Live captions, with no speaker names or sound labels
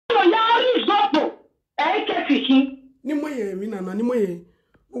yari zopo. Eke fiki. Ni moye mina na ni moye.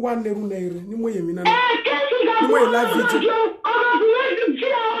 Wa neru neire ni moye mina na. Ni moye la video. Oga buwe fi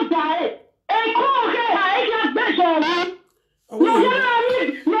o da e. E ko ke ha e ja beso ni.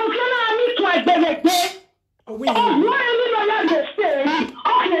 No kana mi to egbegbe. Awi. Oh, no ni no ya de stay. O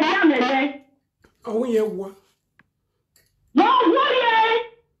ke ya mele. Awi ye wa. No, what ye?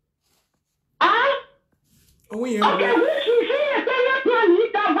 Ah? Awi ye. Okay, which you see a better plan you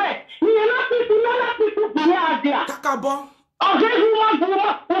that way. You not people be out there. Kakabo. Okay, you want to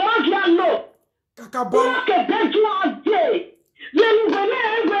know. Kakabo. Okay, that's one day. Then you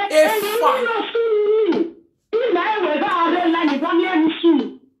whenever and you not see me. You know whether I like it on your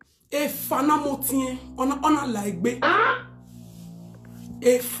machine. E fana motien ona like be. Ah?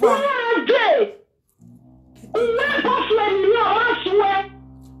 E fa. One day. Uwe boss when you are swear.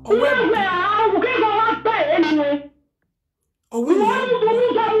 Uwe I will get on that anyway. Oh, we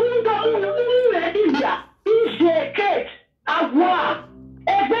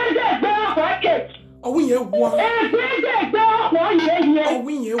oh, we hear one.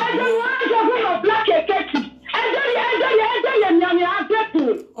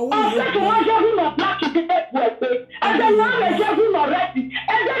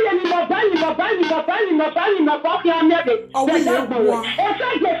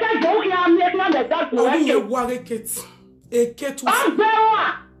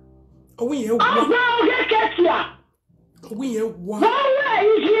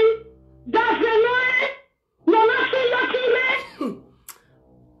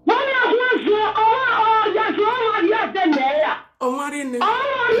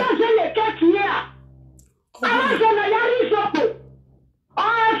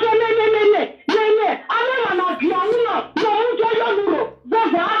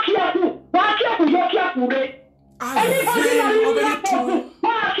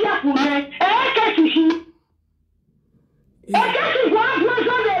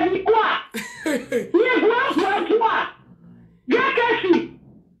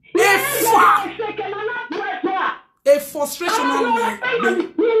 Oh, we hear a frustration online.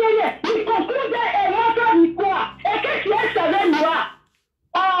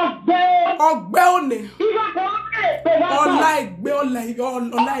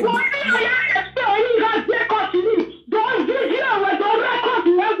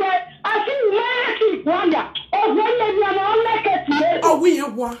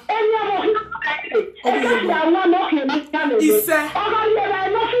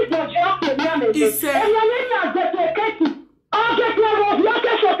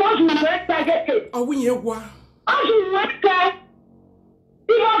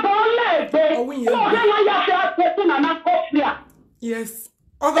 Yes.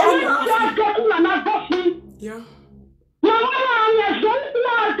 Yeah.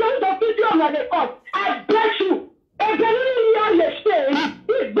 I bless you.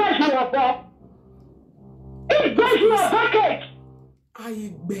 It bless you a bucket.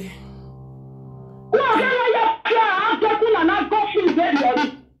 I be.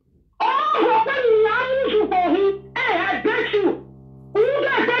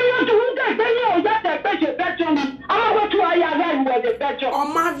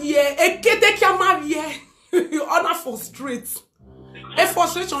 Other frustrates. A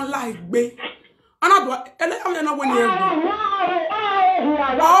frustration like be. Another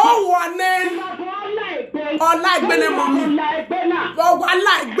oh, one name. Or like Bena mommy. Or one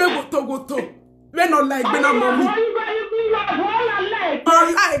like Bebo Togoto. Men not like Bena mommy. Or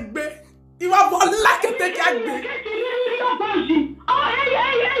like Be. You have one like a take at me.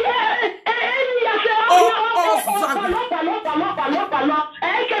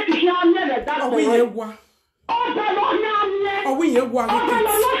 Oh, we hear one. Oh, we hear one.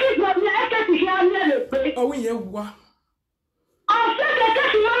 Oh, we hear one.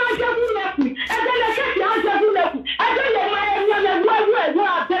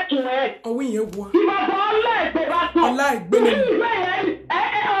 Oh, we hear one. I like Benny.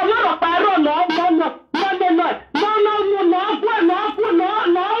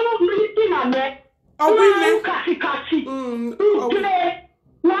 Oh,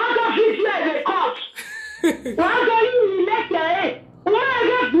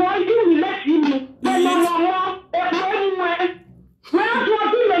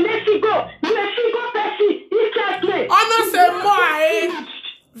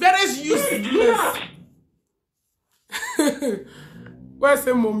 useless. Where's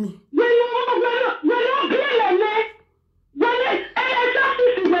the mommy?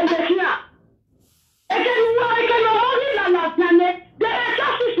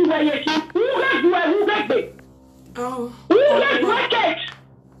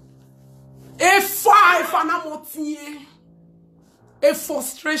 na motie. A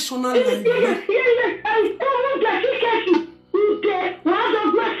frustration like that.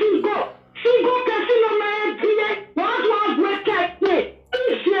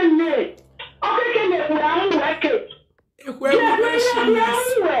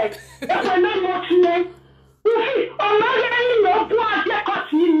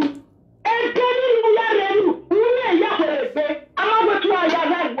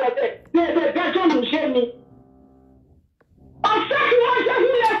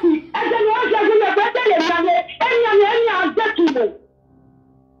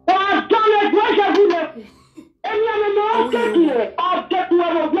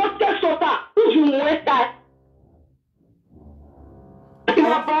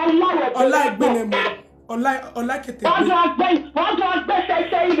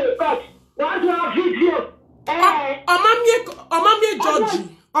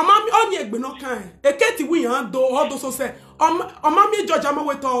 Judge ama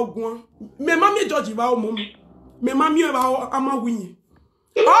weta ogwon me mami judge ba o mom me mami ba ama win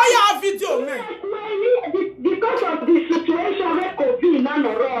oh ya video me because of the situation we COVID na no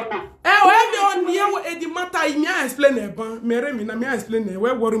rona we be on here e di matter me explain e ban mere me na me explain e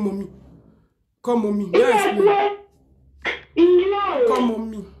we worry mommy come mommy me explain come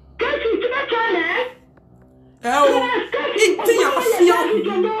mommy can't you tell it ya fia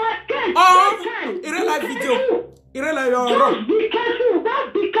oh ire like video ire like your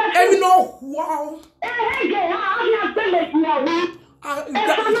Every no wow.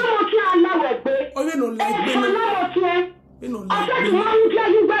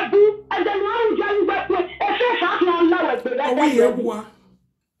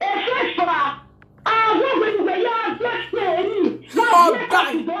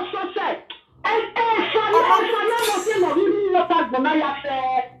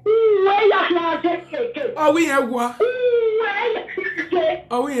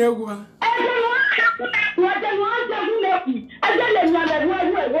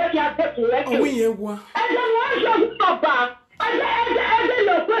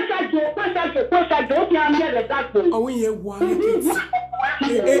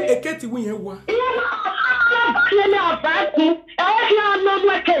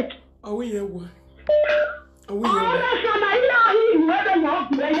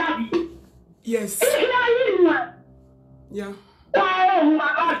 Yes. Yeah.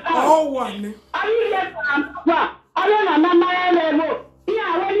 Oh, one.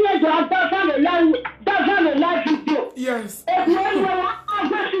 Yes.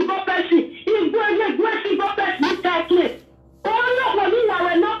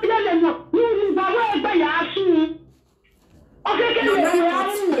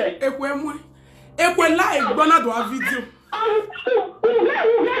 Ekwe live bona do a video.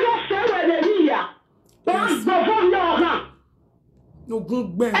 No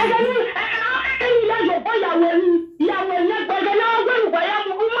good ben.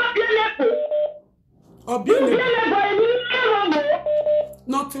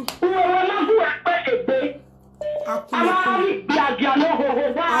 Nothing.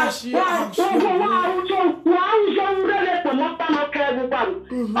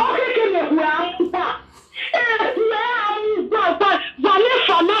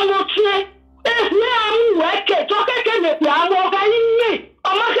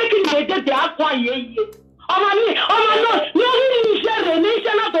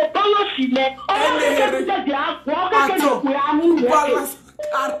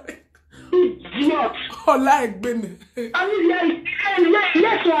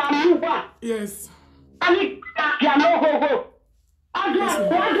 Yes.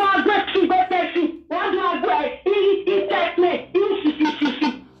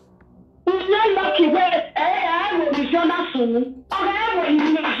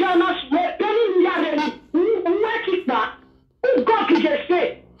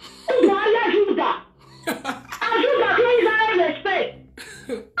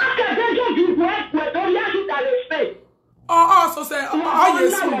 So say, oh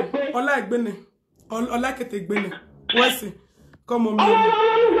yes, I like Benny. I like it, Benny. What's it? Come on, man.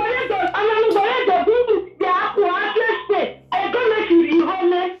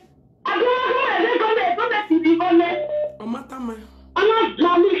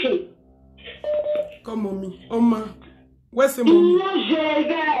 Come on, me. Oh, ma. Where's the mommy?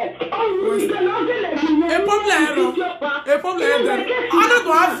 A problem. I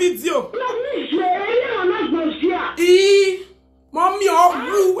don't have video. Mommy,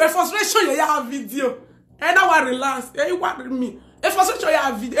 oh, a frustration, you have video. And I want relax. You want me? A frustration, you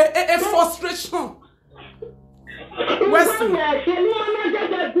have video. A frustration. Where's the?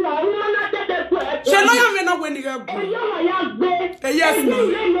 when you go. Yes, no.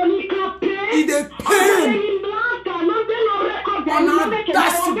 It is pain.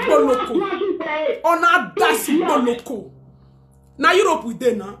 On a dasi boloko. Now Europe with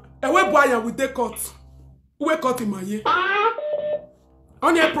them now. And we buy with the cut. We cut in my year.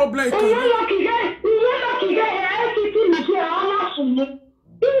 On your problem.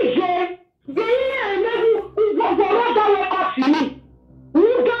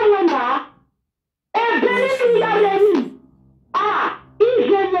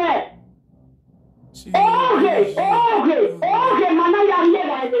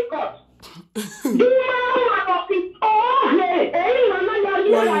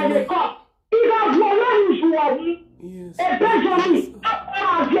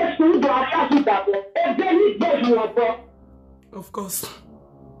 Of course.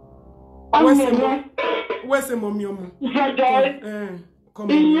 Where's the mommy? Come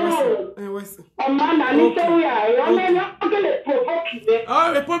on. Where's the?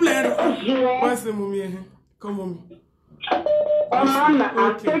 Oh, the problem. Where's the mommy? Come on.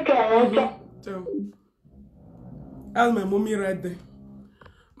 That's my mommy right there.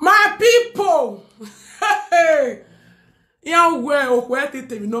 My people!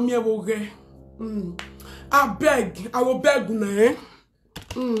 I will beg na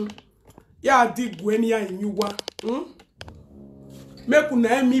ya dig when ya in you make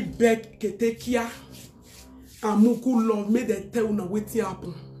una me beg ketekia amuku love me they tell una wetin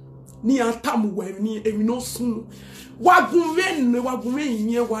happen ni atamu we ni emi no sun wagunme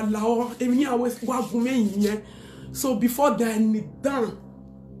yin wa la o emi ni always wagunme yin so before they need down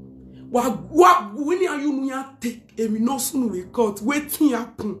when you know ya take emi no sun we cut wetin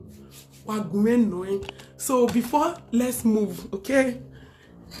happen wagunme no. So before let's move, okay?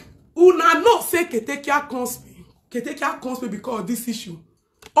 Una not say Ketekia conspe because of this issue.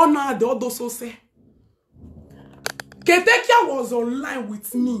 Ona the other so say. Ketekia was online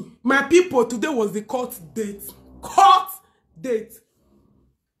with me. My people, today was the court date. Court date.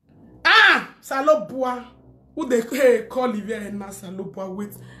 Salopua. Who they call Livia and na Salopua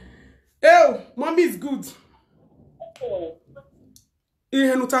wait. Oh, mommy is good.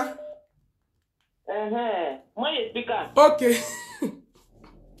 Ihenuta. My speaker. Okay.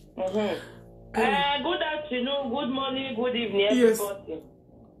 Good afternoon, good morning, good evening, everybody. Yes.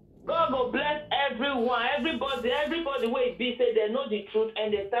 God will bless everyone, everybody where it be say they know the truth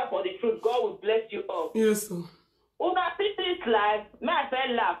and they stand for the truth. God will bless you all. Yes, sir. Una see this life, may I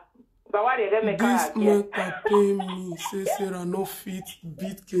say laugh. But why they make this man can pay me, say Sarah no fit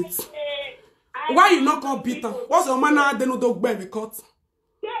beat kids. Why you not gonna beat them? What's your man now? They no dog baby cut.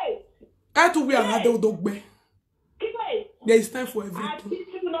 Yes. To we are not dog baby. There is time for everything. I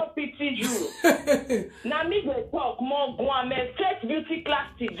pity not pity you. Now me they talk more go on me First Beauty Class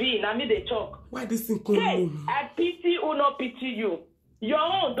TV. Now me they talk. Why this thing come on? I pity or not pity you. Your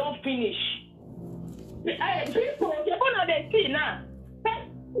own don't finish. People, you're gonna they see now.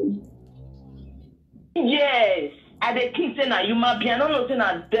 Yes, I the king say na human being, no say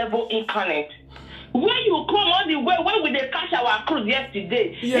na devil incarnate. When you come all the way, when we dey catch our cruise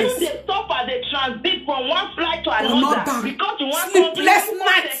yesterday, yes. If they stop and they transit from one flight to another, because you want to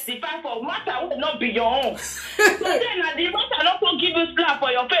testify for matter will not be your own. So then at the matter not going give you slap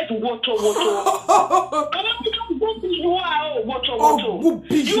for your face, woto.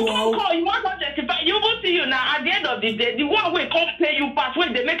 You can call, you want to testify, you will see you now at the end of the day, the one way can't pay you pass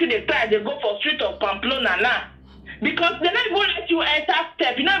when they make you the try, they go for street of Pamplona now. Because they don't even let you enter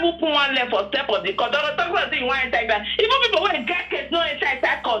step. You don't even put one left for step of the court. Don't talk about you want to enter that. Even people when get case no enter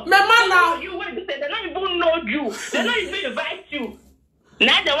that court. My man, you wait to say they don't even know you. They don't even invite you.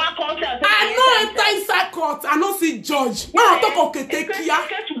 Now they want consult. I know enter inside court. I don't see judge. Now I talk of Ketekia.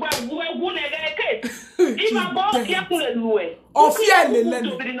 If I go careful of fear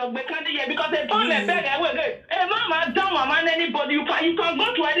because they found a beg. Hey mama, don't mama anybody. You can go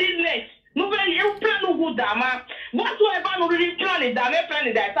to any place. Nobody you plan who dama. Whatsoever no really plan it, dame plan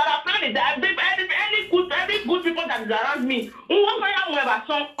it, that Sarah plan it, that every good people that is around me.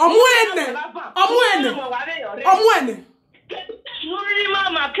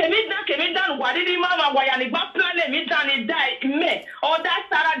 Mama, Kemida, what did mama, why I plan me down and die me, or that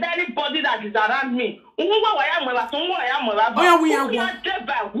Sarah anybody that is around me.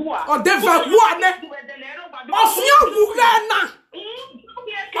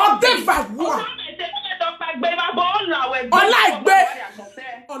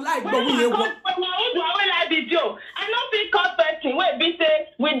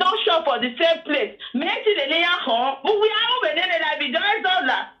 We don't shop for the same place. Maybe the layer home, but we are over there like the $1.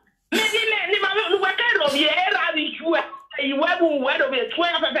 Maybe you went over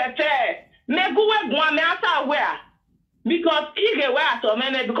 12. Maybe we want me after Because he get where at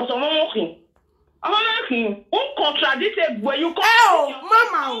men because of one working. Who contradicted where you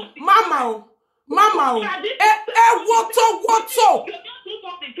mama. Mama. The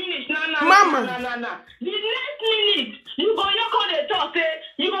next minute, you go the talk, say,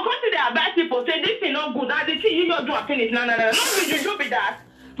 you go consider bad people, say this is not good, that the thing you don't do a finish. No. Not you be that.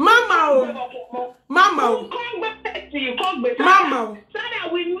 Mama. Sarah,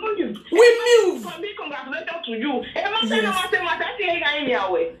 we move. Congratulations to you.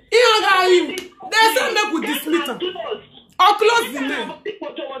 There's a make with this meter. Or close the name.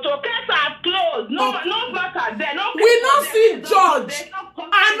 No matter there. We not see George.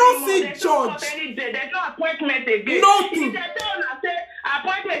 I don't see George. There's no appointment again. Nothing.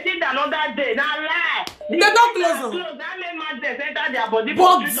 Appointment in another day. Now lie. They don't close them.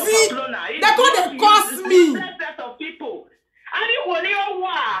 But see, they can't cost me.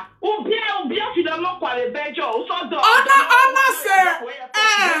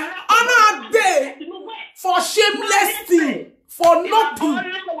 Honor day for shameless thing, for nothing.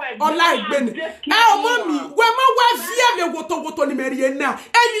 Unlike Benny. Mommy, when my wife here me woto ni meri na.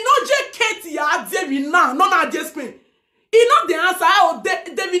 You know je Katie a me now, no na just me. You know the answer.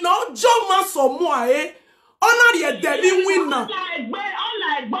 They will not join man some more. Honor the devil winner.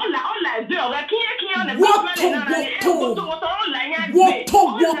 Woto.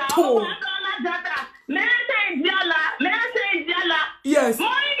 Yes.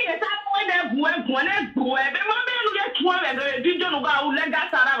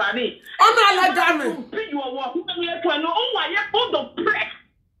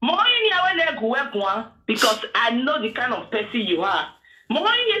 Because I know the kind of person you are. No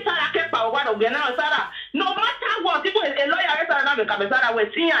matter what, people a lawyer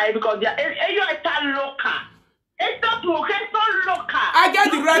will see because they are local. It's not local. I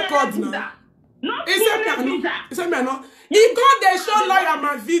get the records now. It's a man. He can't they show lawyer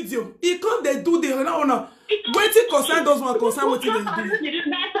my video. He can't they do the no. Waiting concern those one concern what they do.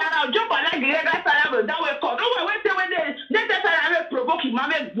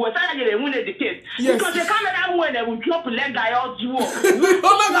 Yes. Because the camera when they will drop leg guy out you.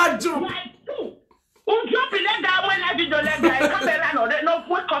 Oh my God, jump. Drop leg guy when I video leg guy camera no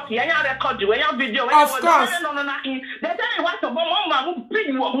what cut you record when your video. Of course. They tell you what about one man who bring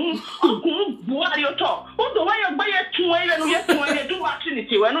you who are you talk? Who the way you buy a 2 and you get 2 do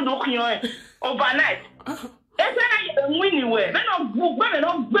opportunity when you do overnight. Winning way. They don't book women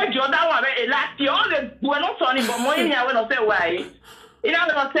don't break your down last year. All the we're not sorry, but money I will not say why. You know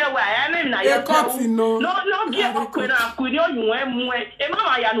not say why. I mean now no get up when I could you wear more.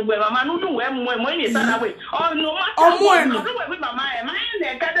 Emma ya no wear mama no wear more money is that way. Oh no matter with my mind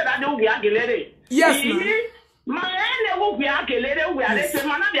they got that do be agelere. Yes. My end will be agelere we are letting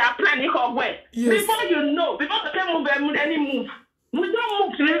man they are planning of way. Before you know, before the time move any move. We don't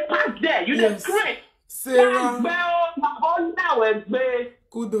move to the past there. You just great. Sarah.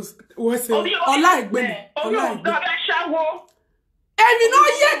 Kudos. What's it? And you know,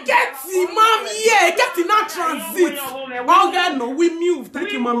 you get the mom, yeah, get in that transit. Oh, God, no, we move.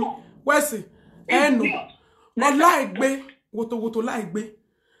 Thank you, mommy. What's it? And no, like be, what like be.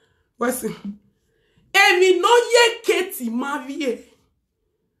 What's it? And you know, you get the mom,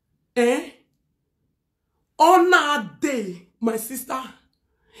 on that day, my sister.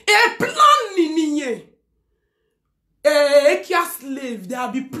 A plan in Ekia slave, they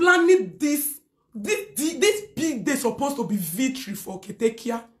will be planning this big day supposed to be victory for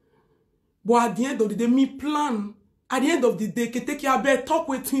Ketekia. But at the end of the day, me plan. At the end of the day, Ketekia better talk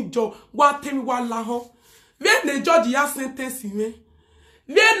with him, Joe. What tell me what laho? When the judge ya sentence me,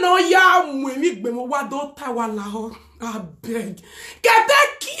 when no ya mwemi gbemo wa do ta wa laho. I beg.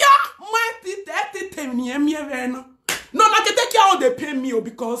 Ketekia mighty 30 me. No, na Ketekia how they pay me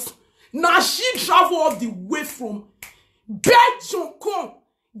because now she travel all the way from Belgium, come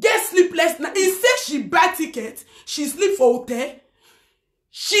get sleepless. Now he said she buy ticket, she sleep for hotel,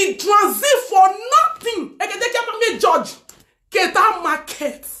 she transit for nothing. Ketekia me judge, Keta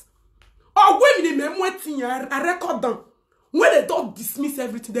market. Or when they me I record them. When they don't dismiss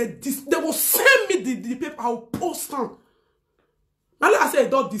everything, they will send me the paper. I will post them. Now I say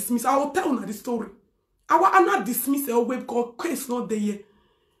don't dismiss. I will tell you the story. I'm not dismissing away because case not there yet.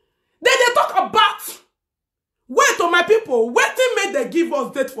 Then they talk about wait on my people. Waiting made they give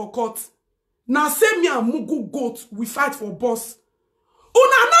us date for court. Now say me and Mugu goat we fight for boss.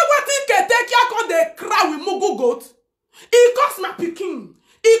 Una not waiting Ketekia cause they cry with Mugu goat. He cost my picking.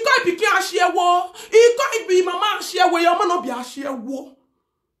 He call picking a share war. He call it be mama share war. Your man no be a share war.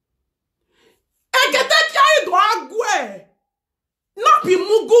 And Ketekia do agwe. Not be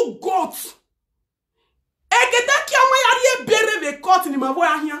Mugu goat. Ekete kia ma yari bere ve court ni ma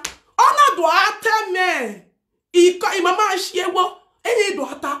voya hia. Ona do ata me. Iko imama ashiewo. Eye do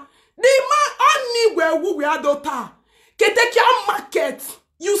ata. The man only we adota. Kete kia market.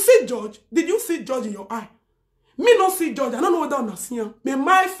 You see George? Did you see George in your eye? Me not see George. I don't know whether I'm seeing. Me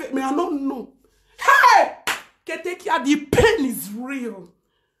my face. Me I don't know. Hey, kete kia, the pain is real.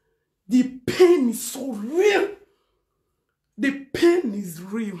 The pain is so real. The pain is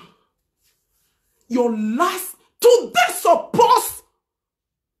real. Your last today suppose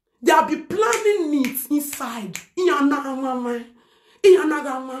they'll be planning it inside.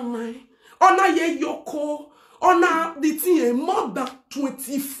 Ona ye yoko. Ona the thing more than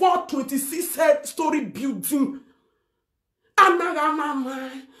 24, 26 story building.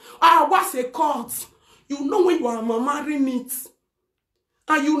 What's a court? You know when you are marrying it.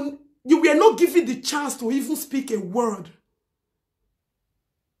 And you were not given the chance to even speak a word.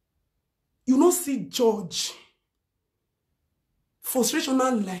 You don't see George. Frustration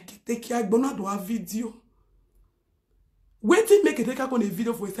like take care gonna do a video. Waiting make it take on a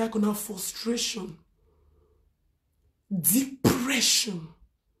video for a second of frustration. Depression.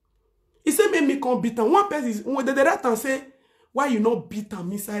 He said make me come beat him. One person when the director say, why you not beat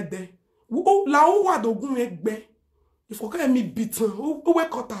him inside there? Oh, la ou wa do gun egbe. You for call me beat him. Who we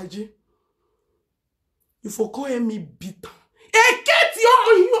cottage? You for call me beat him.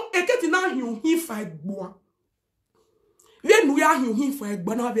 Eketi na hi fight boa. We nu ya hi fight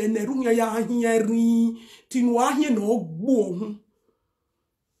boa na be na ru ya hi ri tinu ahi na ogbo hu.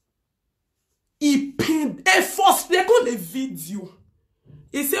 He pained a first they got the video.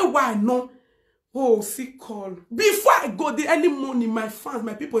 He said why no? Oh, see call. Before I go the early morning, my fans,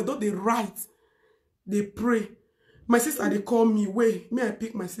 my people, don't they write, they pray. My sister they call me. Wait, may I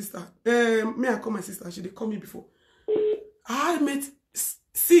pick my sister? May I call my sister? She they call me before. I met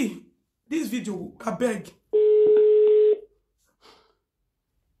see this video. I beg.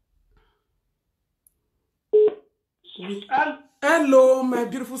 Hello, my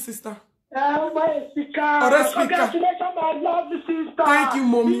beautiful sister. My speaker. Congratulations, my lovely sister. Thank you,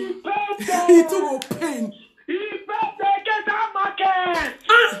 mommy. He took a pain. He get that market.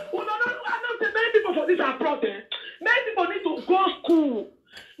 I know many people for this abroad. Many people need to go school.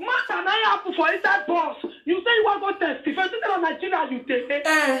 Master, I have for inside boss. You say you want to test. If you say on Nigeria, you take it.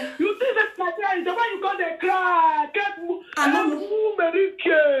 You think that Nigeria is the way you got the cry. Get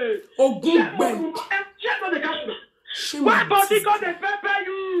Oh, good way. Check on the cash. Why body got the pepper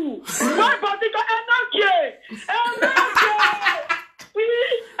you? Why body got energy?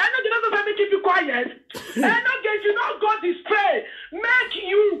 Energy doesn't let me keep you quiet. Energy, you not got the spray. Make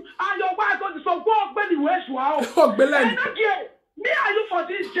you and your wife got the so walk when you waste wow. Energy, me are you for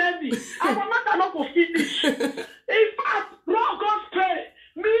this journey? I will not go finish. In fact, raw God spray.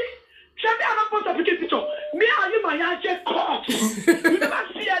 Me, show me another post of a picture. Me are you my answer court. You never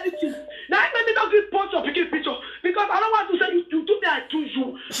see anything. Now let me not give post of a picture because I don't want to say you do me I do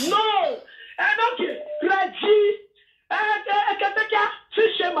you. No. Energy, Reggie. See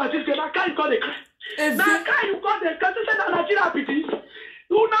shame at this game. I can't call the cry. Now can't you call the cry? Say that Nigeria be this.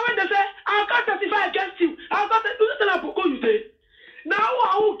 You know when they say I can't testify against you. I can't do this and I you say. Now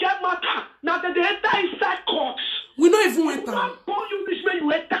I will get matter. Now that they enter inside courts. We don't even went down. You this man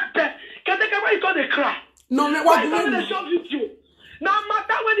you enter there. Can they get where you call the cry? No, man. What do you show video? Now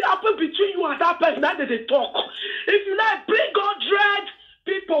matter when it happen between you and that person, that they talk. If you like bring God dread.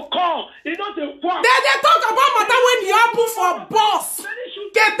 People call, you know the work. They talk about matter when you happen for boss.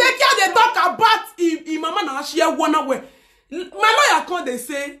 They talk about if mama na share one away. My lawyer call they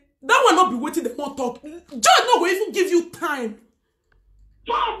say that will not be waiting. They won't talk. Judge not going even give you time.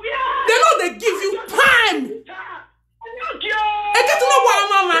 Oh, yeah. They know they give you time. I get to know what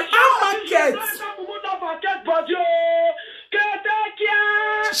mama. I'm market.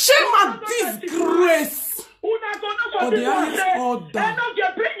 Shame and disgrace. Oh, the highest order.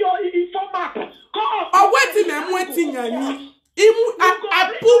 Oh, waiting, I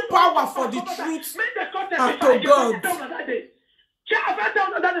put power for the truth and to God.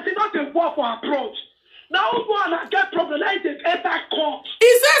 Not a war for approach. Now, one I get problem like the enter court.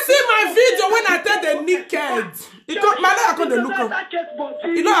 He says, see my video when I tell the naked. He come, my lawyer come the look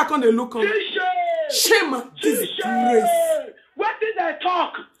on. He know I come the look on. Shame and disgrace. What did they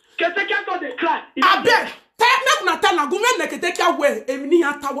talk? Can they get on the cry? I beg. Take not tell go men like take away. Emini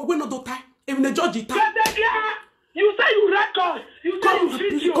atawa we no do tie. Emini judge it. You say you record. You say you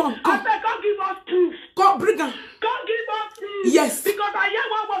video. Come. I say come give us proof. Come bring them. Come give us proof. Yes. Because I hear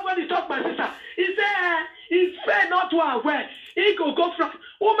one word when he talk my sister. He say it's fair not to aware. He go from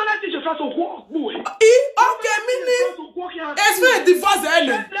woman I teach you first of walk boy. Okay, meaning it's very divorce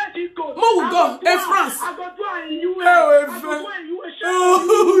early. Mo will go in France. I got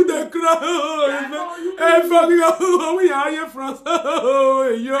We are here, France. Oh,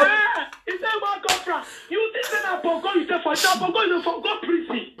 yo. He said, "What go France? You think that Pogo? You say for Pogo, you go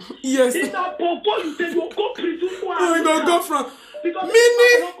prison. Yes. In that Pogo, you say you go prison. We go France. Because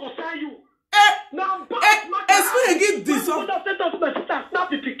Mini. you. Now, explain again this. Prove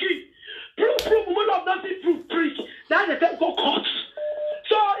preach. That's the time go court.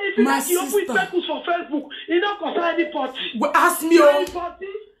 So if you like you put circles for Facebook, you don't concern any party. Well, ask me, am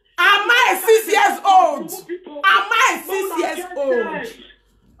I 6 years old? Am I 6 years old?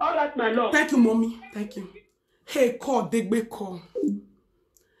 All right, my love. Thank you, mommy. Thank you. Hey, call, Degbe call.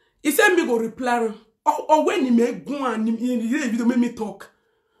 He said me go reply. Or when he make go and he make me talk.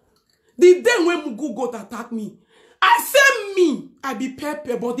 The day when Mugu got attack me, I said me, I be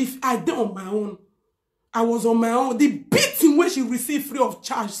pepper, but if I did on my own, I was on my own. The beating when she received free of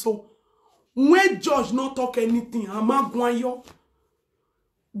charge. So when judge not talk anything, I'm not going yo.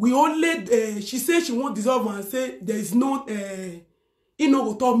 We only she said she won't dissolve and say there is no you know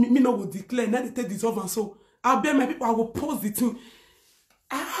go talk me no go declare. Now they take dissolve and so I bet my people I will post the thing.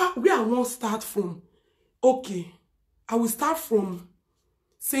 Where I won't start from. Okay, I will start from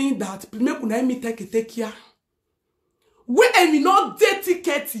saying that make una me take care. When we not get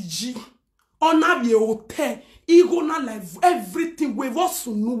ticket G on a hotel, he gonna like everything we was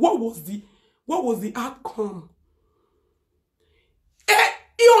to know what was the outcome.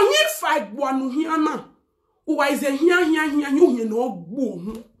 You only fight one here now. Why is it here you know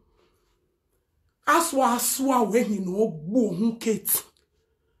boom? Aswa when you know boom Kate.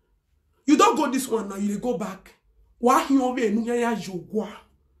 You don't go this one now, you go back. Why you over no ya jogwa?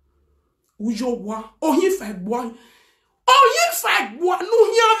 Ujogwa. Oh he fight boy. Oh he fight boy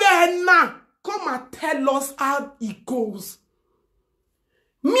no here now. Come and tell us how it goes.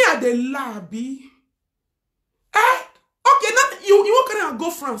 Me at the lobby. Okay, now you can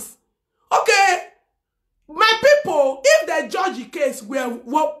go France. Okay. My people, if they judge the case where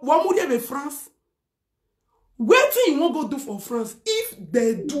what would they be France? What thing you won't go do for France? If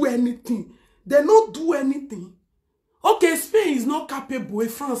they do anything, they not do anything. Okay, Spain is not capable.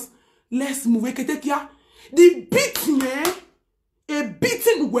 France, let's move. The beating, a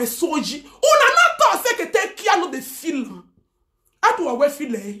beating with soji. Una not talk say que take care no the feel. Atu awe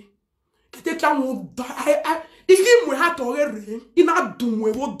feel que take care won't die. If we had to re, ina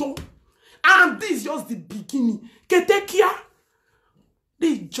dumwe wodo. And this is just the beginning. Que take care.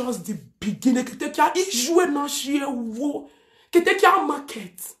 This is just the beginning. Que take care. If you not share wo, que take care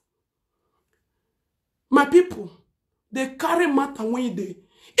market. My people, they carry matter when they.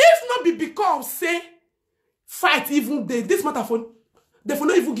 If not be because say fight even they this matter for they for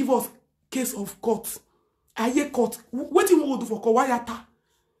not even give us case of court. I hear court. What you want to do for court? Why ata?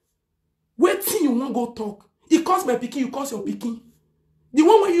 Waiting you won't go talk. It costs my picking, you cost your picking. The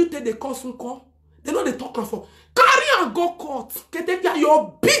one where you take the cost on call, they know they talking for. Carry and go court. Get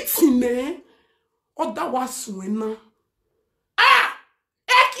your beating, eh? Or that was when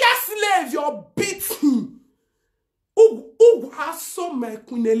slave, you're beating. Who has so my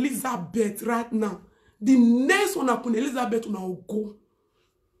Queen Elizabeth right now? The next one Queen Elizabeth will go.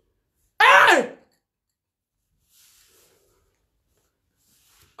 Hey!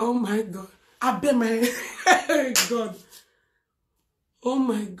 Oh my God. I bet my God. Oh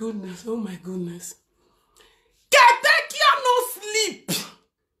my goodness. Oh my goodness. Ketekia no sleep.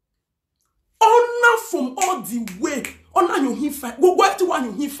 Honor from all the way. Honor you him fight. Go to one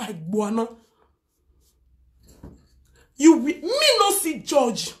you him fight, Buana. You me no see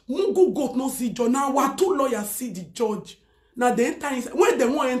judge. Mungu goat no see judge. Now what two lawyers see the judge. Now they enter inside. When they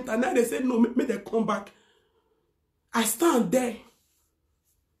want enter, now they say no, make they come back. I stand there.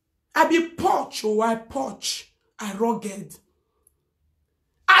 I be porch, oh I porch. I rugged.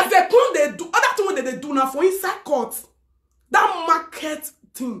 As they come, they do other thing when they do now for inside court. That market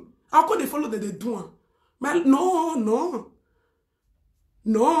thing. How could they follow that they do?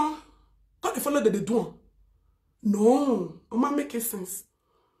 No. How they follow that they do? No. It might make sense.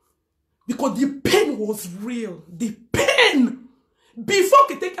 Because the pain was real. The pain. Before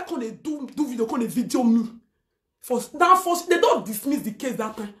they do video me. They don't dismiss the case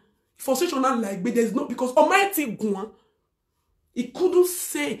that time. For such an like, but there's no because Almighty Guan, he couldn't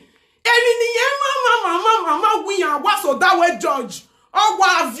say mama we are what so that way judge or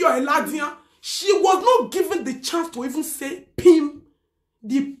what have your Eladia. She was not given the chance to even say pim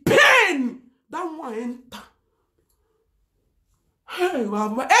the pain that one enter. Hey,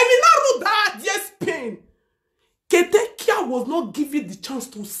 mama, and not that yes pain. Ketekia was not given the chance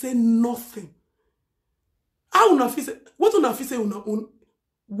to say nothing. How una fi say what una fi say una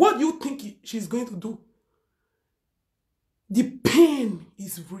what do you think she's going to do? The pain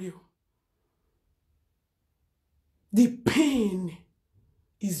is real. The pain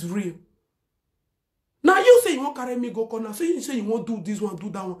is real. Now you say you won't carry me go corner. So you say you won't do this one, do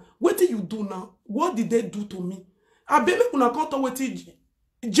that one. What did you do now? What did they do to me? I bet me when I come to what J,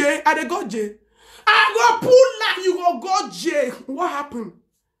 I go J. I go pull like you go J. What happened?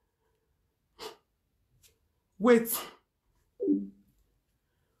 Wait.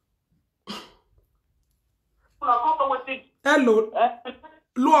 Hello.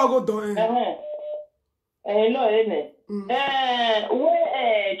 Lo I go down. Hello, Ene.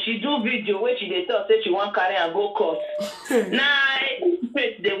 Where she do video where she dey talk say she want carry and go court. Now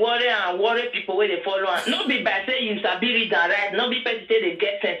they worry people where they follow her. No be by say you sabi read and write. No be person say they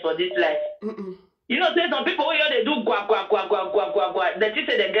get sense for this life. You know, say some people where they do gua. They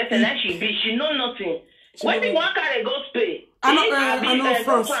say they get sense. Like she know nothing. When you want carry go pay. I know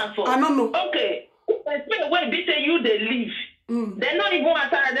France. I don't know. Okay. When be say you they leave. They not even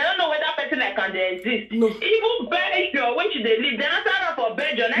answer. They don't know whether person like can they exist. No. Even Belgium, when they leave, they answer for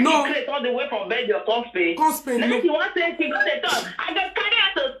Belgium. Then no. He create all the way from Belgium to Spain. Then no. He wants to say, go the talk. I just carry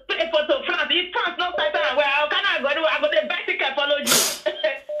out to Spain for France. If France not answer, well, how can I go? I go the bicycle follow you.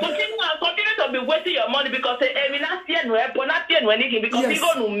 Continue to be wasting your money because we not see no help, not see no anything because you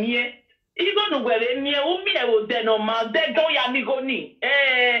go no me. You go no where me o de no ma de don ya mi go ni.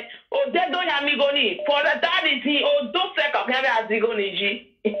 O de don ya mi go ni. For that is he o do sek of heavy as go ni ji.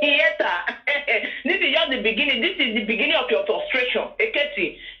 Yes, this is just the beginning. This is the beginning of your frustration.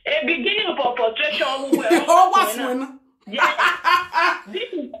 Eketi. A beginning of frustration. Oh, what's one? Yeah.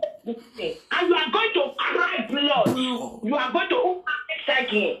 This is the thing. And you are going to cry blood. You are going to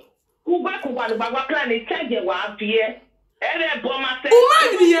second. Who back one plan is second one fear.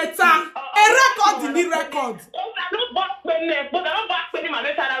 Umanieta, a record in the record.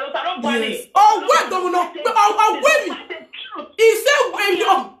 Yes. Oh, what do you know? Oh, when he said, when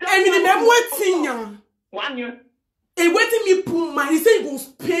you're waiting, 1 year. He waiting me put my. He said he go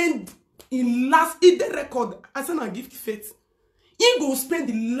spend in last in the record. I said I give faith. He go spend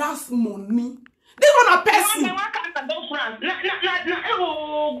the last money. They want a person.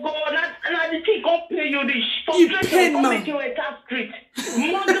 The thing can't pay you this. Frustration make you enter street.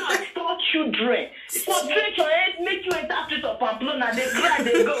 Mother 4 children. Frustration make you enter street of Pamplona. They cry,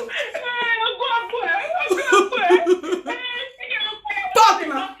 they go. Talk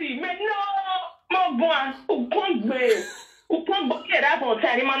now.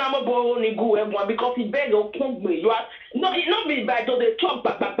 Because he beg you you are not be by to the talk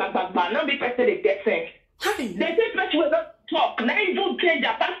back. Not be person they get sense. They say person will not talk. Now you don't change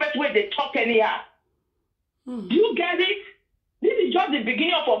their past way they talk anyhow. Do you get it? This is just the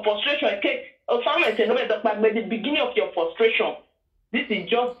beginning of your frustration. But the beginning of your frustration. This is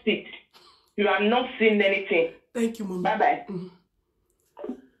just it. You are not seeing anything. Thank you, Mom. Bye-bye. They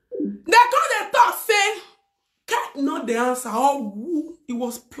call the talk say can't know the answer. Oh, who he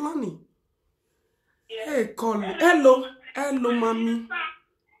was planning. Yeah. Hey, call me. Hello, mommy.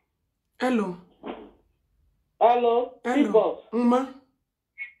 Hello. Hello, T-Boz.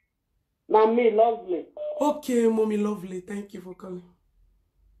 Mommy, lovely. Okay, mommy, lovely. Thank you for calling.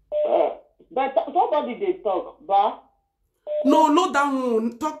 But somebody they talk, but no, load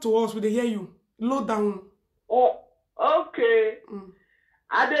down. Talk to us. We hear you. Load down. Oh, okay.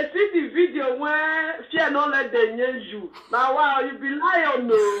 I dey see the video where fear not let them use you. Now wow, you be lying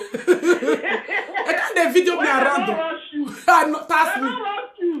no. The video me around. That's me.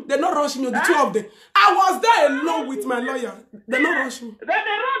 They're not rushing you. The two of them. I was there alone with my lawyer. They're not rushing me. Then they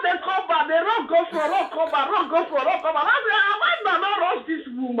run the cover. They run go for run cover. Why they not rush this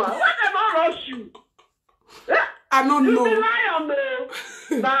woman? Why they not rush you? I don't know. You be lying no.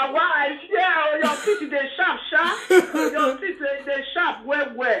 Now why? Yeah, your feet they sharp. Your feet they sharp.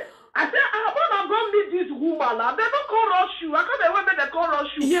 Where? I said, I want to go meet this woman. Now they don't call rush you. I can't wait they call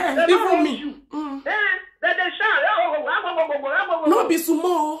rush you. Yeah, they don't rush you. Then they shout. No be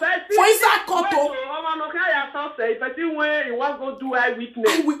sumo. For inside koto. If you want to go do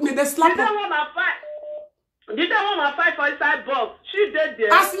eyewitness. Eyewitness, they slap. Did they want to fight? Did they want to fight for inside box? She did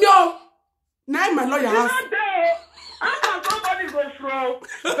there. Ask me all. Now my lawyer asked. How can somebody go from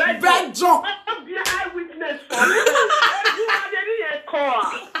Belgium? Be an eyewitness for you.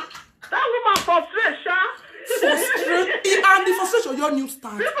 That woman frustration. And the frustration, your new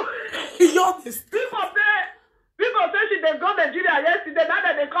start. Your this. People say she they go Nigeria yesterday. Now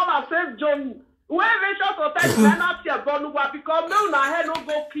that they come and save Johnny. When racial society are not here, because no head no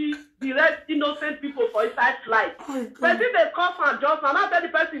go kill the rest innocent people for inside flight. But if they come and just now tell the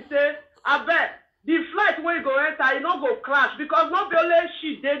person say, I bet. The flight where you go enter, you not go crash because not be only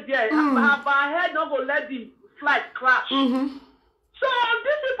she did there. Her head not go let the flight crash. So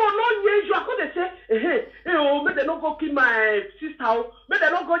these people no use you. I could say, hey, oh, may they not go kill my sister. May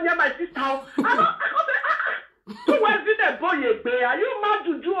they not go near my sister. I could say, who was it a boy? Are you mad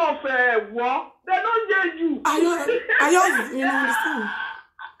to do of war? They don't hear you. I you know understand?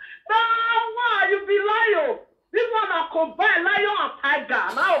 No, why you be liar? This one are combined lion and tiger.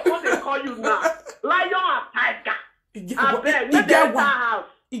 Now what they call you now? Lion and tiger. I bet when they enter house.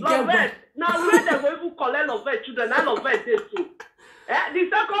 Lovett. Now where they will even collect Lovett children, I Lovett they too. The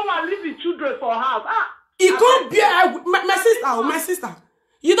second one leave the children for house. It can't be my sister.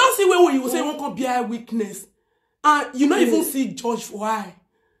 You don't see where you say one can be a weakness. And you don't even see judge why.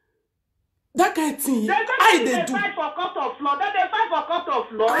 That kind of thing. They fight for court of law. They fight for court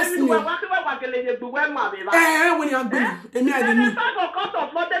of law. When you are going, they fight for court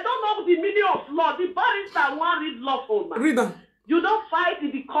of law. They don't know the meaning of law. The barrister won't read law for them. Read them. You don't fight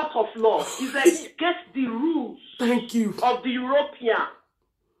in the court of law. It's against the rules. Thank you. Of the European.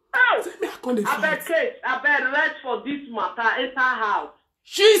 Oh, I bet rest for this matter. Enter house.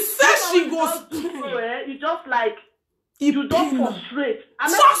 She said she goes. You just like. You don't frustrate.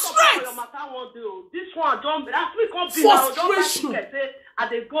 Frustrate! This one don't. That's me come frustration. And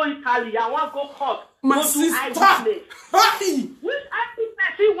they go Italy. I want to go court. My sister. Hey. Which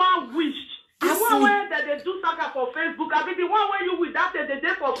eyewitness he one wished. The one where that they do saga for Facebook. I mean the one where you with that they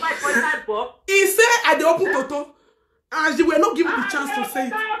did for 5.9 bucks. He said at the open Toto, and they were not given the chance to say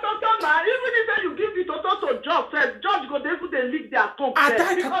it. Even if you give the Toto to judge, judge go they put the leak their tongue.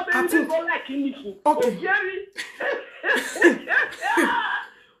 Because they don't like anything. Okay.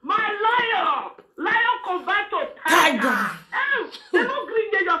 My lion come back to tiger. They don't green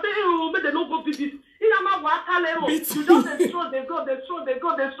there. You say, oh, but they don't go to this. You just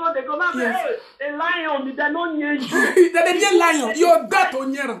they go. Now yes. A lion, they don't near you. They're near lion. You're dead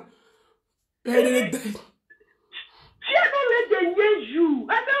on your. They're dead. Don't let them near you.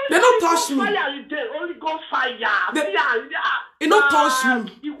 They don't touch me. Fire, they only go fire. They don't touch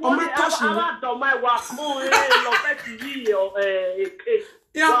me. Or my touch me.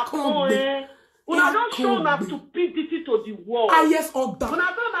 Una don't show na stupidity to the world. Ah yes, all that.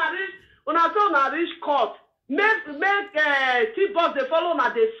 Una don't reach court. Make T-Boz they follow na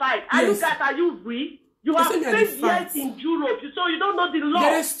the side. Are you guys? Are you real? You have spent years in Europe, so you don't know the law.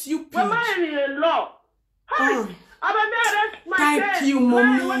 They're stupid. We're not in the law. Hi. Thank you,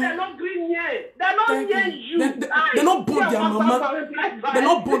 mommy. They're not green here. They're not near you. They're not both their mama. They're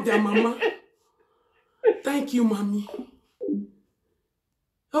not both their mama. Thank you, mommy.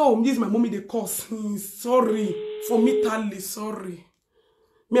 Oh, this is my mommy. They call. Sorry for me, Tally. Sorry.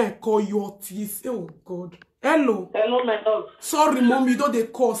 May I call you Otis? Oh God. Hello. Hello, my dog. Sorry, mommy. Don't they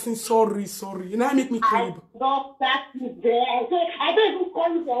call? Sorry. You know, make me cry. Don't that is there. I don't even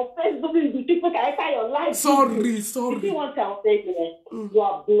call you for Facebook. The people can enter your life. Sorry. If you want to say you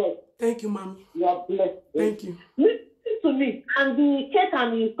are blessed. Thank you, mommy. You are blessed. Thank you. Listen to me. And the case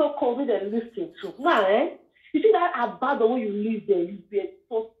and so COVID and listening to. Now, you see that about the way you live there, you be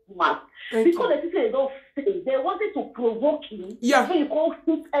so smart. Because they say they don't say, they wanted to provoke you. Yeah. So you can't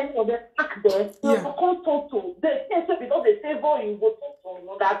sit any of them back there. You can't talk to. They say so because they favor you, go talk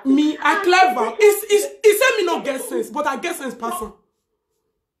to that. Me, I clever. He said me not get sense, but I get sense person.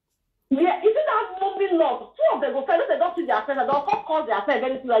 Yeah, you see that mommy love. Two of them go say they don't see their friends, they don't call their friends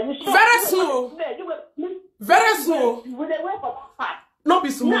anything like you. Very slow. Very slow. When they wait for that part. Not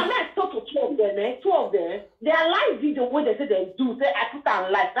be small. Now let's talk to two of them. Their live video when they say they do, say I put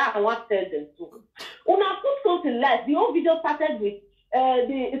on live. That I want to tell them too. When I put something live, the whole video started with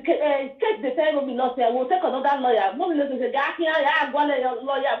the case they tell me not say we'll take another lawyer. Mommy lawyer say yeah, go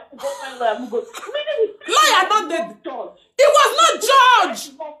lawyer, go find lawyer, go. Lawyer not dead. It was not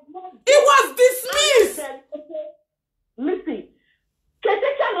judge. It was dismissed. Listen.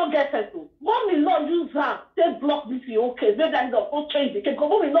 Ketecha no get settled. Mommy Lord use her. They block this okay. Maybe that is also change it. Because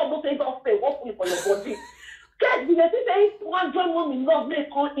mommy Lord don't say don't pay. What for your body? Kate, the say one join mommy Lord may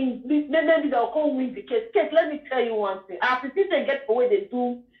come in. Maybe they'll come win the case. Kate, let me tell you one thing. After this they get the way they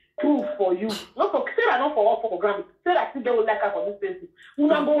do proof for you. Not for Sarah, not for all program. Sarah still they will like her for this person.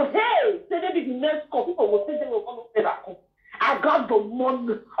 When I go hey, say they be the next call. People will say they will come to Sarah. I got the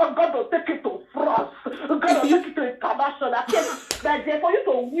money. I got to take it to France. I got to take it to international. That there for you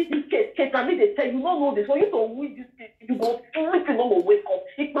to win this case, I mean they tell you don't know this. For you to win this case, you go sleeping on the wake up.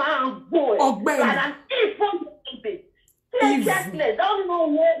 It can't boy. Like an evil baby. Seriously, don't know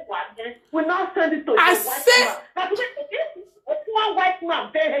what we now send it to I the white man. Now one white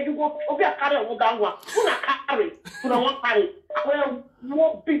man there, you go over a carry on that one. Who not carry? Who not want carry? Well,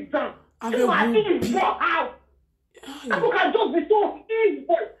 more big down. I think out. People can just be so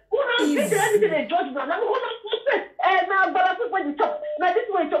evil. Who knows if anything they judge them? Who knows? Now, but I think when you talk,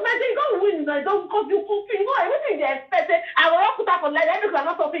 win, don't because you fulfill. You know, everything they expect. I will not put up on like everything are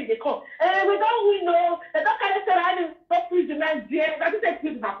not something they come. We don't win, no. They don't kind of say, I didn't go prison and jail. I just say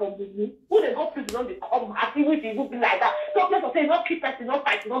prison from me. Who they go prison, don't they come happy with you, be like that. So let's say, not keep person, not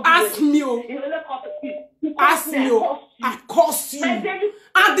fight, not ask me, ask me, I cost you.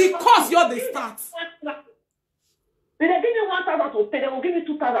 And the cost you're the start. They give me 1,000 to pay, they will give me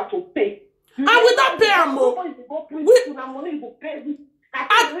 2,000 to pay. And we don't pay them more. We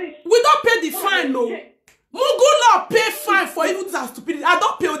don't pay the fine, no. Mugula pay fine for even this stupidity. I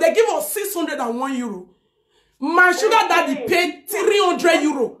don't pay. They give us 601 euro. My sugar daddy paid 300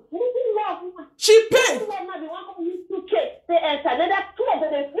 euro. She paid.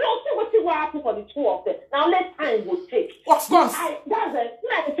 Now let time will take. Of course. That's it.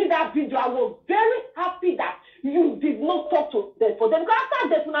 When I see that video, I was very happy that you did not talk to them for them. Because after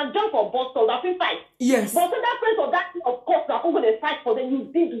that, when I jump on both sides, I feel fine. Yes. But in that place of that, of course, I'm going to fight for them. You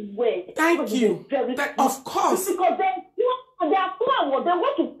did well. Thank you. Of course. Because their plan was they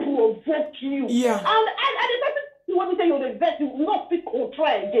want to provoke you. Yeah. And the person you want to say you're the best, you will not speak control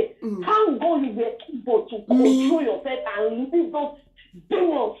again. Thank God you were able to control yourself and leave those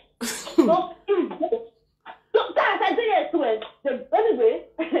demons. Those evils. So guys, I say yes to it. Anyway,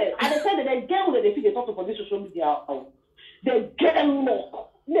 and they said that they get what they think they talk about this social media. They get more.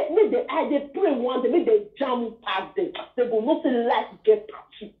 They pray one, they make they jam past them. They will not say life get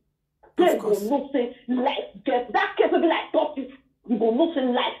patchy. They will not say life get that case will be like topic. You will not say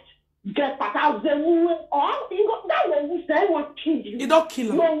life get patchy. That one say will kill you. It don't kill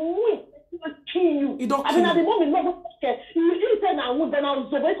you. It will kill you. It don't kill you. I mean, at the moment, no scared. You say now, then I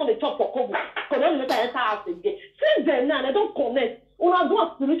was waiting on the top for cover. Because then later enter house again. Since then now, they don't connect. When I do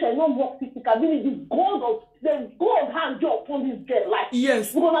a spiritual, not work physical. Meaning the God hand you upon this girl life.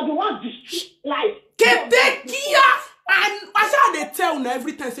 Yes. Because I be one destroy life. Ketekia! And as I they tell her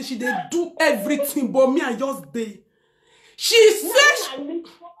every time, say she they do everything, but me I just dey. She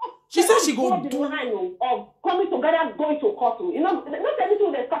said she go do of coming together, going to court. You know, not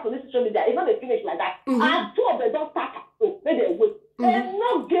everything they start on this social media. It's not they finish like that. And two of them don't start. So maybe they wait. And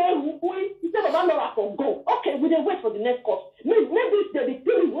no girl wait. Instead of $1 for go. Okay, we they wait for the next court. Maybe they'll be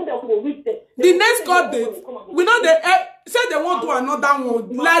period when they'll reach there. The next court date, we know they say they won't do another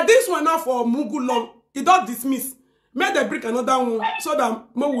one. Like this one now for Mugulon. It don't dismiss. Make they break another one so that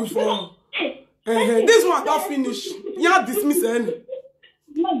more will fall. This one don't finish. You don't dismiss any.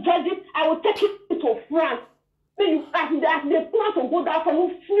 No, judge it. I will take it to France. Then as they plan to go down from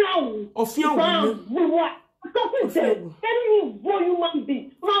Fian. Something says, any evil human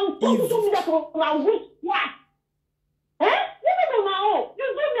being. Now, don't tell me that now which what? You know, you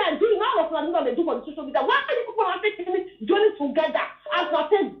do me and do now of what they do for the social media. Why are you people are taking me joining together as I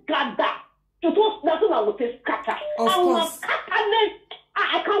say gather? To talk that's what I will say scatter. Of course.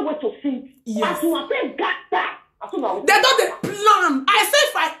 I can't wait to see. Yes. As I say gather. They don't the plan. I say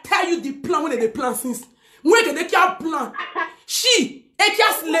if I tell you the plan when they plan since when they can't plan. She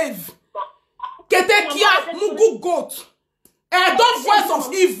a slave. Ketekia Mugu goat. Don't voice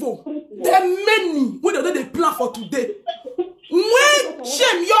of evil. There are many when they plan for today. When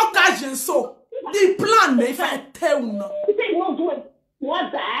shame your cousin so the plan if I tell you now.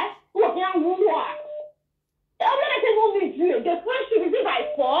 What that? What can you want? The friendship is by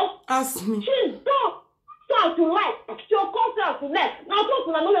force. Ask me. She's done. To life. She'll come down to left. Now talk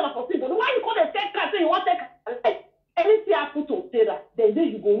to another for people. Why you call the take car say you want to take life? Anything I put to say that, then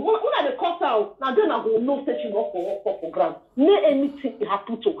you go. When I cut out, now then I go no say she not for ground. No anything you have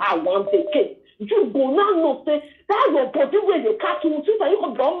put to her one day. You go now no say that your body where they catch you so you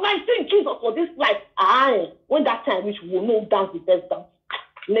can go my thing Jesus for this life. When that time which will know dance the best dance.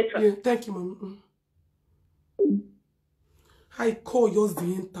 Later. Yeah, thank you, Mama. I call yours the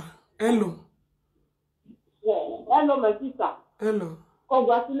enter. Hello. Hello, my sister. Hello.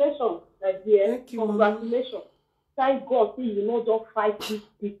 Congratulations, my dear. Thank you, congratulations. Mama. Thank God, see, you know, don't fight these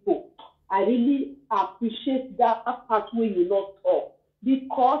people. I really appreciate that part where you not talk.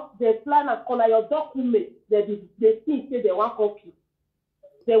 Because they plan and color your document, they think say they want copy.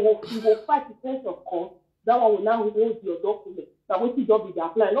 You will fight the sense of course. That one will now hold your document. That will see just be their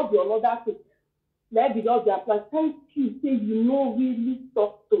plan, not be another thing. Let be just their plan. Thank you, say you know really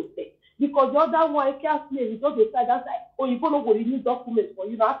talk to them. Because the other one, I can't say, you just decide that side. Oh, you don't go renew documents for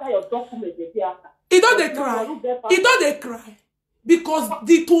you. Now, after your documents, they pay after. It don't they cry. It don't they cry. Because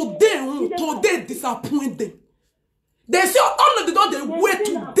the today disappoint them. They say, oh no, they don't they wait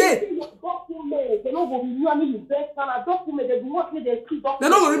today. They don't go renew your best document. They do not need their key document. They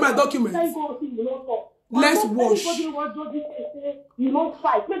don't go read my documents. Let's wash. You don't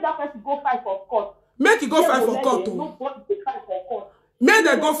fight. Make that person go fight for court. Make it go fight for court. May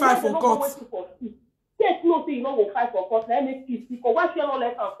they go fight for court. State no say you no go fight for court. Let me peace because why share no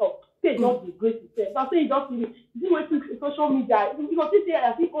let am talk. State just disgrace itself. Now say you just see way to social media. You go see say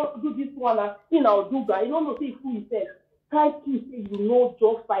I think do this one and you know do that. You don't know say who himself. Try to say you know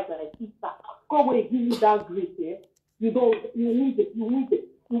just fight like sister. God will give you that grace. You don't. You need it. You need it.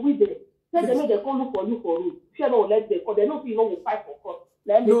 You need it. Tell them they come look for you for me. Share no let them because they know you no go fight for court.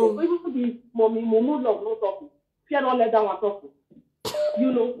 Let me say even to be mommy mumu love no talk. Share no let that one talk.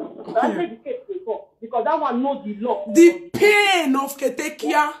 You know, that's the case because that one knows the law. The pain of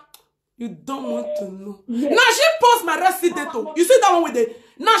Ketekia, you don't want to know. Yes. Now she post my resident. You see that one with the.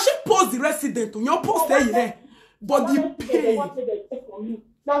 Now she post the resident. Your post there, yeah. But the pain.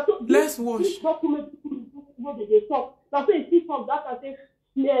 Now, so let's watch. This document, what they talk. Now, so you see from that, I say,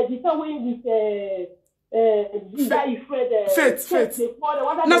 the same way with Faith. Now,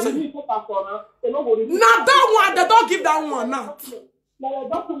 that one, they don't give that one now.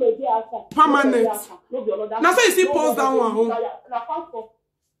 Permanent. Now, so you see, post that one.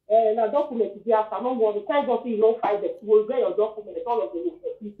 Document no worry. Thank God you don't fight it. We'll get your document. All of them.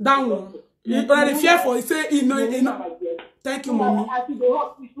 That one. You already fear for it. Say you know. Thank you, mommy. As you go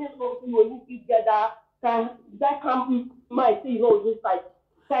up, which means you together. That can might say you know this like.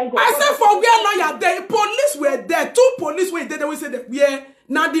 I said for where lawyer there, police were there. 2 police were there. They will say that yeah.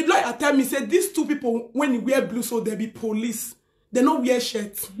 Now the lawyer tell me say these 2 people when you wear blue, so they be police. They don't wear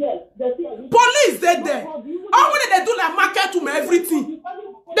shirts. Yes, police they there. How when they do like market to me everything?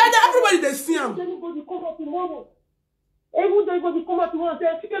 Then everybody they see them. Everybody come out tomorrow. Everybody come out tomorrow.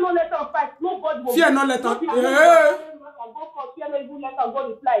 Say fear no let them fight. Nobody will. Fear no let them.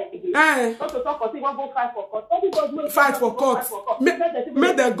 Fight for court. May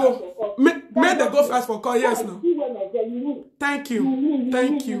they go. May they go fight for court. Yes, no. Thank you.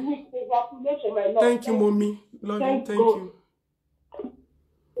 Thank you. Thank you, mommy. Love you. Thank you.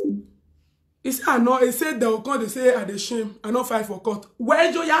 He said, I know. He said they will come. They say, I the shame. I not fight for court.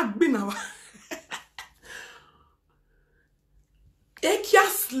 Where do you be now? Ekia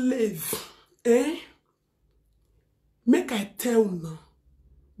slave, Make I tell now.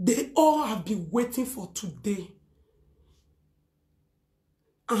 They all have been waiting for today.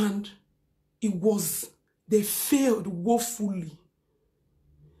 And they failed woefully.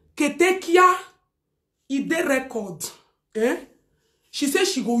 Ketekia, if they record, she said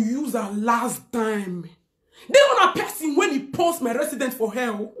she go use her last time. They want a person when he post my resident for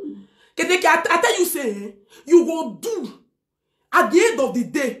hell. Ketekia, I tell you say, you go do. At the end of the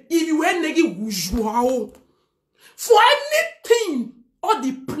day, if you ain't negi for anything, all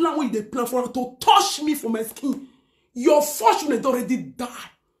the plan with the plan for her to touch me for my skin, your fortune had already died.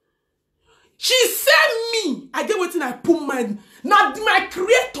 She said me, I get waiting, I put mine. Now my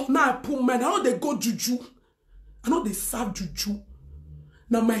creator, now I put mine. I know they go juju. I know they serve juju.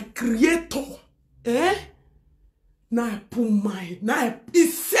 Now my creator, now I put mine. Now he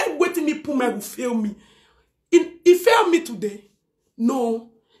said waiting me put mine will fail me. He failed me today. No,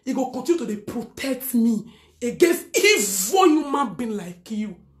 he will continue to protect me against evil human being like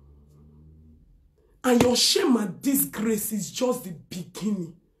you. And your shame and disgrace is just the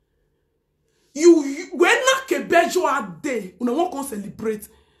beginning. You when not kebejo a day, you won't come celebrate.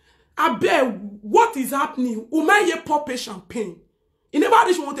 I bet what is happening? Umaye pop champagne. You never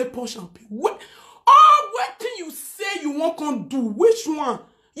reach want to pour champagne. What thing you say you won't come do? Which one?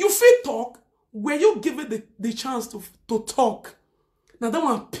 You feel talk where you give it the chance to talk. Now that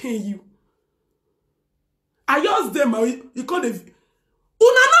one pay you. I asked them, you call the Una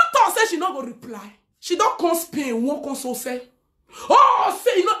not talk, say she not go reply. She don't come Spain, won't come so say. Oh,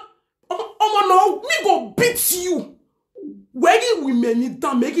 say you know, no, me go beat you. Where you women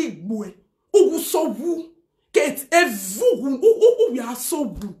down, make it boy. Oh, so woo. Get a woo. We are so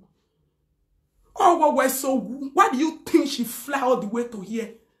woo. Oh, what we're so woo. Why do you think she fly all the way to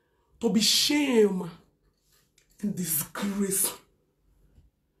here? To be shame and disgrace.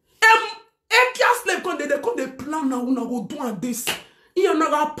 Slave come they plan now una go do this. You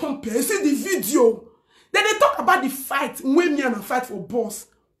never pump. You see the video. Then they talk about the fight. When me and I fight for boss.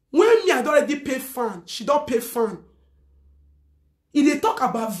 When me I don't already pay fan. She don't pay fan. If they talk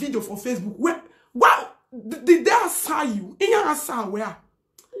about video for Facebook. Well, did they answer you? In your answer where?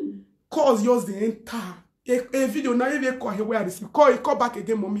 Cause yours the entire a video now you call here where this call back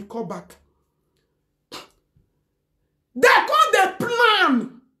again, mommy. Call back. They call the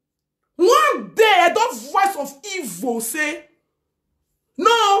plan. One day, that voice of evil say,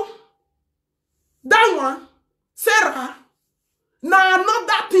 no, that one, Sarah, now not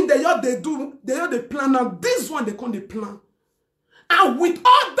that thing they do, they plan. Now this one they call the plan. And with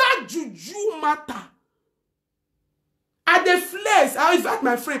all that juju matter, I the flex, I invite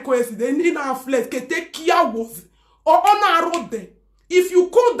my friend Kwesi, they need our flex. Kete Kia was or on a road there. If you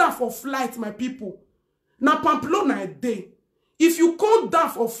come down for flight, my people, na Pamplona a day. If you come down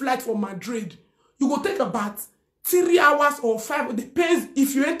for flight for Madrid, you go take about 3 hours or 5. Depends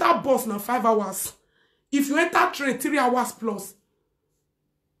if you enter bus now 5 hours. If you enter train 3 hours plus.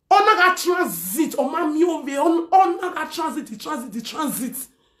 Onaga transit, onaga transit.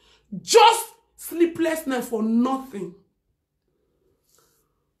 Just sleepless night for nothing.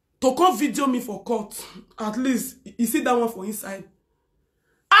 To come video me for court, at least you see that one for inside.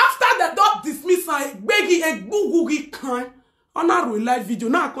 After the dog dismiss I beg a googie kind on a real live video.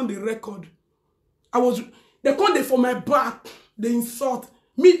 Now I come the record. They come there for my back. They insult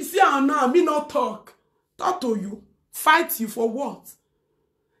me. See now, me not talk to you, fight you for what?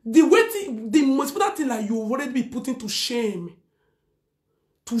 The most important thing like you already be put into shame.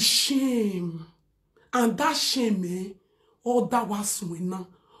 To shame. And that shame, all that was when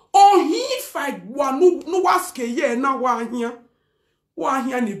oh, he fight one no was ye na wa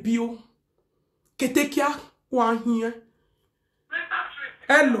here ne bio. Ketekia wa here.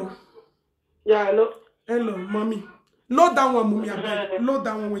 Hello. Yeah, hello. Hello, mommy. Load down one, mommy. Load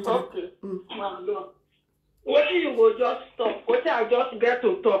down one. Wait. Okay. What you go just stop? What I just get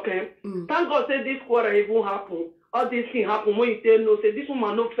to talking? Thank God say this quarter even happen. All this thing happen when you tell no say this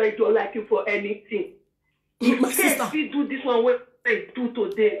woman no fight you like you for anything. My sister, if you do this one what they do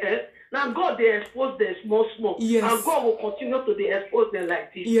today, now God they expose them small. Yes. And God will continue to they expose them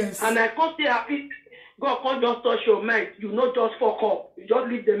like this. Yes. And I can't say happy. God can't just touch your mind. You not just fuck up. You just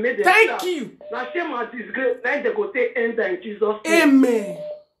leave them, make them thank start. you. Now shame and disgrace. Now they go take end in Jesus' name. Amen.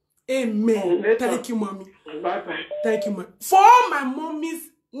 Amen. Thank you, mommy. Bye-bye. Thank you, mommy. For all my mommies,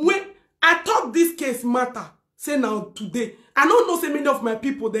 when I talk this case matter, say now today, I don't know so many of my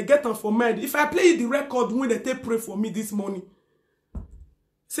people, they get on for mind. If I play the record when they take pray for me this morning,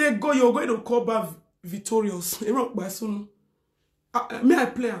 say, go, you're going to call back victorious. May I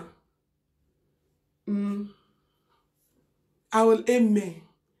play? I will amen.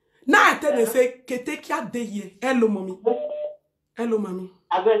 Now I tell them, say, Ketekia de ye. Hello, mommy. Hello, mommy.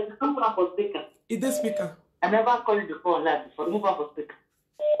 I will remove her for speaker. Is this speaker? I never called you before live before. Remove her for speaker.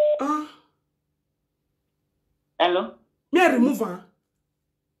 Hello? May I remove her?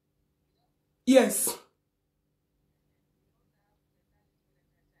 Yes.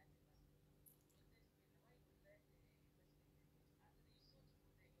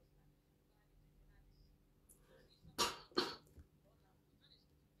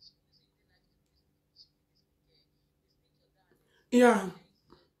 Yeah.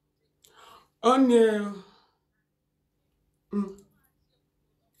 On your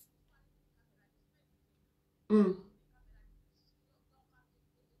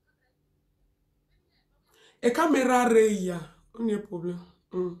a camera reya. On your problem.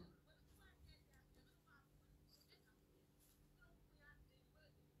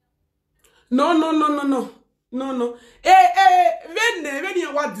 No. When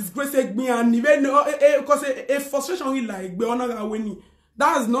you what disgrace me and even because a frustration we like be honor when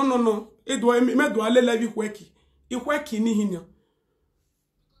that's no. It do me do ale live worky. E worky ni hinya.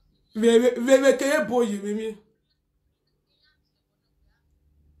 Ve ke boy me.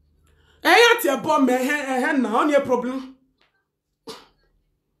 At your bomb na on your problem.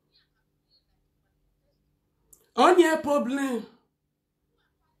 On your problem.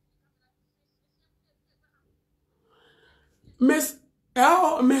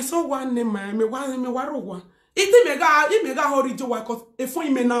 So one name me one. It mega hurry to work cause if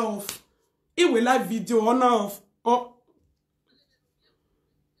you me now off. It will live video on off. Oh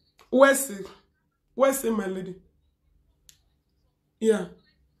where's it, my lady? Yeah.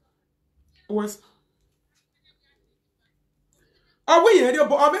 Where's are we here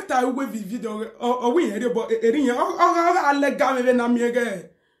but I better we video or we here but erin I let go me na me again.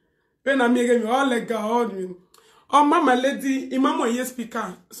 When I me all let go oh, mama lady, imamo ye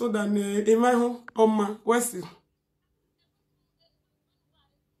speaker so that my home ma what's it?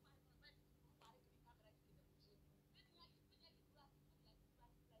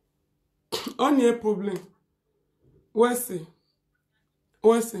 On your problem. What's it?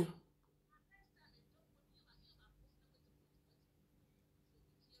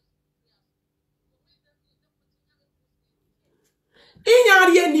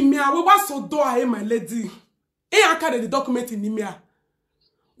 Inyari ni me we was so do my lady. I carry the document in Nimia.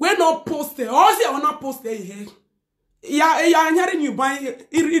 We not posted. Or say I not posted here. Yeah, hearing you buy it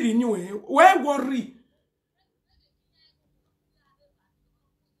renew. Where worry?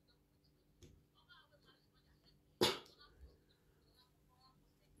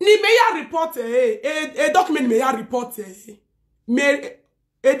 Ni meya report document meya report me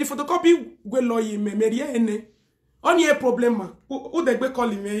the photocopy we lawyer me rie ene only a problem who they be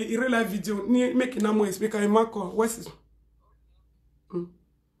calling me real life video ni make na mo explain can mark what's it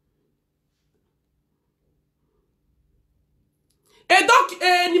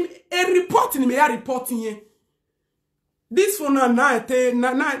a report ni meya reporting here this phone na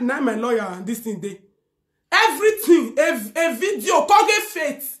my lawyer this thing dey everything a video get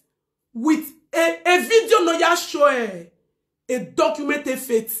faith with a video no ya show a documented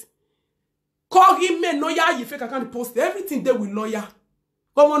faith Kogi me no ya you fake account post everything there with lawyer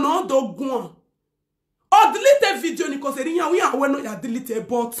but no do go or delete video ni cause we are no ya delete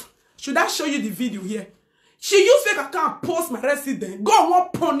but should I show you the video here she use fake account post my resident go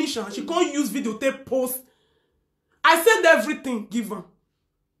won't punish her she can't use video tape post I said everything give her.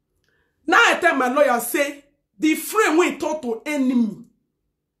 Now I tell my lawyer say the friend when talk to enemy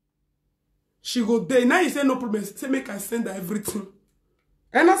she go there. Now you say no problem. Say make I send her everything.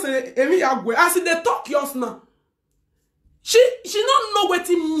 And I say, I see they talk yours now. She don't know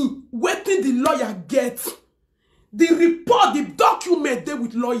waiting the lawyer gets. The report, the document there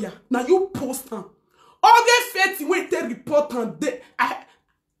with lawyer. Now you post her. All the faith when they report and they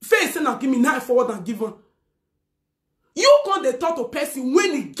face now give me now forward and give her. You can't they talk to person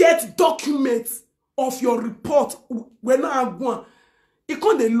when he gets documents of your report when I go. He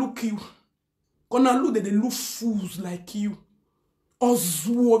can't they look you. Gonna look they look fools like you. Or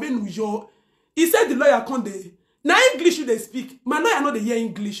when your he said the lawyer can't they now English they speak. My lawyer know they hear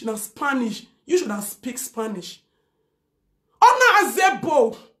English. Now Spanish. You should have speak Spanish. Oh na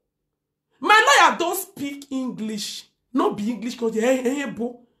azebo. My lawyer don't speak English. Not be English because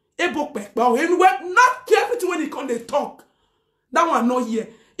ebo anyway, not everything when he can't they talk. That one not here.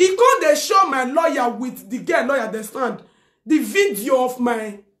 He can't they show my lawyer with the girl lawyer they stand. The video of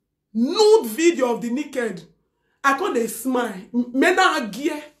my nude video of the naked. I can't they smile. Mena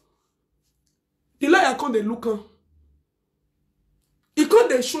gear. The lawyer can't they look on. He can't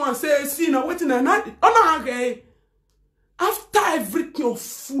they show and say, see now waiting and not. Oh no, after everything of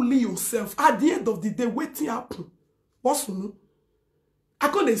fooling yourself, at the end of the day, waiting happen. What's no? I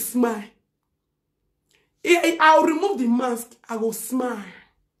can't they smile. I'll remove the mask. I will smile.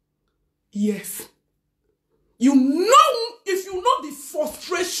 Yes. You know, if you know the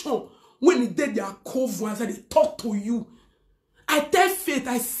frustration when they did their cover and they talk to you. I tell Faith,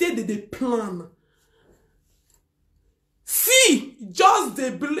 I say that they plan. See, just they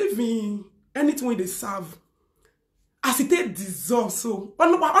believe in anything when they serve. As it they deserve so.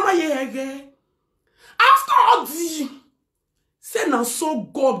 After all the say now so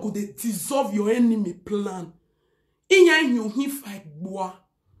God go they dissolve your enemy plan. In you him fight boy.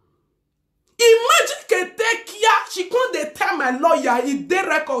 Imagine que take care. She can't they tell my lawyer if they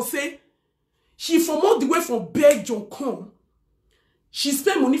record say she from all the way from Belgium come. She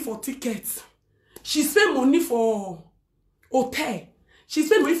spend money for tickets. She spend money for hotel. She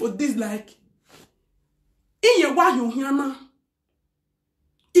spend money for this like. In your why you here now.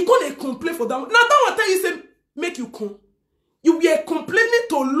 You gonna complain for that one. Now that one tell you say make you come. You were complaining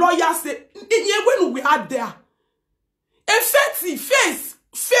to lawyers say when we are there. And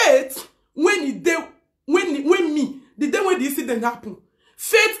Faith when the day when the day when the incident happened.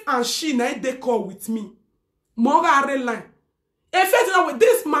 Faith and she now they call with me. Mora line. And Faith now with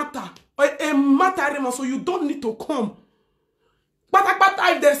this matter a matter so you don't need to come. But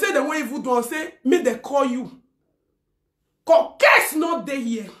if they say the way you do say may they call you. Cause case not there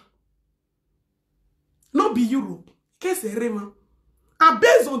here. Not be Europe. Case a Rema. And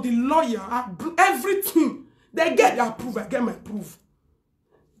based on the lawyer, everything, they get their proof. I get my proof.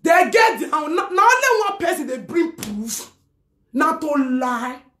 They get the now only one person they bring proof. Not to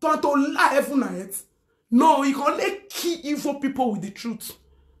lie. To lie every night. No, you can only kill evil people with the truth.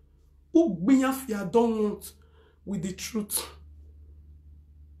 Who don't want with the truth.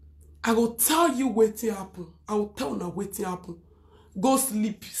 I will tell you waiting happen. I will tell now waiting happen. Go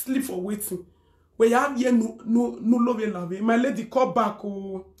sleep. Sleep for waiting. When you have here no love. My lady call back.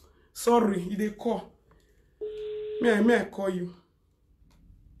 Oh, sorry, they call. May I call you?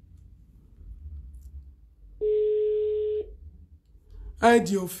 Hide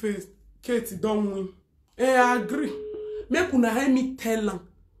your face. Katie, don't win. I agree. Make una hear me tell her.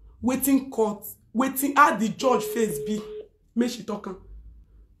 Waiting court. Waiting at the judge face be. Make she talk.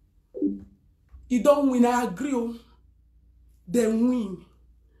 You don't win, I agree. Oh. They win.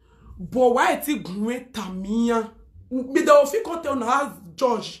 But why is it great Tamia? But the official tell now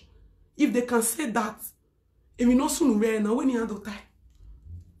judge if they can say that. If you know soon now when you handle time.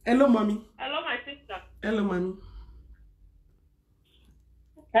 Hello, mommy. Hello, my sister. Hello, mommy.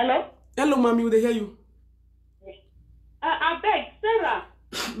 Hello? Hello, mommy, they hear you. I beg, Sarah.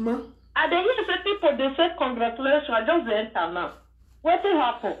 Ma? I dey hear say people they say congratulations. I just enter now. What will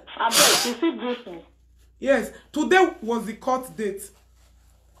happen? I beg, you see this. Yes, today was the court date.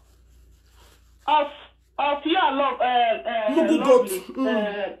 Of your love, Mugu goat.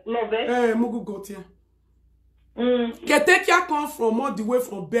 Mugu goat, yeah. Ketekia come from all the way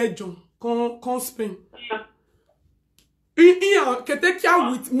from Belgium, come Spain.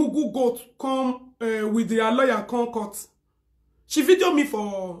 Ketekia with Mugu goat come with their lawyer come court. She video me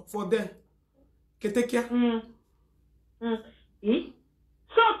for there. Ketekia. So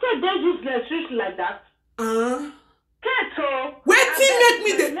they useless rich like that. Keto. Waiting make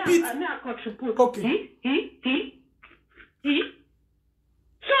me the beat. I contribute. Okay.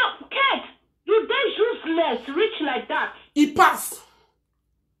 So, Ket, you they useless rich like that. He pass.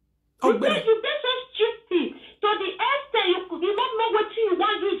 You they so stupid. To the extent you don't know what you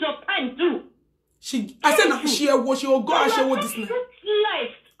want to use your time to. I said she will go and she will this. You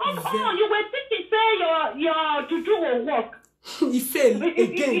were thinking say your juju will work. He failed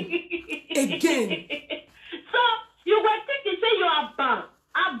again. So you were thinking say your ban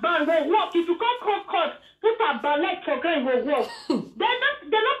will work. If you come court, put a ban like program will work. They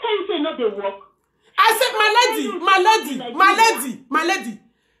not tell you say no they work. I said my lady.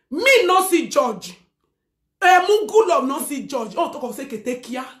 Me no see judge. Mugu love no see judge. Oh, talk of say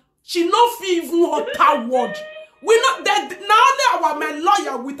Ketekia. She no feel even utter word. We not that now my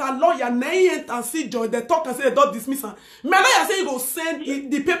lawyer with a lawyer name and see judge. They talk and say they don't dismiss her. My lawyer say he go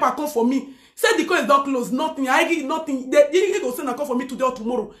send the paper come for me. Say the case is not closed. Nothing. I get nothing. They go send a call for me today or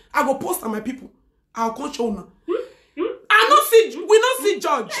tomorrow. I go post on my people. I'll come show now. I not see. We not see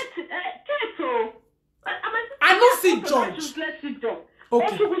judge. I not see judge.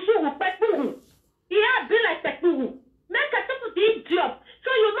 Okay. Yeah, be like people. Make a couple of job. So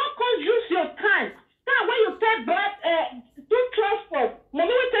you not go use your time. Now when you take back do transport.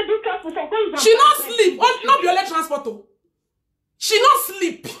 Mommy will take do transport. She not sleep. Oh, not be your transport. Oh. She not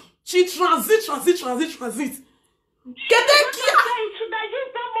sleep. She transit. Ketekia. Should I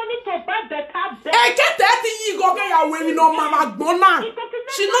use that money to buy better bed? Hey, get that thing you go get your way, no mama gbona.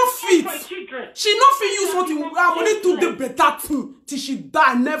 She not fit. She not fit use something money to the better thing till she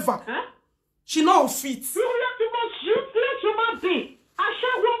die. Never. Huh? She not fit. You have the most useless human being.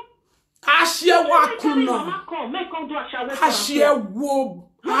 Ashewa kuna. Ashewo.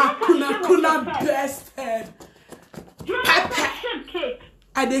 Kuna best head. Pepe.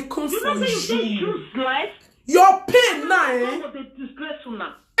 I dey come for you. Your pain now, eh? Everything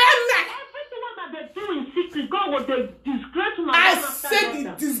that they do in secret, God will disgrace you. I said the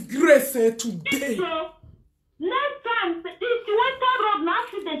disgrace today. So, next time, if you enter road, no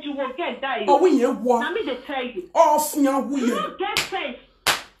accident, you will get died. Oh, we ain't what? Let me just tell you. Off your way. You don't get face.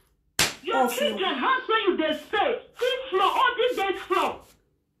 Your children, house where you they stay, fifth floor, all this day floor.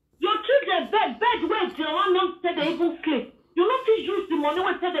 Your children bed where they don't say they even sleep. You don't use the money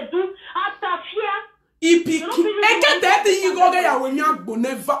when they do after fear. Ipiki. Eke that thing you go get ya when you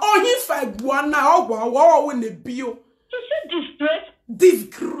never. Oh, he fight one now. Wow, when the bio. You see disgrace.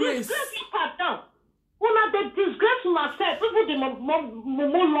 Disgrace. Disgrace you part down. When I the disgrace myself, people the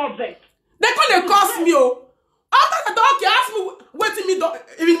more love it. They can't cost me. Oh, after the dog, you ask me waiting me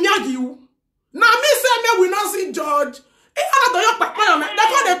even nyagi you. Now me say me we not see George. They can't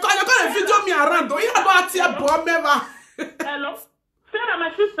video me around. Don't you about here, boy, never. Hello, Sarah,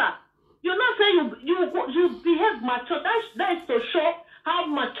 my sister. You not say you behave mature. That is to show how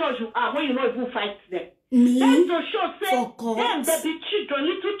mature you are when you not even fight them. Me? That is to show say them they be children,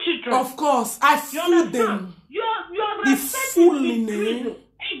 little children. Of course, I fool them. You're the fooling, eh?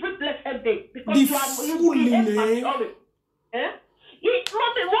 Every blessed day because the you fooling, eh?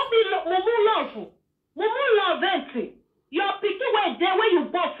 Love entry. Your picking where there where you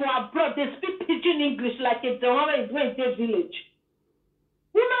bought for abroad, they speak pidgin English like it's the one where they village.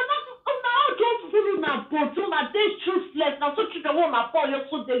 You not just fooling now, but you are they useless. Now so children won't appall you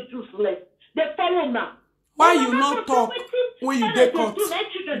so they useless. They follow now. Why you not talk when you get caught?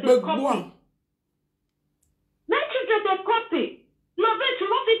 But one. Let children they copy. Love it, you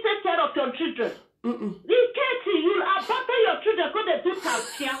not take care of your children. You abandon your children because they do things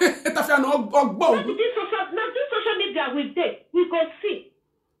here. Now this social media we take, we go see.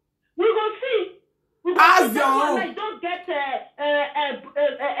 As I don't get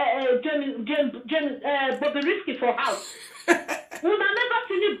Bobby Risky for house. We will never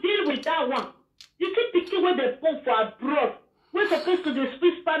see you deal with that one. You keep picking where they go for abroad. We're supposed to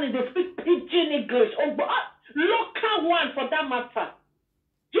speak Spanish, they speak pidgin English. Local one for that matter.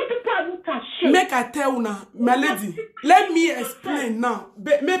 You people are not Make I tell una, my lady. Let me explain now.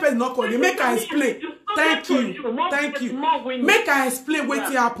 Maybe not call you. Make I explain. Thank you. Thank you. Make I explain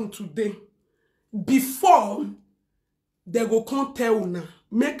what happened today. Before they go come tell una.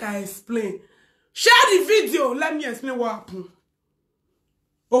 Make I explain. Share the video. Let me explain what happened.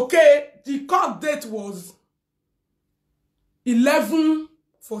 Okay, the court date was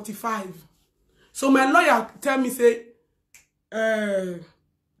 11:45. So my lawyer tell me say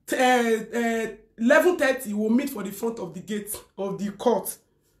 11:30 we'll meet for the front of the gate of the court.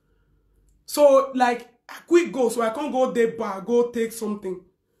 So like I quick go, so I can't go there bar, go take something.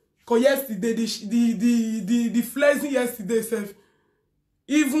 Cause yesterday the flexing yesterday self,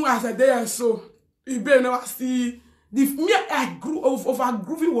 even as I there so you better never see the me I grew over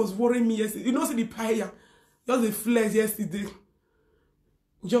grooving was worrying me yesterday. You know, see the pie just the flex yesterday.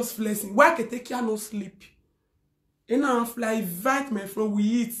 Just flexing. Why can take care no sleep? And now fly invite my friend, we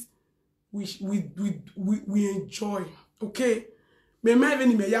eat, we enjoy. Okay? Me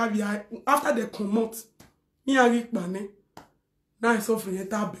even me after they come out, me and Rick Bane, now I suffer in that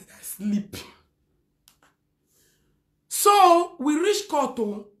bed, I sleep. So we reach court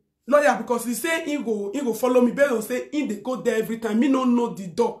lawyer because he say he go follow me, but say in they go there every time. Me no know the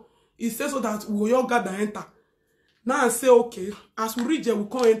door. He says so that we all gather enter. Now I say okay, as we reach there, we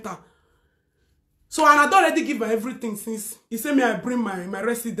can't enter. So and I don't already give her everything since he said me I bring my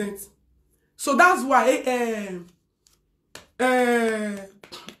residence. So that's why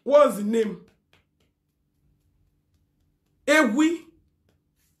what's the name? Ewi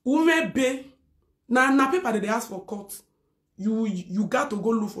Umebe na paper that they ask for court. You got to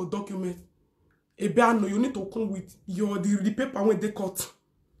go look for document. No, you need to come with the paper when they court.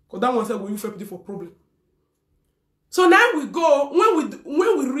 Because that one said we will for problem. So now we go,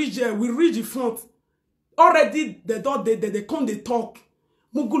 when we reach there, we reach the front. Already the door they come, they talk.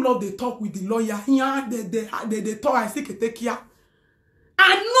 Mugu love they talk with the lawyer. Yeah, they talk, I see take care.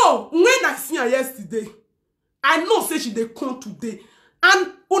 I know when I see her yesterday, I know say she they come today.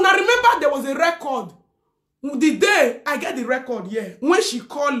 And when I remember there was a record. The day I get the record, yeah. When she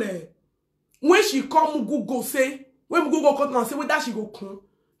call Mugu go say, when Mugu go come and say whether she go come.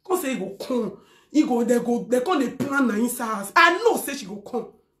 Come say he go come. They come they plan na inside house. I know say she go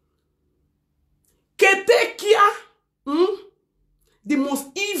come. Ketekia, the most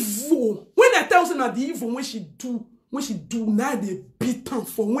evil. When I tell you that the evil when she do now they beat her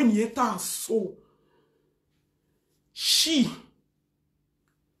for when he enter her soul. She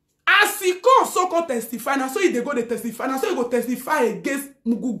as he come so come testify now, so he they go to testify now, so he go testify against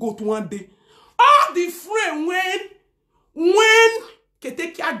Mugu go to one day. All the friend when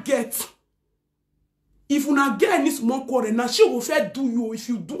Ketekia get. If you not get any small quarrel, now she will fair do you if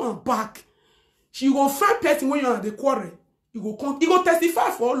you do her back. She will find person when you're at the quarrel. You go come, you go testify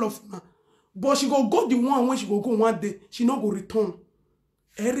for all of them. But she go the one when she go one day. She not go return.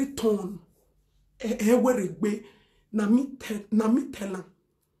 Return. Na me tell her.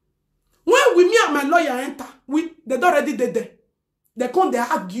 When we me and my lawyer enter, they don't already there. They come, they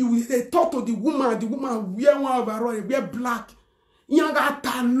argue, they talk to the woman wear one overall, wear black. Yanga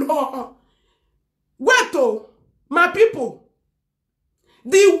law. Wait, oh, my people.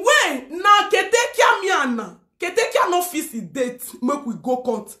 The way now Ketekia miana, Ketekia no fix the date, make we go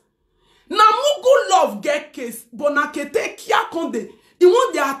court. Now Mugu love get case, but now Ketekia come the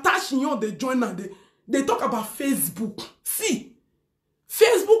one they attach in they join and they talk about Facebook. See,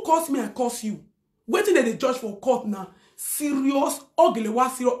 Facebook calls me, I curse you. Waiting that they judge for court now. Serious, ugly,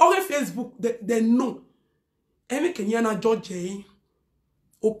 what serious? Okay, Facebook, they know. Every Kenyana judge,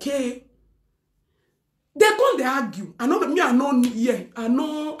 okay. They come, they argue. I know me, I know, yeah. I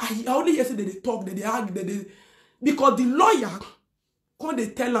know, I only yesterday they talk, they argue, because the lawyer come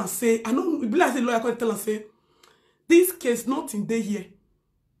they tell and say, I know, like the lawyer come tell and say, this case, nothing there here.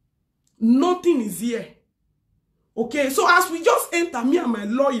 Nothing is here. Okay, so as we just enter, me and my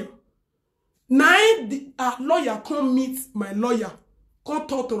lawyer, now the lawyer come meet my lawyer, come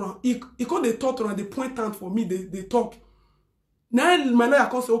talk to her. He come they talk to her, they point out for me, they talk. Now my lawyer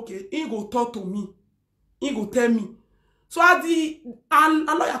come say, okay, he go talk to me. He go tell me. So at the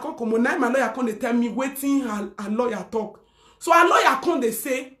lawyer come now my lawyer come they tell me waiting a lawyer talk. So a lawyer come they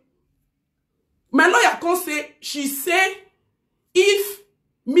say, my lawyer come say, she say, if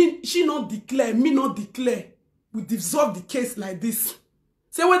she not declare, me not declare, we dissolve the case like this.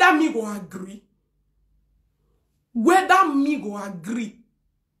 Say whether me go agree. Whether me go agree.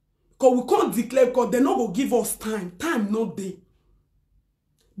 Because we can't declare, because they not go give us time. Time not there.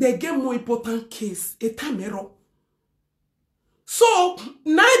 They get more important case. A time error. So,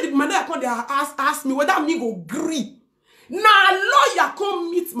 now the man come there ask me whether me go agree. Now lawyer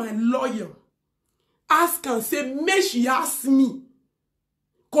come meet my lawyer. Ask and say, may she ask me.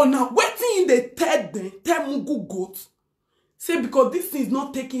 Cause now waiting in the third day, tell Mugu Goat. Say because this thing is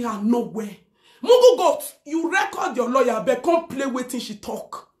not taking her nowhere. Mugu Goat, you record your lawyer, but come play waiting she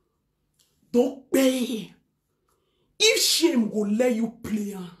talk. Don't pay. If shame go let you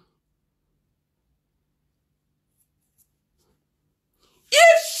play.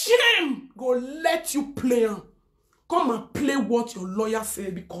 If shame go let you play. Come and play what your lawyer say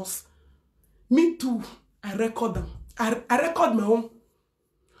because me too, I record them. I record my own.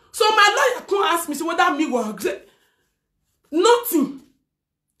 So my lawyer come ask me, say whether me go say nothing.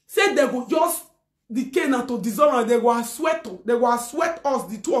 Say they go just decay na to dissolve and they go sweat. They go sweat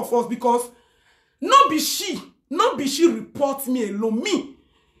us, the two of us, because not be she report me alone. Me.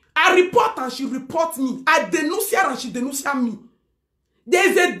 I report and she report me. I denuncia her and she denuncia me.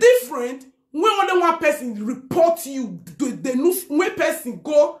 There's a difference when only one person report you, when person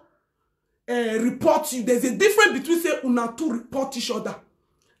go report you. There's a difference between say una two report each other.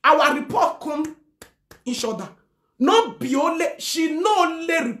 Our report come each other. Not be only, she not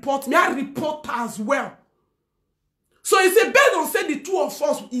only report me, I report her as well. So it's a bed on say the two of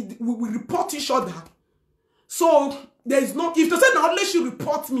us we report each other. So there is no, if they say not only she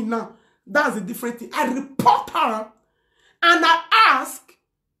reports me now, that's a different thing. I report her and I ask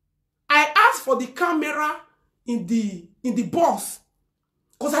for the camera in the bus.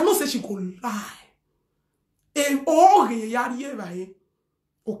 Because I know say she go lie.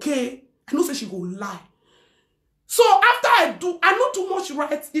 Okay? I know say she go lie. So after I know too much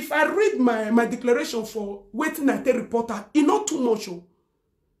right. If I read my declaration for waiting I tell reporter, it's not too much. Oh.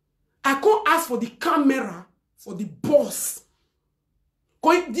 I can't ask for the camera for the bus.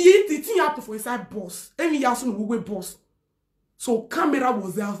 Because the thing happened for inside bus. Any yasun we bus. So camera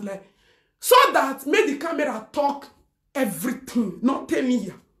was there. I was like, so that make the camera talk everything. Not tell me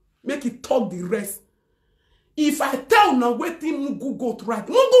here. Make it talk the rest. If I tell now waiting Mugu Goat right.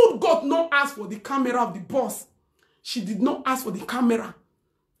 Mugu Goat not ask for the camera of the bus. She did not ask for the camera.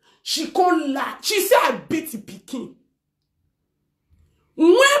 She can't lie. She said I beat the pikin.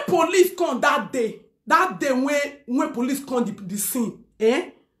 When police come that day when police come the scene,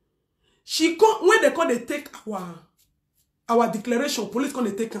 she come when they come they take our declaration, police come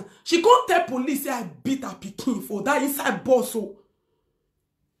they take her. She can't tell police say I beat her pikin for that inside bus. So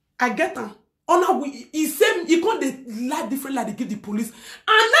I get her. He said he can't they lie different like they give the police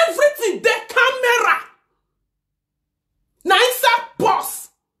and everything. The camera. Now inside bus.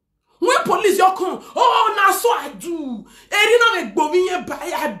 When police you come, oh now so I do.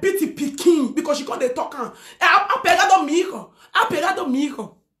 I beat the pikin because she can't they talk. I pegado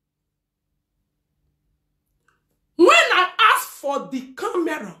mico. When I asked for the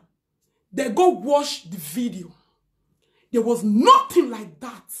camera, they go watch the video. There was nothing like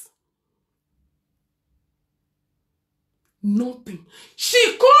that. Nothing.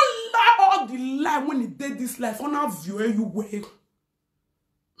 She can't lie all the lie when he did this life on our view you were.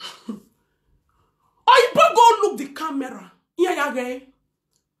 Or you go look the camera. Yeah.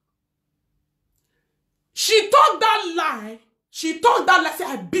 She talked that lie. Say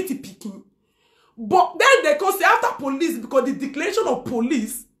I beat the picking. But then they can say after police, because the declaration of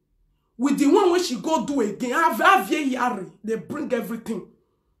police with the one when she go do again, they bring everything.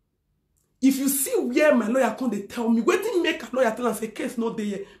 If you see where my lawyer come, they tell me, wait till make a lawyer tell and say case not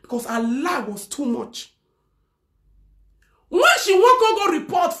there because her lie was too much. When she won't go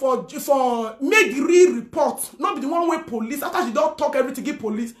report for make real report, not be the one where police, after she don't talk everything, give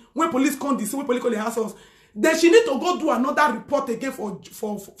police, when police come this, when police call the households, then she need to go do another report again for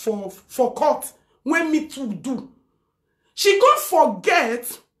court. When me too do. She can't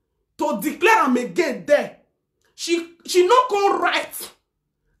forget to declare am again there. She not go right.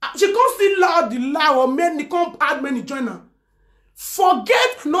 She can't still loud the lie or many come add many joiner.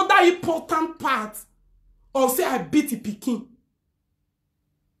 Forget another important part of say I beat the pikin.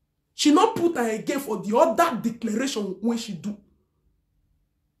 She not put her again for the other declaration when she do.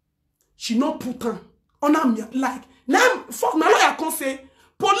 She not put her on her like now for my lawyer can say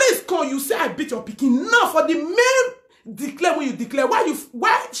police call you say I beat your pikin. Now for the main declare when you declare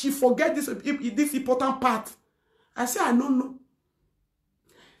why she forget this important part. I say I don't know.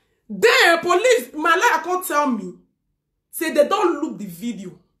 Then police, my lawyer can't tell me. Say they don't look the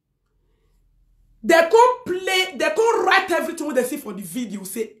video. They can't play, they can't write everything when they see for the video.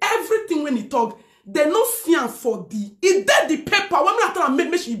 Say everything when he talk, they not see him for the. It did the paper. When I tell her,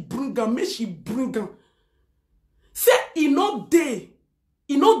 make she bring her. Say he not there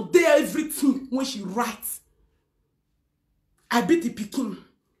everything when she writes. I beat the pikin.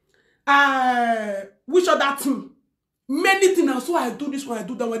 Which other thing? Many things, and so I do this one, I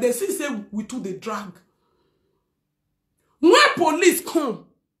do that one. They say we do the drag. When police come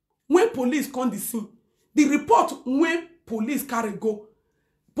the scene, the report when police carry go,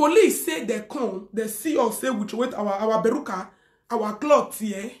 police say they come, they see us say we wait our beruka, our clothes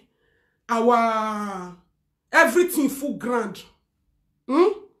here, our everything full grand.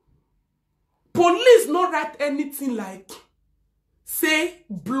 Police not write anything like say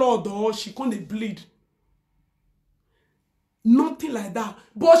blood or she can't bleed. Nothing like that.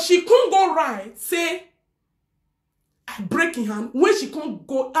 But she can't go right, say breaking hand. When she can't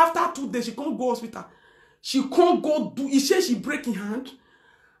go, after 2 days, she can't go hospital. She can't go do, she breaking hand.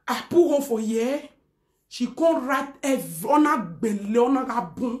 I put her for here. She can't write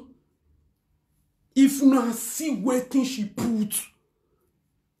boom. If you not see waiting she put.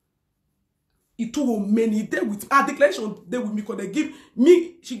 It took many days with her declaration they with me because they give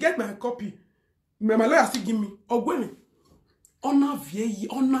me, she get my copy. My lawyer still give me. Ogwene. On a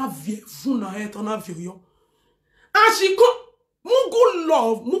vieille, funa het, on a vieille. And she come,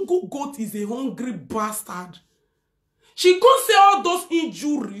 Mugu goat is a hungry bastard. She can't say all those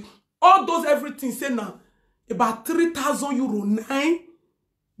injury, all those everything, say now, about 3,000 euro, 9,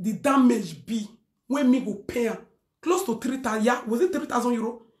 the damage be, when me go pay her, close to 3,000, yeah, was it 3,000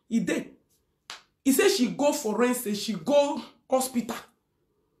 euro? He did. He said she go forensic, she go hospital.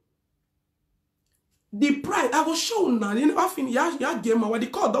 The price, I will show now. You never finish. Yeah, game. When the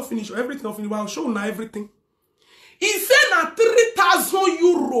call don't finish or everything don't finish, I will show now everything. He said na 3,000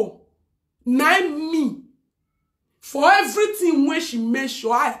 euro. 9 me. For everything when she make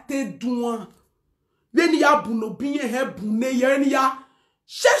sure I take do. Then ya buno binye he bune ya.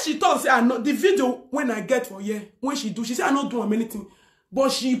 She thought say I know the video when I get for here. When she do, she say I not do anything.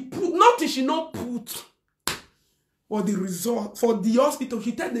 But she put nothing, she not put for the result. For the hospital,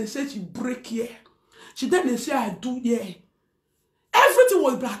 she tell them say she break here. She then they say I do yeah. Everything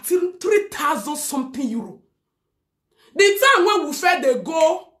was like 3,000 something euro. The time when we fed they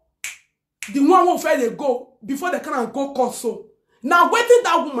go, the one who fed they go before they can go court so. Now waiting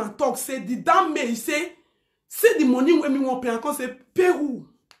that woman talk say the damn man say the money when me want pay and come say pay who?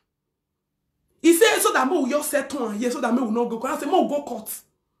 He said so that me will just settle on here so that me will not go court. I say me will go court.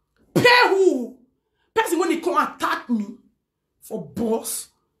 Pay who? Person when he come attack me for boss.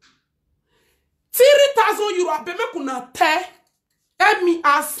 3,000 euro, I pay me kuna te. Help me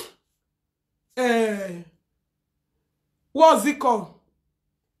ask. What's it called?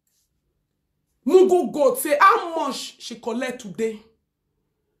 Mugu God say how much she collect today.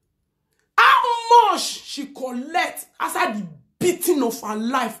 How much she collect after the beating of her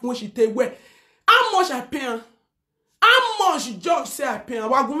life when she take away. How much I pay her? How much judge say I pay her?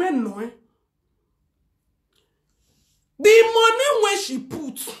 What go no? The money when she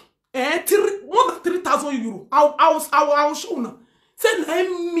put. More than 3,000 euro. I will show now. Say let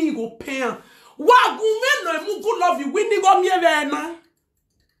me go pay her. What women no go love you? We need go me now.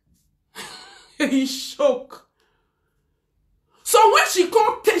 He shock. So when she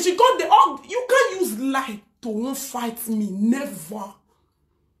come the all you can't use light to won't fight me. Never.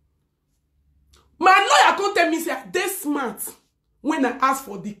 My lawyer can't tell me say this smart when I ask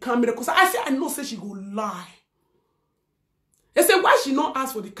for the camera because I say I know say she go lie. They say, why she not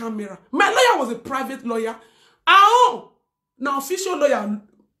ask for the camera? My lawyer was a private lawyer. Now official lawyer,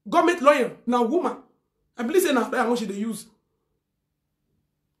 government lawyer, now woman. I believe say now lawyer what she they use.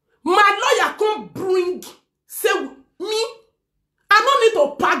 My lawyer can't bring, say me, I don't need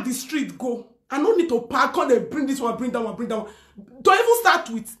to park the street, go. I don't need to park, can't they bring this one, bring that one, bring that one. Don't even start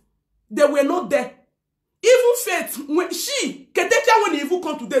with, they were not there. Even Faith, when she, Ketekia when they even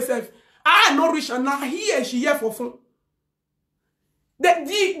come to themselves, I not rich and now she here for fun.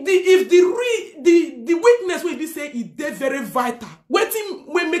 If the weakness will be say it they very vital. Waiting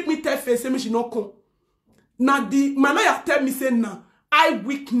will make me tell face say she not come. Now my lawyer tell me say now eye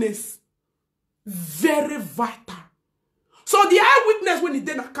weakness very vital. So the eye weakness when it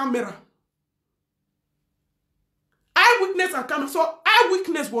did a camera. Eye weakness and camera. So eye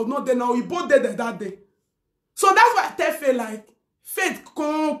weakness was not there now. We both dead that day. So that's why I tell Faith like Faith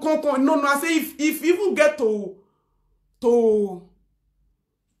no I say if you even get to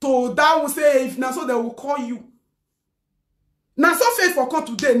that will say if now so they will call you. Now so Faith for court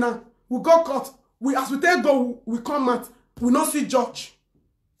today now. We go court. We as we tell go we come out. We not see judge.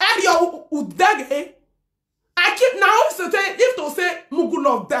 And you dag eh. I keep now so if to say Mugu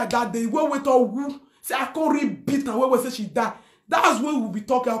love died that day where we talk who say I can't repeat and where we say she died. That's where we'll be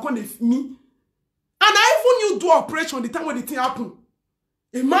talking. I can't me. And I even you do operation the time when the thing happen.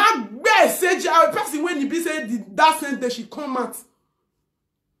 A man best say a person when he be say that same day she come out.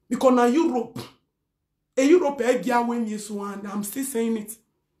 Because now Europe, A Europe when you swan. I'm still saying it.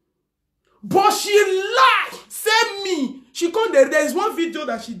 But she lied. Say me. She come there. There is one video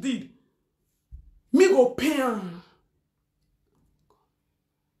that she did. Me go pay her.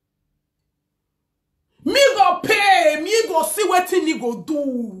 Me go pay. Me go see what he go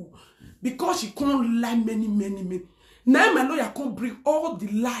do. Because she can't lie many. Now my lawyer can't bring all the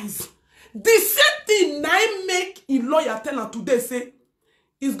lies. The same thing I make a lawyer tell her today say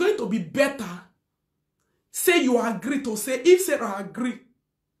it's going to be better. Say you agree to say if Sarah agree.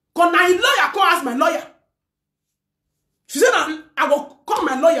 Cause now a lawyer can't ask my lawyer. She said I will call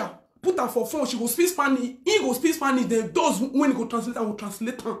my lawyer, put her for phone, she go speak Spanish, he go speak Spanish, then those when he go translate, I will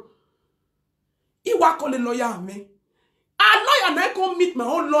translate her. He will call a lawyer me. A lawyer now come meet my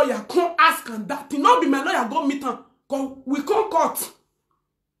own lawyer, come ask her that. It not be my lawyer go meet her. Cause we can't cut.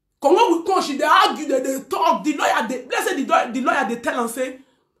 Cause when we come, she they argue, they talk. The lawyer, let's say the lawyer they tell and say,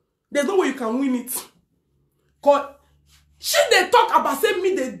 there's no way you can win it. Cause she they talk about say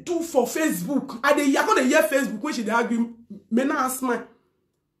me they do for Facebook. And they gonna hear Facebook when she they argue. Me not ask me.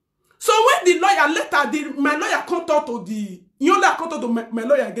 So when the lawyer later, my lawyer come talk to the you only come talk to my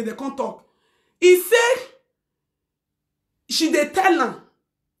lawyer again, they come talk. He say she they tell her.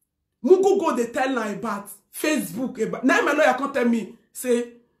 Mugu go they tell her about Facebook. About now my lawyer come tell me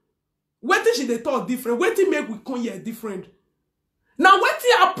say what she they talk different. What make we come here different. Now what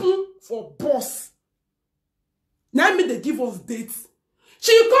happen for boss? Now me they give us dates.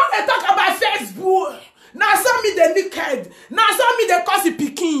 She come and talk about Facebook. Now some me they naked. Now some me they cause it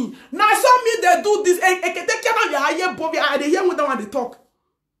picking. Now some me they do this. They cannot hear Bobby. They hear when they want to talk.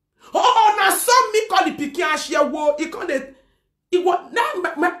 Oh, now some me call the picking and she wo. It can't. It was now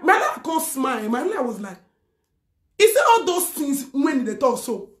my lawyer can't smile. My lawyer was like, he said all those things when they talk.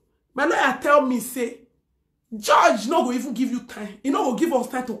 So my lawyer tell me say, Judge no go even give you time. He no go give us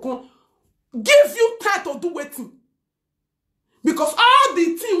time to come. Give you time to do waiting. Because all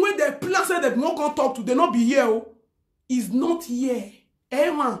the thing when they plan say they not gonna talk to, they not be here. Oh, is not here.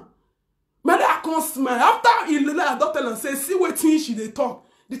 Eh man. My lawyer can't smile. After he let doctor and say, see what thing she they talk.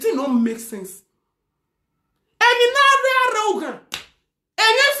 The thing don't make sense. And in now they are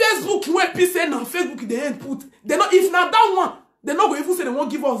any Facebook where people say now Facebook they ain't put. They not if not that one, they not go even say they won't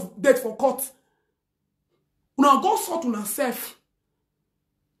give us date for court. Now go sort on yourself.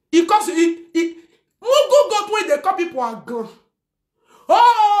 Because it go when the people are gone.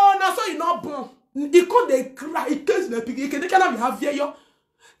 Oh, now so you not born. He can't they cry. He can't the pig. He can't have here yo.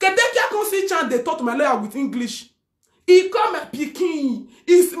 Can they can't see chance they talk to my lawyer with English. He come a picking.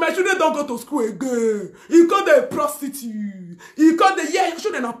 My children don't go to school again. He call the prostitute. He call the your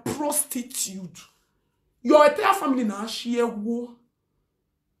children are prostitute. Your entire family now share war.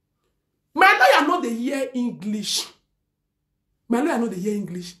 My lawyer know they hear English. My lawyer know they hear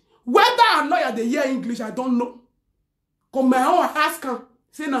English. Whether a lawyer they hear English, I don't know. Cause my own ask him,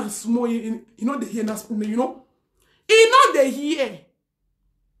 say na small, you know they hear that, you know. He know they hear.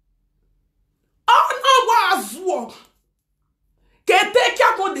 Oh no, was what? Kete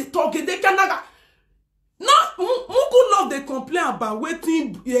kia go they talk, kete kia naga. No, muku love they complain about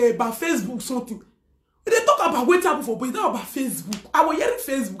waiting about Facebook something. They talk about waiting for, but it's not about Facebook. I was hearing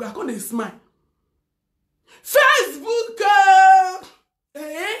Facebook, I can't smile. Facebook,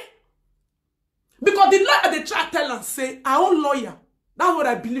 because the lawyer they try to tell and say, our own lawyer. That's what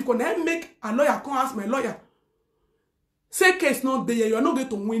I believe. When I make a lawyer come ask my lawyer, say case not there, you are not going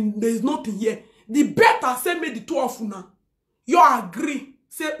to win. There is nothing here. The better say make the two of you you agree.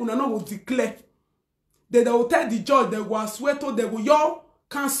 Say una not will declare. Then they will tell the judge they will swear to they will you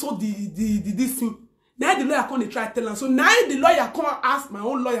cancel this thing. Now the lawyer come try to tell them. So now the lawyer come ask my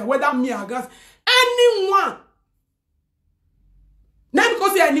own lawyer whether me against anyone. Now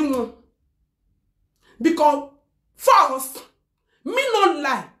because say anyone. Because first, me not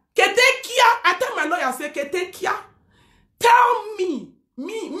lie. Ketekia, I tell my lawyer say Ketekia, tell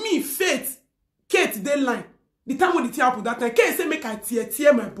me faith, Kate deadline. The time when the tear up that time, Kate say make I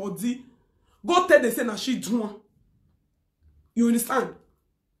tear my body. Go tell the say na she do. You understand?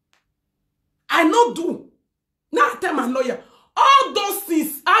 I not do. Now I tell my lawyer, all those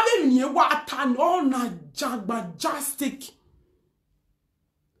things, I don't even what all na majestic.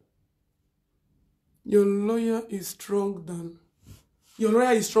 Your lawyer is stronger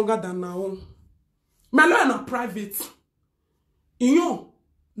than my own. My lawyer na private. You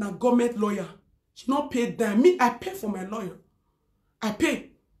na government lawyer. She not pay them. Me, I pay for my lawyer. I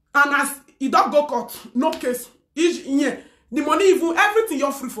pay. And as he don't go court, no case. The money even everything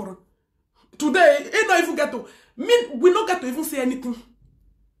you're free for. Today, he not even get to we not get to even say anything.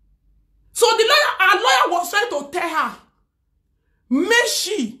 So the our lawyer was trying to tell her, may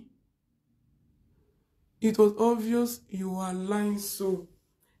she It was obvious you are lying so.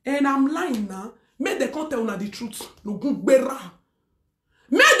 And I'm lying now. Make the come tell una the truth. No good better.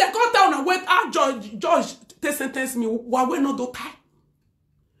 Make the come tell una wait. Judge they sentence me. Why we not do tie?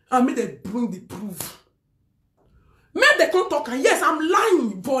 And make they bring the proof. Make they come talk. And yes, I'm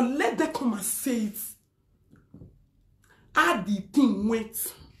lying, but let them come and say it. How the thing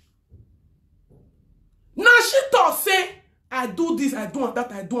went. Now she thought say I do this, I do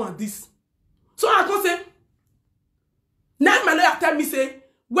that, I do this. So I can say. Now my lawyer tell me say.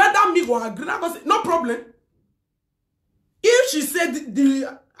 Whether me go agree, I go say, no problem. If she said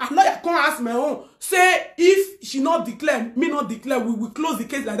the lawyer can't ask my own, say if she not declare, me not declare, we will close the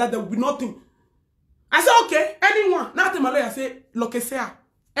case like that, there will be nothing. I say, okay, anyone. Now my lawyer say, look, say,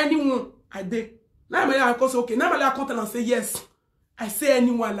 anyone, I did. Now my lawyer say, okay. Now my lawyer come tell and say, yes. I say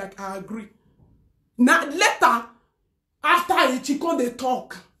anyone, like, I agree. Now, later, after she come, they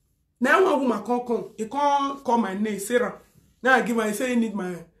talk. Now one woman come, he can't call my name, Sarah. Now I give her, I say, you need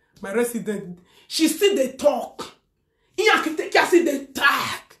my resident. She see they talk. I can take her, see they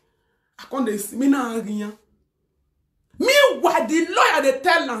talk. I can't see me now again. Meanwhile, the lawyer they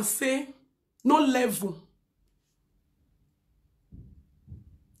tell and say, no level.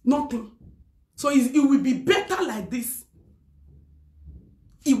 Nothing. So it will be better like this.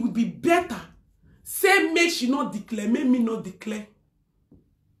 It will be better. Say, make she not declare, make me not declare.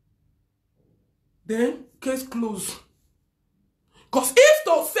 Then, case closed. Because if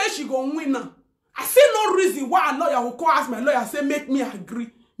to say she go win now, I see no reason why a lawyer will call ask my lawyer say make me agree.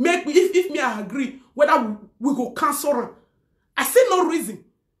 Make me if me I agree whether we go cancel her. I see no reason.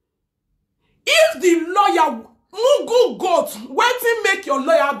 If the lawyer Mugu God waiting make your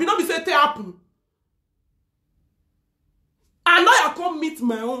lawyer be not be say it happen. A lawyer come meet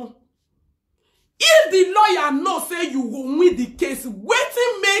my own. If the lawyer know say you go win the case,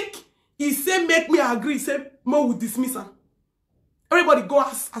 waiting make he say make me agree, say more will dismiss her. Everybody go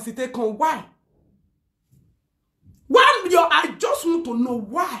as it take on. Why? I just want to know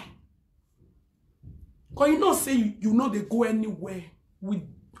why. Because you know, say you know they go anywhere with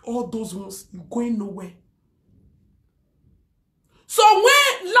all those ones. You going nowhere. So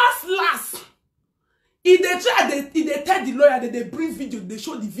when last, if they tell the lawyer that they bring video, they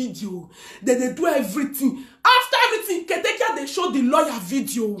show the video, that they do everything. After everything, Ketekia they show the lawyer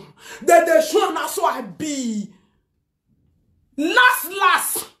video, that they show now so I be.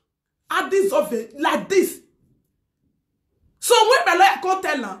 Last, at this of it, like this. So when my lawyer come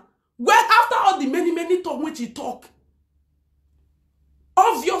tell her, well, after all the many talk when she talk,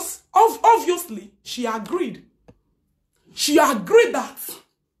 obviously, she agreed. She agreed that.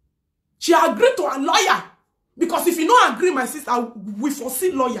 She agreed to a lawyer. Because if you don't agree, my sister, we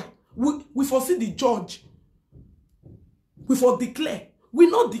foresee lawyer. We foresee the judge. We for declare. We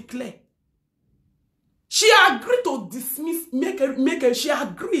not declare. She agreed to dismiss, make her, she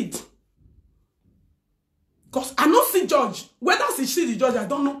agreed. Because I don't see judge. Whether she see the judge, I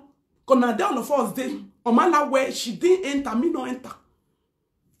don't know. Because now there all of us day, Omala where she didn't enter, me no enter.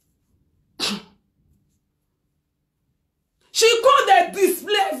 She called the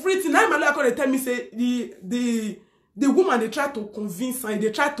display everything. Now my lawyer called, they tell me say the woman they try to convince her,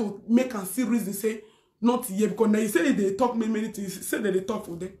 they try to make her see reason say not here because now you say they talk many things. You say that they talk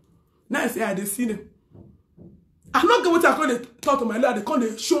for them. Now I say I they see them. I'm not going to call they talk to my lawyer. They call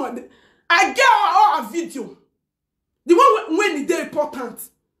they show. I get all her video. The one when it is important.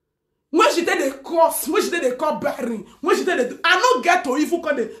 When she did the course, when she did the call bearing, when she did the I not get to even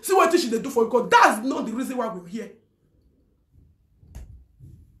call they see what she did do for because that's not the reason why we're here.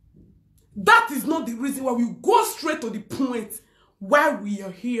 That is not the reason why we go straight to the point why we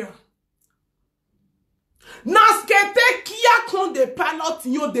are here. Now, the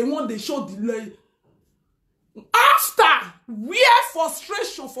pilot, they want to show delay. After where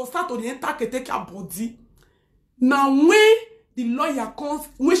frustration for start to the entire body. Now when the lawyer comes,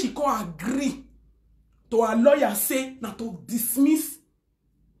 when she can agree to a lawyer say now to dismiss,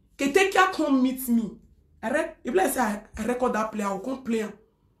 Ketekia come meet me. If I say I record that play, I will come play.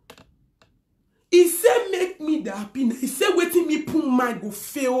 He say make me the happiness. He say waiting me put my go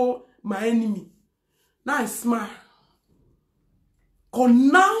fail my enemy. Now I smile. Cause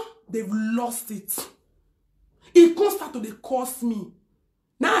now they've lost it. It can't start to they cost me.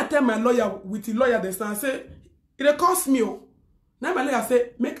 Now I tell my lawyer with the lawyer they say it cost me. Oh. Now my lawyer say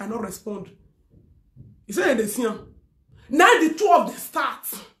make I not respond. He said they see him. Now the two of them start.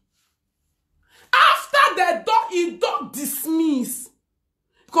 After the dog, he don't dismiss.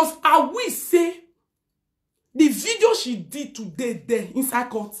 Because I will say the video she did today there inside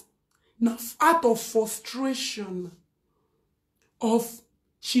court. Now out of frustration of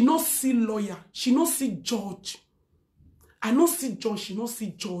She no see lawyer. She no see judge. I no see judge. She no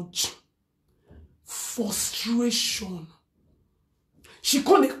see judge. Frustration. She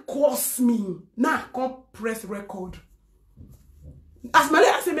can't curse me. Now I can't press record. As my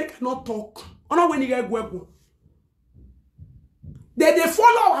lawyer say, make I not talk. I know when you get go. They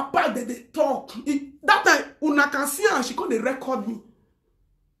follow our path. They talk. That time, una can see her. She can't record me.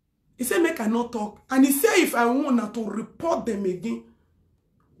 He said, make I not talk. And he said, if I want to report them again,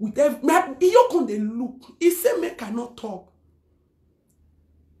 with you can look. He said, make I not talk.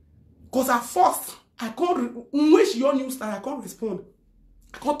 Because at first, I can't, when she on news style, I can't respond.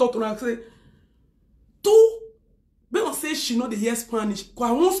 I can't talk to her. I say, don't say she know the hear Spanish. Because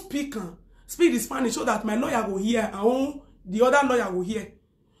I won't speak the Spanish so that my lawyer will hear. The other lawyer will hear.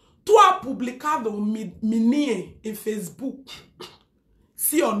 Tu as publicado mi in Facebook.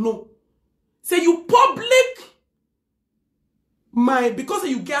 See or no? Say you public because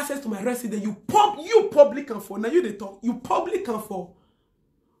you get access to my residence, you public and for now you they talk. You public and for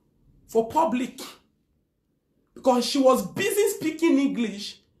public. Because she was busy speaking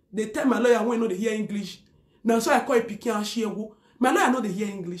English. They tell my lawyer when know they hear English. Now so I call it picking and she my lawyer know they hear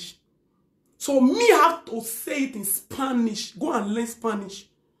English. So me have to say it in Spanish. Go and learn Spanish.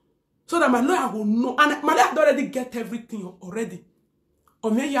 So that my lawyer will know. And my lawyer already get everything already.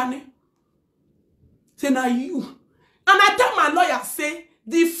 Yane. Say now you. And I tell my lawyer, say,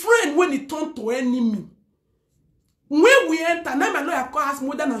 the friend when he turn to enemy. When we enter, now my lawyer call ask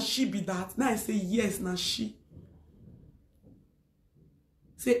more than she be that. Now I say yes, now she.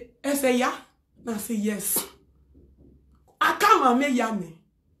 Say, I say yeah. Now I say yes. I come and yane.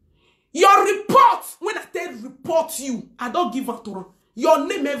 Your report, when I tell report you, I don't give her to her. Your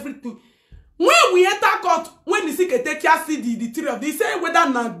name, everything. When we enter court, when the sick take care see the three of them, he say whether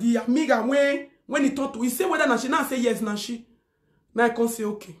not the amiga when he talk to, he say whether not she now say yes, now she. Now I can say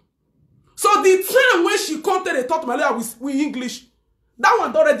okay. So the time when she come to the talk to my lawyer with English, that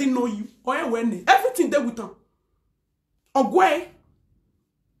one already know you. Or when everything there with him. Ogwe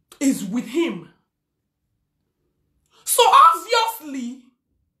is with him. So obviously,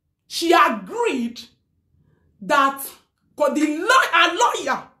 she agreed that because the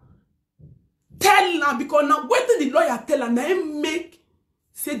lawyer tell her, because now when the lawyer tell her, now make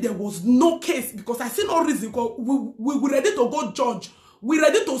say there was no case, because I see no reason, because we ready to go judge, we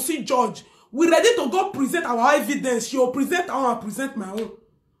ready to see judge, we ready to go present our evidence. She will present her own, I present my own.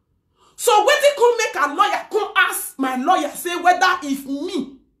 So when they come make a lawyer come ask my lawyer say whether if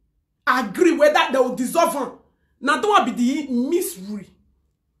me agree whether they will dissolve her. Now don't be the misery.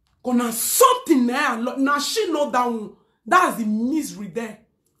 Because something there, now she know that one. That's the misery there.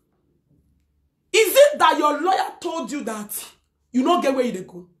 Is it that your lawyer told you that you don't get where you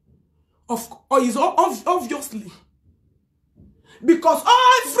go? Or is obviously. Because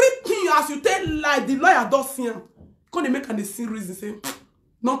everything as you tell like the lawyer does see him. Can they make a serious reason say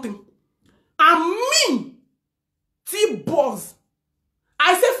nothing? And me, T-Boz,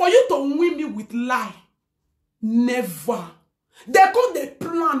 I say for you to win me with lie. Never. They come the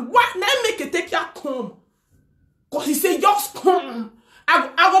plan. Why now make it take your come? Because he say just come.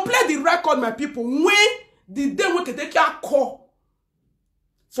 I will play the record, my people. When the day we can take your call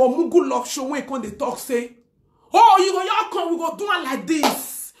for Mugu Love Show, when come they talk say, oh, you go y'all come, we go do it like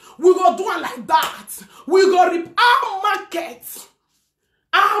this, we go do it like that, we go rip our market.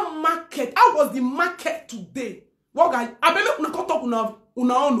 Our market. How was the market today? What guy? I believe we can talk una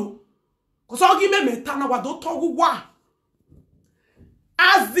ono. Because I'll give me metana wa don't talk why.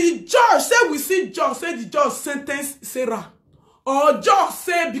 As the judge say, we see judge say the judge sentence Sarah. Or judge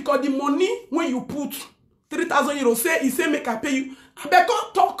say because the money when you put 3,000 euros say he say make I pay you. I beg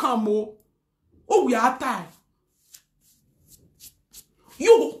can't talk more. Oh, we are tired.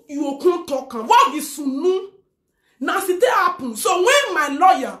 You can't talk. What is sunu? Now it happen. So when my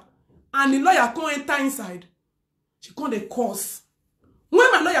lawyer and the lawyer come enter inside, she come the course.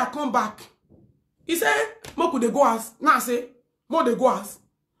 When my lawyer come back, he said, "Mo could they go as?" Now I say, "Mo they go as?"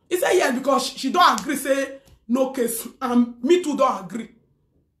 He said, "Yes, because she don't agree. Say no case, and me too don't agree."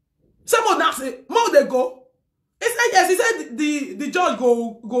 Say Mo now say, "Mo they go." He said, "Yes." He said the judge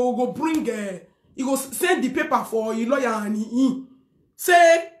go bring he go send the paper for your lawyer and he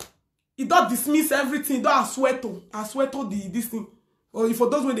say he don't dismiss everything. He don't assueto this thing. Or for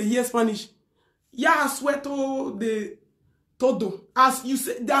those when they hear Spanish, yeah, assueto the todo. As you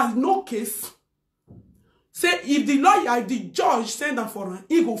say, there's no case. Say if the lawyer, if the judge send that for her,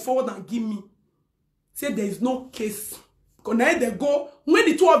 he go forward and give me. Say there is no case. Because now they go, when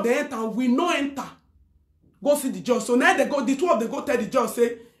the two of them enter, we no enter. Go see the judge. So now they go, the two of them go tell the judge,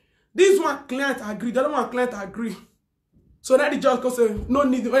 say, this one client agree, the other one client agree. So now the judge can say, no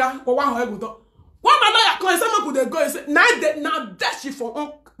need, oh yeah, but why go talk? One my lawyer come, someone could go and say, now that she for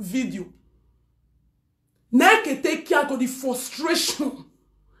on video. Now can take care of the frustration.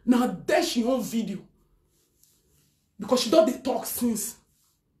 Now that she on video. Because she don't dey talk since.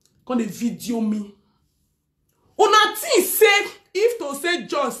 Can they video me? Una thing say, if to say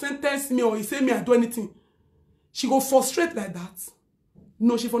judge sentence me or he say me I do anything, she go frustrate like that.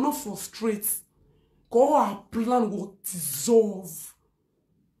 No, she for not frustrate. All her plan will dissolve.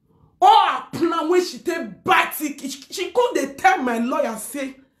 All her plan when she take buy ticket, she couldn't tell my lawyer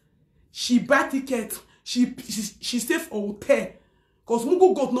say she buy ticket, she stay for hotel. Because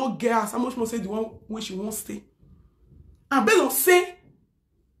Mugu got no gas, how much more say the one when she won't stay. And based on say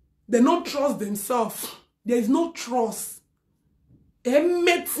they don't trust themselves. There is no trust. So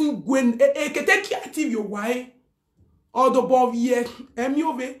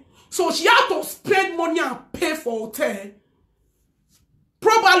she had to spend money and pay for hotel.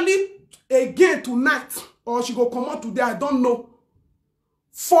 Probably again tonight. Or she go come out today. I don't know.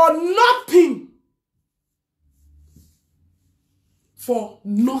 For nothing. For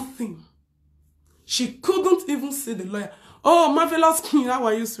nothing. She couldn't even see the lawyer. Oh, marvelous queen. How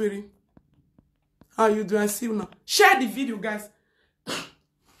are you, sweetie? How you doing? I see you now. Share the video, guys.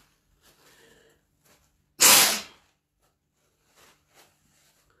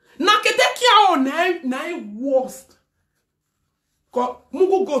 Now worst. Cause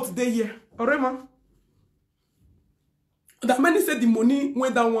Mugu got today here. Alright, that many said the money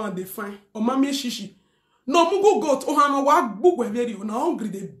went down one they fine. Or mommy shishi. No, Mugu got oh I'm a book where very you now hungry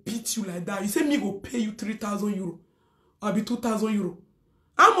they beat you like that. You say me go pay you 3,000 euro. Or be 2,000 euro.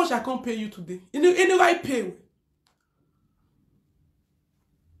 How much I can't pay you today? Anyway, I pay.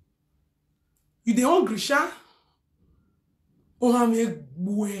 You the hungry sha? Oh I'm a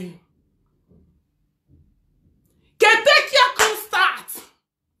boy. Ketekia can start.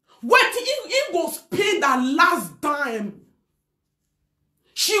 What he was paid that last dime.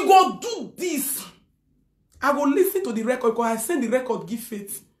 She go do this. I will listen to the record because I send the record give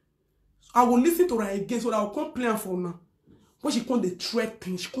faith. I will listen to her again so that I will complain for now. But she can't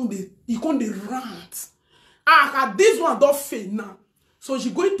threaten, he can't rant. Ah, this one don't fail now. So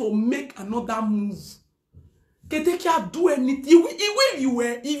she going to make another move. Ketekia do anything. If you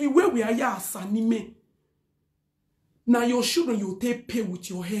were we are here as anime. Now your children you take pay with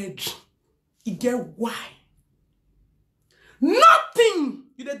your head. You get why? Nothing.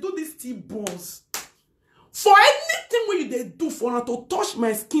 You they do this T-Boz. For anything when you they do for her to touch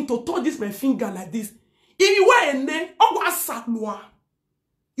my skin, to touch this my finger like this. If you were in there,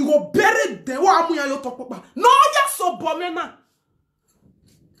 you go bury them. What am I talk about? No, just so bomena.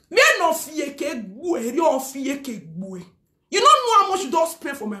 Me no fear ke bue, you fear ke bue. You don't know how much you don't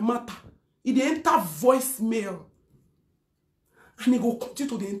spend for my matter. It dey enter voicemail. And it go continue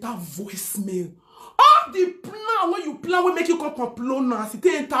to the enter voicemail. All the plan when you plan will make you come Prople, it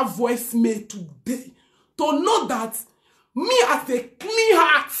enter voicemail today. To know that me as a clean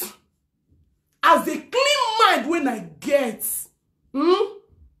heart, as a clean mind when I get,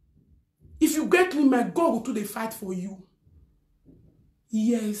 if you get clean mind, God will do the fight for you.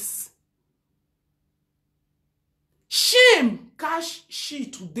 Yes. Shame, cash she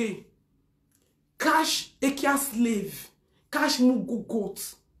today. Cash Ekia slave. Cash Mugu goat.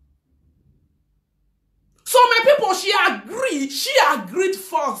 So my people, she agreed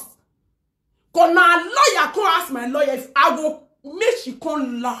first. Cause now lawyer can ask my lawyer if I go make she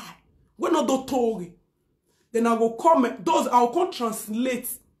can't lie. When not do Tory. Then I will come I will come translate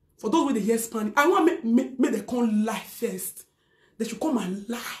for those with the hear Spanish. I want make they come lie first. They should come and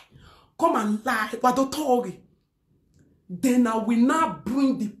lie. Come and lie. What do Tory? Then I will now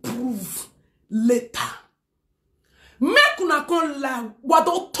bring the proof later. Make una come lie. What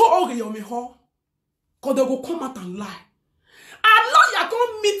do Tory on me ho? Cause they will come out and lie. A lawyer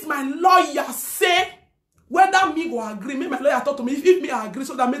come meet my lawyer say whether me go agree. Make my lawyer talk to me if me I agree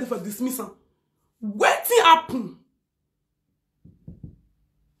so that made for dismissal. Wetin happen?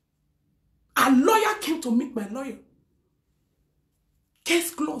 A lawyer came to meet my lawyer.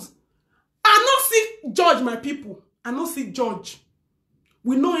 Case closed. I not see judge, my people. I not see judge.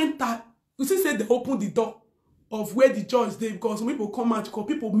 We no enter. We see say they open the door of where the judge dey because people come out because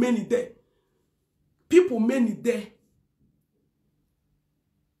people many there. People many there.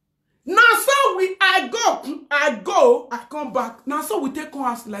 Now so I come back. Now so we take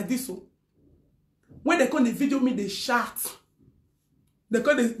us like this. So when they come the video me, they shout. They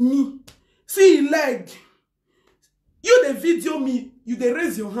call it me. See leg. You the video me, you they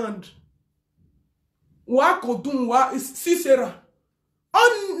raise your hand. Wa kodun wa is see Sarah.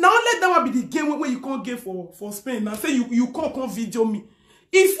 Oh now let them be the game when you can't get for Spain. Now say you can't video me.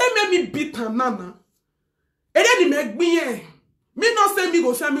 He say make me beat her nana. And then he make me not say me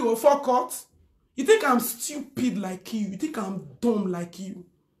go fuck out. You think I'm stupid like you? You think I'm dumb like you?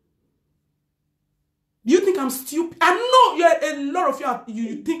 Do you think I'm stupid? I know a lot of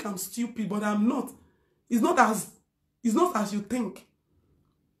you think I'm stupid, but I'm not. It's not as you think.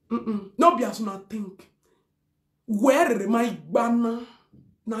 Not be as you not think. Where am I banner?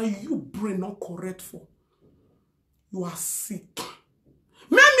 Now you brain not correct for. You are sick.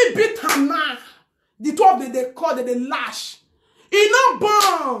 Make me beat her now. The two of them they call they lash. He not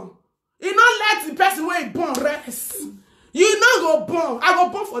born. He not let the person where he born rest. You not go born. I go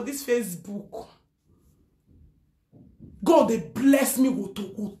born for this Facebook. God they bless me with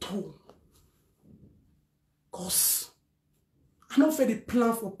to. Cause I don't feel the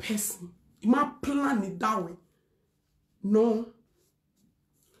plan for person. You might plan it that way. No.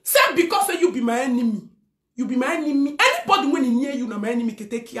 Say because say you be my enemy. You be my enemy. Anybody when he near you na my enemy can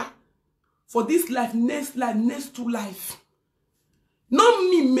take care. For this life, next to life. Not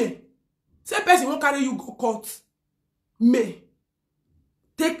me. Say person won't carry you go court. Me.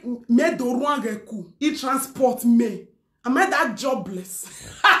 Take me do Rwangeku. He transport me. I made that jobless.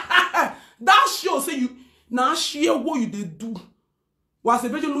 That show say you now share what you they do. Was a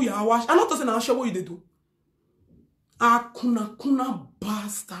better know you wash. I'm not saying now share what you they do. Kuna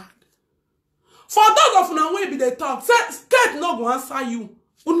bastard. For those of una wey be the talk, say skate no go answer you.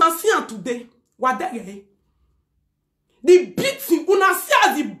 Una see am today. What there? The beating, una see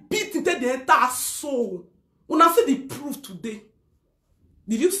as the beating take the entire soul. Una see the proof today.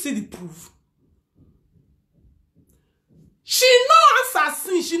 Did you see the proof? She no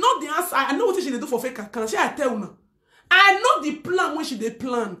assassin. She know the answer. I know what she dey do for fake account. She I tell una. I know the plan when she dey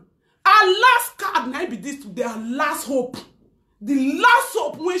plan. Her last card now be this today. Her last hope. The last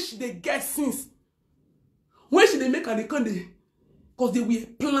hope when she dey get since. When she dey make her they come dey, because they will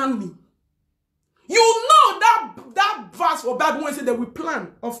plan me. You know that verse for Bible when say they will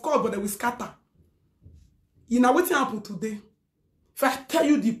plan, of course, but they will scatter. You know what happened today? If I tell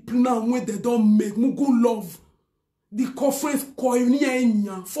you the plan when they don't make, Mugu love the conference call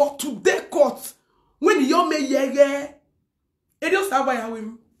for today court when you make it just have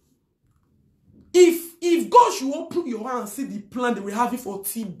a if God should open your hand and see the plan they will have it for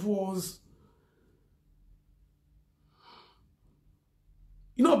T-Boz.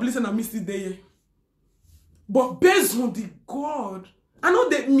 You know, listen, I missed it there. But based on the God, I know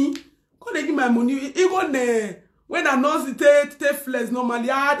that me, God they give my money, even when I know it take flex normally,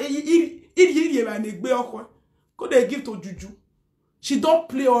 God they give to Juju. She don't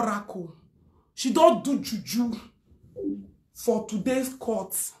play oracle. She don't do Juju for today's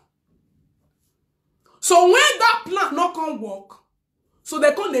courts. So when that plan not can work, so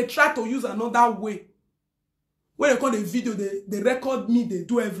they try to use another way. When they call the video, they record me, they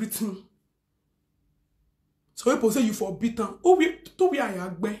do everything. So people say you for beaten. Oh,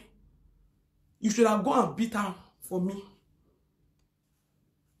 you should have gone and beat her for me.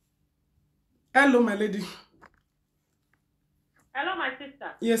 Hello, my lady. Hello, my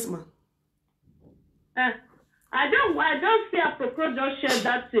sister. Yes, ma'am. I don't see a Prople just share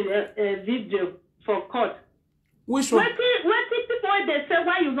that video for court. Which one? What people when they say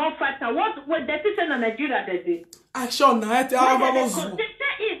why you not fight her? What they say in Nigeria they say? I sure not. They say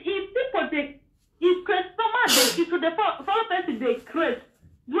if people if customer they to the follow person they create.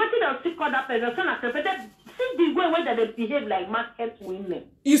 What did they call that person? See the way where they behave like market women.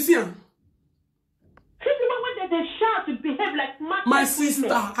 You see him? See the way they shout to behave like market my sister,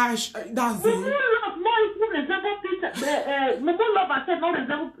 women. That's We it. love more resemble Peter. We love and say no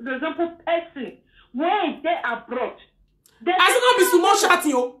resemble person. Where they abroad. I should not be so much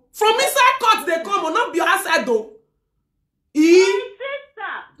shouting you. From inside court they come or not be outside though.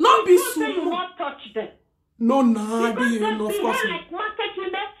 Sister, not be so. You not touch them. No, nah, because they they of course. like market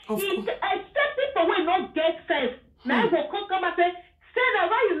women. Of course. Except people will not get sense. Now they come and say that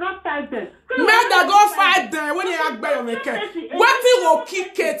why you not fight them. Men that go fight them when you act by your make. What thing will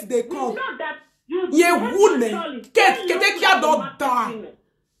kick Kate they come? You wouldn't. Kate don't die.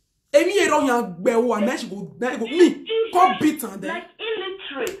 Emi ero yan gbewo and then she go me come beat her then. Like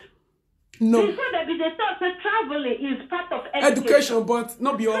illiterate. No. Before they be the thought that traveling is part of education, but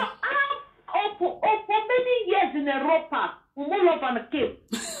not be all. For many years in Europa, we move up on the cape.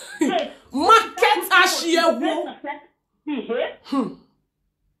 Market ashiyewo. Behave.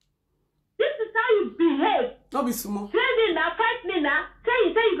 This is how you behave. Not be small. Say me now, fight me now. Say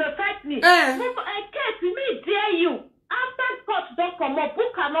you go fight me. I can't me dare you. After court don't come up, who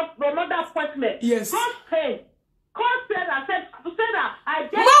cannot another appointment? Yes. God pay. God said I said, I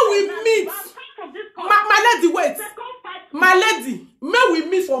dare Ma with me.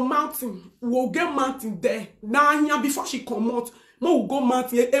 for mountain. We'll get mountain there. Now here before she come out, we'll go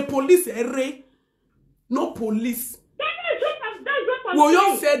mountain. A police area. No police. Will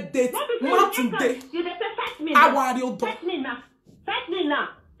you say date? Mountain day. I want you to fight me now. Fight me now.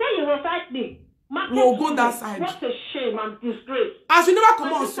 Say you will fight me. We'll go that side. What a shame and disgrace. As you never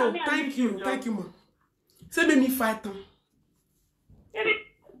come on, so thank you. Thank you, man. Say make me fight them.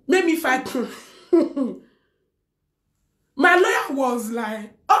 Make me fight them. My lawyer was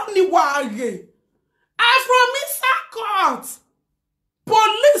like, only one again. I'm from Mr. Court.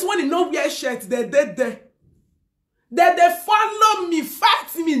 Police when they no wear shirts, they dead there. They follow me,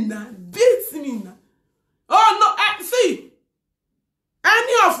 fight me now, beat me now. Oh no, see.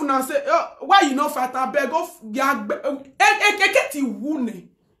 Any of now say, why you no fight? I beg off. Get you wounded.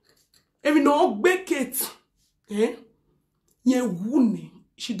 If you no beg it, you wounded.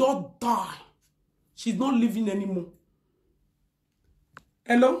 She don't die. She's not living anymore.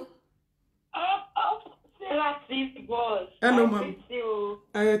 Hello? Sarah T-Boz. Hello, ma'am.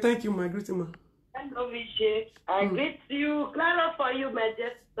 Thank you, my greeting, ma'am. Hello, Vishay. I greet you. Clara for you, my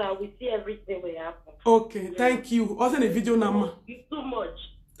dear sister. We see everything will happen. Okay, thank you. Also in a video now, ma'am. You too much.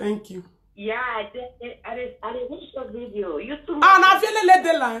 Thank you. Yeah, I watched your video. You too much. Ah, now feel let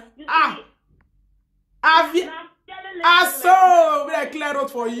the line. So we clear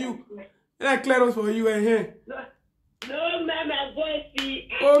out for you. We clear out for you, No, ma'am, I'm going to see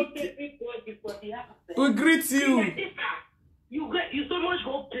everybody for the house. We greet you. You so much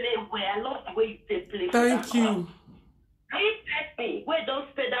go play where I love the way you play. Thank you. Can you tell me where don't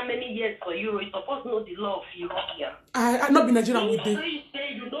spend that many years for you? You're supposed to know the law of Europe here. I not been Nigerian with them. So you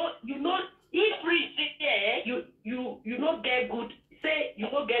say you know if we sit there, you not get good. Say you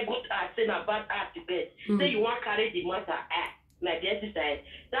don't get good at saying a bad art to bed. Say you want to carry the matter at. My dear sister,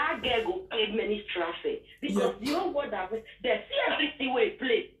 that girl go pay many traffic because you know what that they see everything where he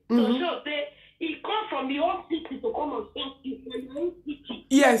play. So sure say he come from your own city to come and stop you from your own city.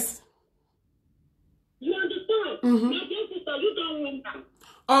 Yes. You understand? My dear sister, you don't win them.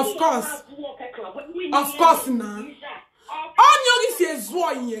 Of course. Of course now. On your is a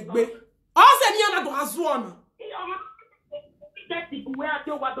zwo in yegbe. All say ni na do azwo na.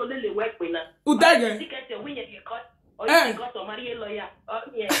 Udege. You got to marry a lawyer.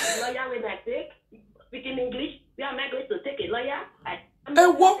 Lawyer when I take speaking English. We are not going to take a lawyer.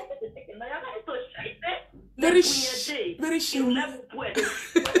 What? Very shame.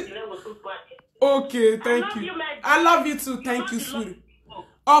 Okay, thank you. I love you too. Thank you, sweetie.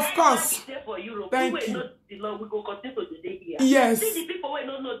 Of course. Thank you. Yes. See the people who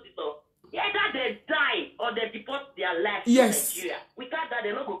don't know the law. Either they die or they deport their life to Nigeria. Without that,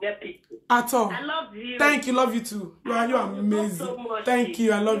 they not go get people. At all. I love you. Thank you. Love you too. You are amazing. So much, thank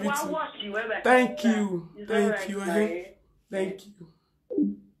you. I love you too. Thank you. Thank you. Thank you.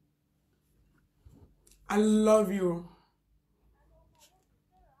 I love you.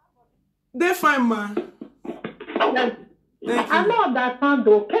 They fine, man. I know understand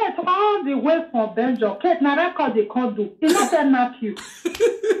though. Kate all the way from Belgium. Kate na record they can't do. It's not that Matthew.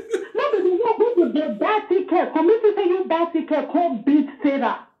 Nobody know who to get that ticket. Committee say you that ticket can't beat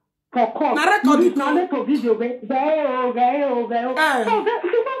Sarah for court. Na record you now let a video So you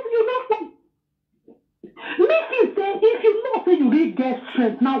know. Listen, say if you know say you really get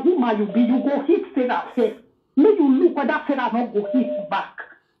strength, now who might you be? You go hit Sarah first. Make you look whether Sarah not go hit back.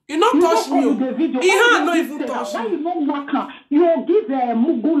 You not touch me. He had not even touch me. me. You know what? You give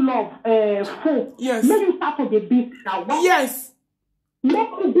Mugu love phone. Yes. Make you start for the beat now. Yes. Make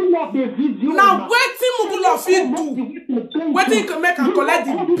Mugu love the video. Now waiting Mugu love you do. Waiting can make her collect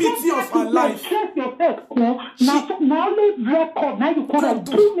the beauty of her life. Check yourself. Now let's record. Now you call it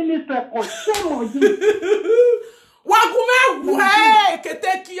 2 minutes record. Shame on you. Wagume hey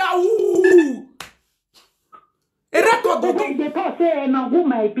ketekia woo. They talk say na who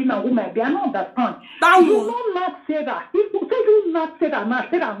might be. I don't understand. That you one. don't knock Sarah. If you say you knock Sarah, now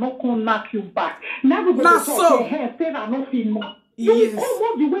Sarah not gonna knock you back. Now you Not go so. say hey, Sarah no feel more. Yes. You come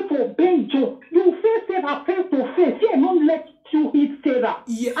all the way for Benjo. You face Sarah face to face. She don't let you hit Sarah.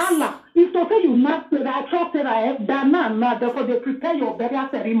 Yes. Allah, if to say you knock Sarah, I trust Sarah. Now therefore they prepare your burial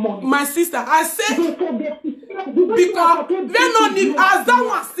ceremony. My sister, I said because they no need as that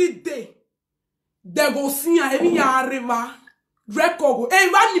one sit there. They go see a heavy river record go. Hey,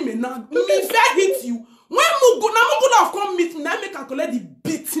 run me now. Me fair hit you. When Mugu have come meet me, I make her collect the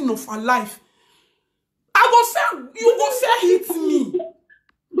beating of her life. I go fair, you go fair hit me.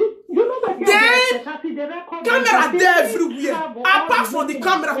 You know what? Then camera there everywhere. Apart from the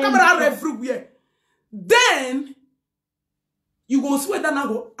camera everywhere. Then you go swear that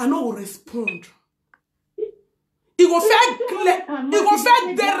I no go respond. He go fair clear. He go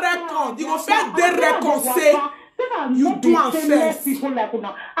fair the record. He go fair the record say you do first. People like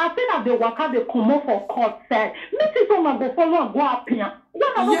now. I think that they work out, they come out for court side. This is someone go follow and go up here. When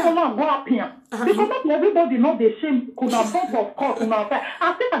I don't follow and go up here. Because not everybody know the same could have vote of court.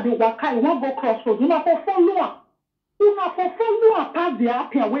 I think that they work out, you won't go crossroads. You know, for follow. You know, for follow pass the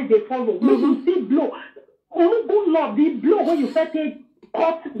up here where they follow. You see blow. Only good love, the blow when you say take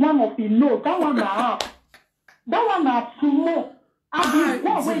cut one of the nose. That one now. That one now small. I be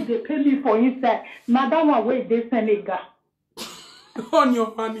one way they pay me for inside. Now that one way they send a guy. On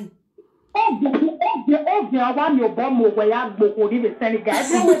your money. Oh, the one your bomb over ya go even send a guy.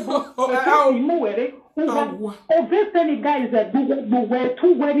 Oh, this send a guy is a do where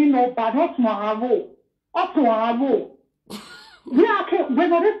two wedding no bad up to our row. Yeah, okay.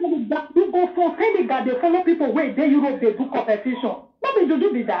 When you go for send a guy, they follow people where they Europe they do competition. What did you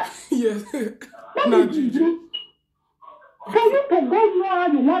do with that? Yes. What did you do? For you to go now,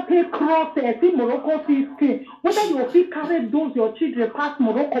 you want to cross see Morocco see whether you will carry those your children past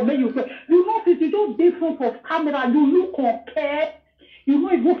Morocco, may you say, you know, if you don't different for camera, you look okay. You know,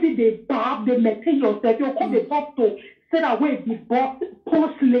 if you feel the barb, they maintain yourself, you call the doctor, send away the boss,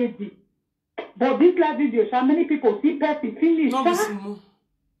 post lady. But this live video, how many people see person finish?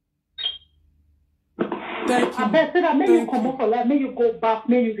 Thank you. I bet that may you come up for life, may you go back,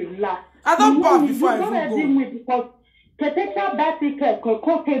 may you relax. I don't back before I go. Because potential bicycle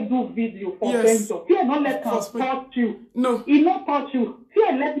can take do video for them. Fear not let us touch you. No. He not touch you.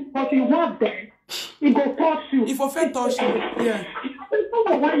 Fear let it touch you. Want them. He go touch you. If offend touch you, yeah.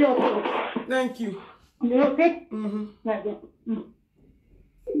 Thank you. You okay? Mm-hmm.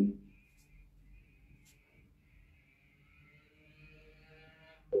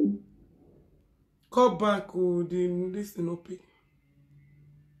 Call back this no pay.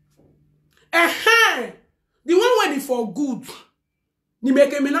 The one when it for good. Ni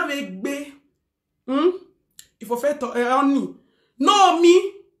make me na make be. If for fair only. No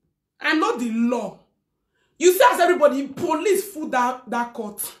me. I'm not the law. You see as everybody police food that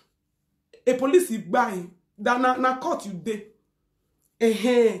court. A police is buying. That na court you dey.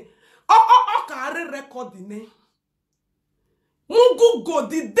 Carry record the name. Mugu go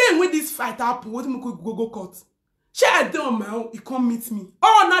the day when this fight happen. What Mugu go court? She I dey on my own. He come meet me.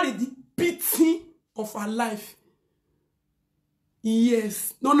 Oh, now the beating of her life.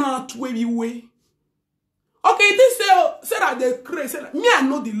 Yes. No, way. Okay, this say that they crazy. Me, I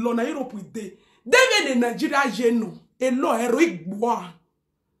know the law. Na Europe with they. They in Nigeria, no. A law, heroic boy.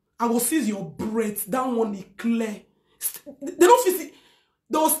 I will seize your breath. That one is clear. They don't feel.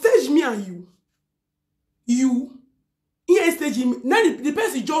 They'll stage me and you. You. Here stage me. Now the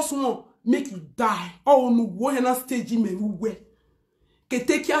person just want make you die. Oh no, what you not stage me where? Can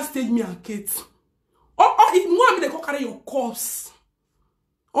take your stage me and Kate. If one they go carry your corpse.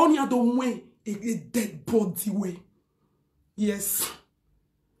 On your don't way a dead body way. Yes.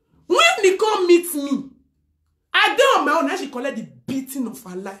 When they come meet me, I dey on my own. She collect the beating of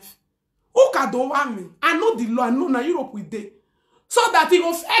her life. Who can do me? I know the law. I know na Europe with they. So that it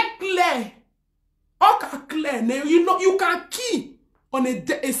was clear. Okay, clear. Now you know you can key on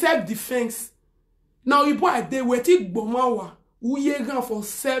a self-defense. Now you boy they waiting bomawa. We are for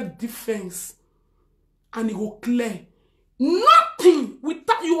self-defense. And it go clear. Nothing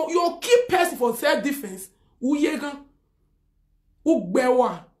without your key person for self-defense. Uyega.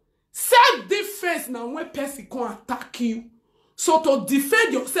 Ugbewa. Self-defense now when person can attack you. So to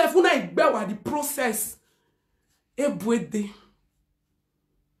defend yourself, una igbewa the process. Ebwede.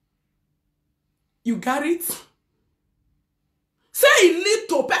 You got it? Say a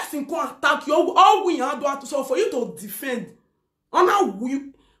little person can attack you. All we have to do so for you to defend.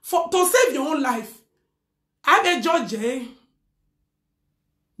 To save your own life. I'm a judge, eh?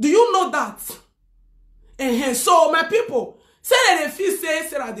 Do you know that? So, my people, say that they feel say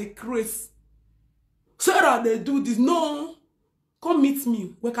that they crazy. Say that they do this. No. Come meet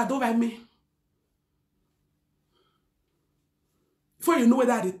me. Work out over me. Before you know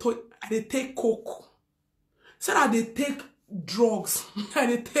whether they take coke. Say that they take drugs. That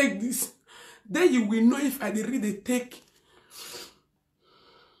they take this. Then you will know if I really take.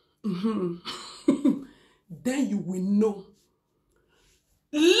 Then you will know.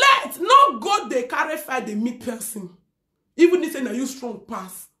 Let not go they carry fight the meat person. Even if they use strong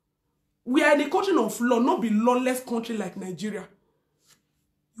pass. We are in a country of law, not be lawless country like Nigeria.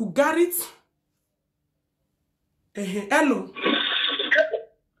 You got it? Hello.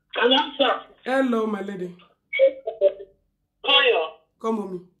 Hello, my lady. Come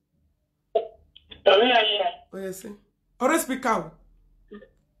on me. Oh, yes, sir. Or speak out.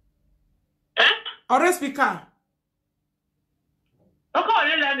 Or speak out.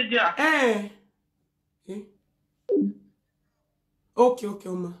 Okay,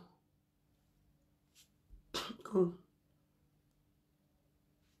 Oma. Come.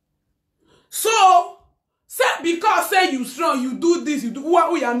 So, say because say you strong, you do this, you do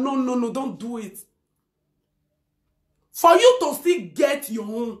what we are no, don't do it. For you to still get your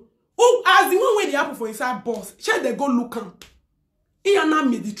own. Who as the one way they happen for inside boss, shall they go look am? He not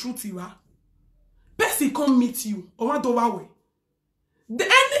made the truth you are. Person come meet you or want over way. The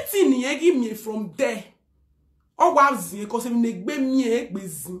anything he give me from there. Or was because if they give me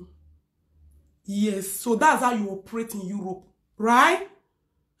yes, so that's how you operate in Europe, right?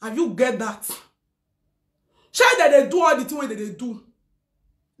 Have you get that? Shall they do all the thing that they do?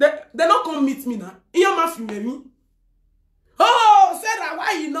 They not come meet me now. He am me. Oh, Sarah,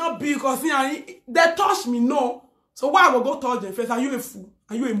 why you not be? Because they touch me, no. So why I will go touch them first? Are you a fool?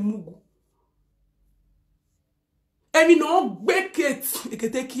 Are you a mugu? And you know, bake it,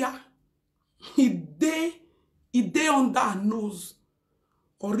 he day on that nose.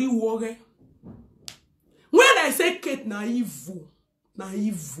 Or he worry. When I say Kate na evil,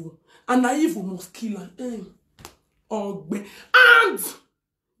 and na evil must kill her. And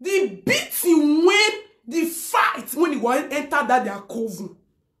the beating when the fight when he go enter that their coven,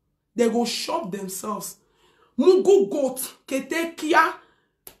 they go shop themselves. Mugu goat, ketekia,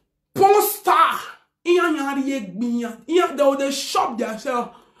 porn star, they will shop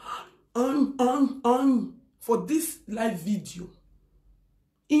themselves. For this live video,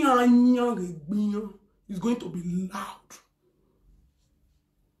 is going to be loud.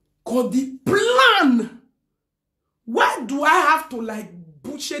 Cause the plan. Why do I have to like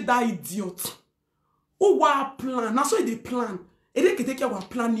butcher that idiot? Oh, what plan? Now so they plan. And they can take our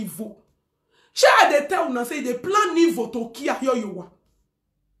plan niveau. Shall they tell now say they plan niveau to kia here you are.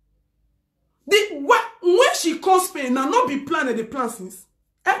 When she comes Spain now not be planning the plan since.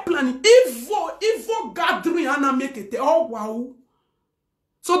 I planning evil gathering and make it oh wow.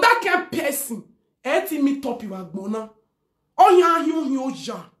 So that kind of person eti me top you agbona. Oh ya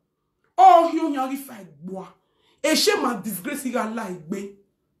ja. Oh ya fight boy. E she ma disgrace you like be.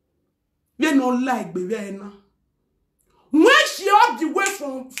 We no like be now. When she up the way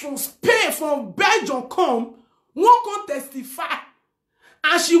from Spain, from Belgium come, won't come testify.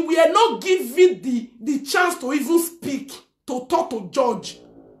 And she will not give it the chance to even speak, to talk to judge.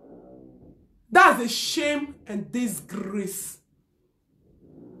 That's a shame and disgrace.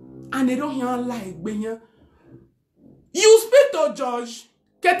 And they don't hear like be here. You speak to judge.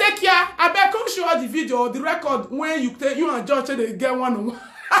 Ketekia, I bet come show the video or the record when you and judge they get one-on-one.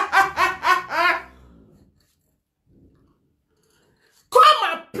 Come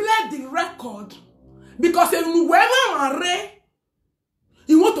and play the record. Because if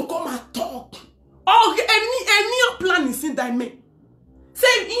you want to come and talk. Or any plan is in that me.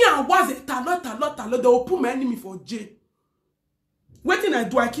 Say here was a talent, they will put my enemy for jail. What thing I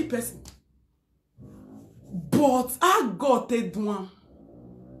do, I keep person. But I got it one.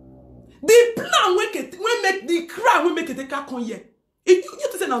 The plan we make the crowd we make it take on here. You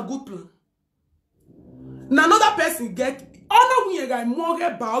say a good plan. Now another person get honor we guy more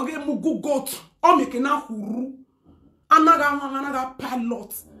ba mugu got or make na huru. Another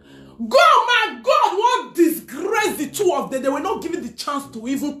pilot. God, my God, won't disgrace the two of them. They will not give it the chance to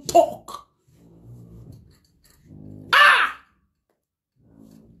even talk.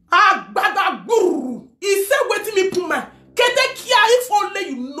 Bada guru. He said, wait me put my if only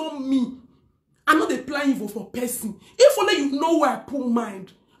you know me. I'm not applying evil for person. If only you know where I put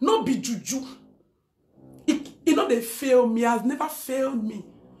mind. Not be juju. You know they fail me. Has never failed me.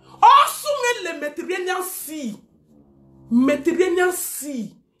 Also me le Mediterranean Sea. Mediterranean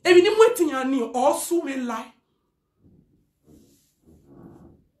Sea. Even if waiting yani also me lie.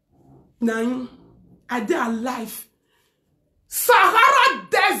 Now I did alive. Sahara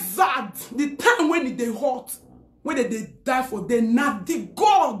Desert. The time when they hot. When they die for them. Now the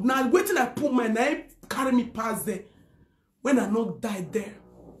God. Now waiting I put my name. Carry me past there. When I not die there.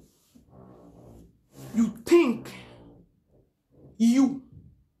 You think. You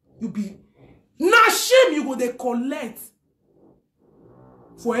be. Now shame you go they collect.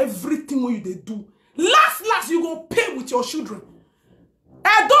 For everything what you they do. Last you go pay with your children.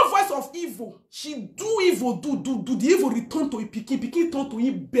 And that voice of evil. She do evil, do. The evil return to a pikin turn to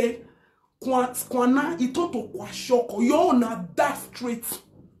a bed. Kwana, it turn to kwashoko. You all not die straight.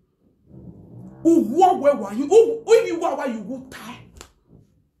 Where were you? If you were you would die.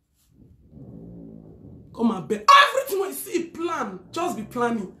 Come on, bed. Everything when you see plan, just be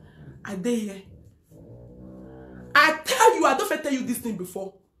planning. I dare here. I tell you, I don't tell you this thing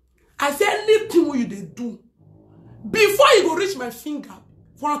before. I say anything what you they do. Before you go reach my finger,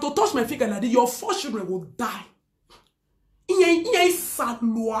 for to touch my finger like this, your 4 children will die. Inye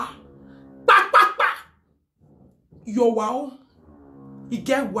salwa. Pa pa pa. Your wow. You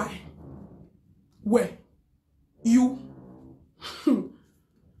get why? Where? You.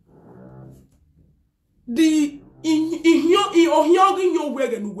 The in your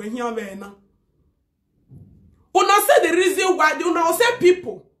way and when you are Una say the reason why they una say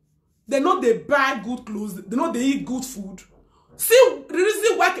people they know they buy good clothes, they know they eat good food. See the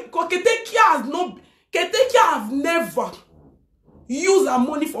reason why Ketekia have never used her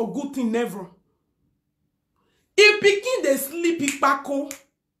money for good thing, never. If picking they sleep ipako,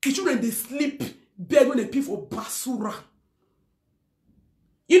 the children they sleep bed when they pay for basura.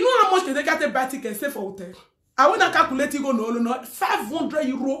 You know how much Ketekia take buy ticket stay for hotel? I want to calculate it go no 500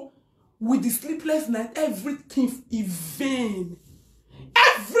 euro with the sleepless night, everything in vain.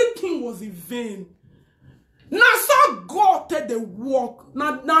 Everything was in vain. Now so God take the work.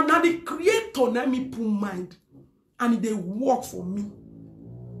 Now the creator let me put mind. And they work for me.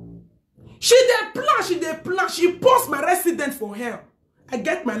 She plan. She post my resident for her. I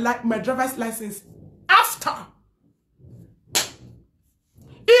get my driver's license after.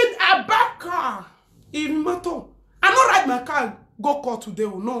 In a back car. In matter. I don't ride my car go call today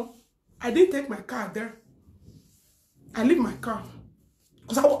or no. I didn't take my car there. I leave my car.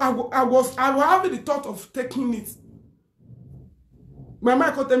 Because I was having the thought of taking it. My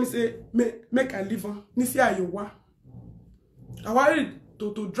mom called me say, make I leave her. Nisi ayowa. I wanted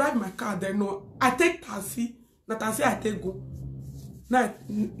to drive my car there. No, I take taxi. Na taxi I take go. Now,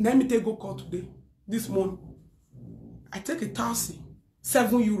 let me take go call today. This morning. I take a taxi.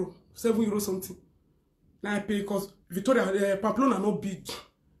 7 euro. 7 euro something. Now I pay because Victoria, Pamplona not big.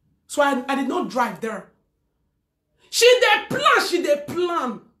 So I did not drive there. She dey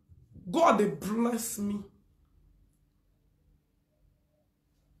plan. God they bless me.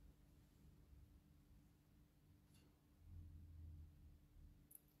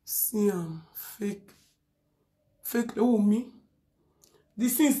 See fake oh me.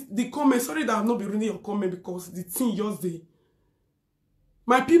 The comment, sorry that I've not been reading your comment because the thing just the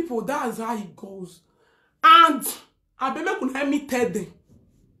my people, that's how it goes. And I bet me let me tell them.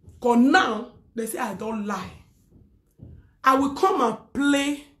 Because now, they say I don't lie. I will come and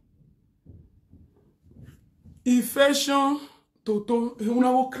play infection, toto, and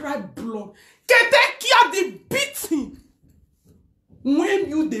I will cry blood. Get the beating. When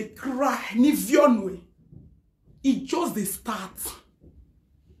you they cry, ni vionwe, it just the start.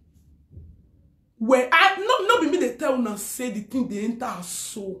 Where I not be me they tell una say the thing they enter her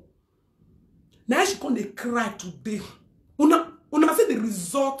soul. Now she come they cry today. Una see the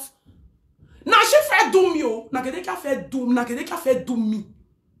result. Na she fait do me oh. Na Ketekia fait do me.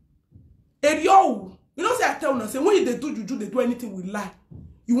 Erio. You know say I tell una say when they do juju, they do anything with lie.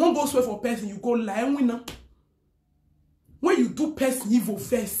 You won't go swear for person, you go lie and winner. When you do person evil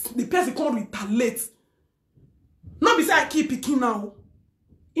first, the person can't retaliate. Not be say I keep picking now.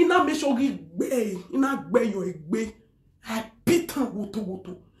 Ina make sure ina gbe your egbe. I beat her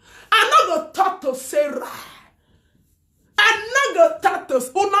woto. I not go talk to Sarah. I not go talk to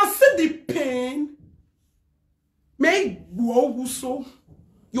una see the pain. Make go so.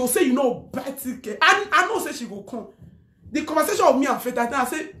 You say you know better. I know say she go come. The conversation of me and Faith, I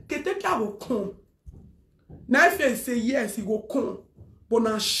say Ketekia will come. Now if say yes, he will come. But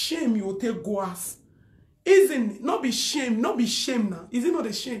now shame you will take go ass. Isn't it? Not be shame now. Is it not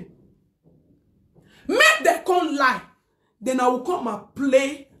a shame? Make them come lie. Then I will come and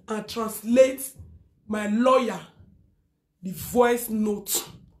play and translate my lawyer, the voice note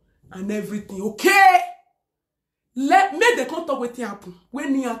and everything. Okay? Make them come talk with happen.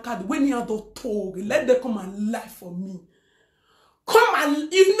 When you don't talk, let them come and lie for me. Come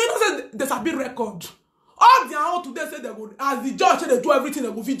and you know say there's a big record. All the out today say they go as the judge say they do everything,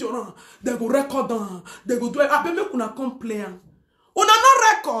 they go video on, they go record on, they go do it. I make una come play. Una no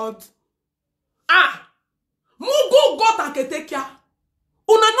record. Mugo got and Ketekia.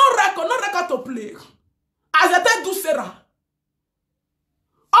 Una no record to play. As I tell do Sarah.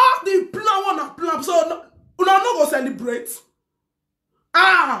 All the plan wanna plan, so una no go celebrate.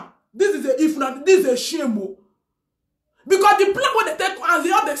 This is a shame. Because the plan when they take as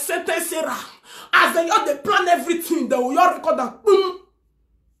they all the sentence Sarah, as they all they plan everything, they will all record that.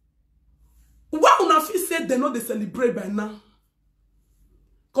 Why una feel say they know they celebrate by now?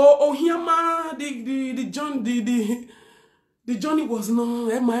 Cause Ohiama the journey was no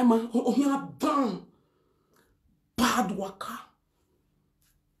Emma Ohiama bam bad waka.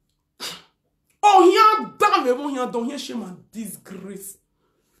 Ohiama damn Ohiama don't hear shame and disgrace.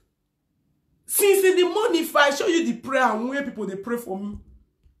 Since in the morning, if I show you the prayer and where people they pray for me,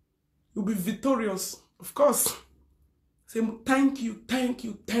 you'll be victorious. Of course. Say thank you, thank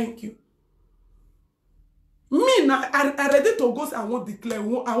you, thank you. Me now, I ready to go. I won't declare.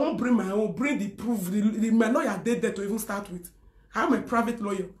 I won't bring my own. Bring the proof. My lawyer did that to even start with. I'm a private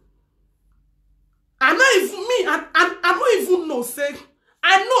lawyer. I know even me. I don't even know. Say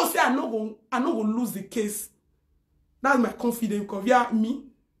I know. Say I'm not gonna lose the case. That's my confidence. Because yeah, me.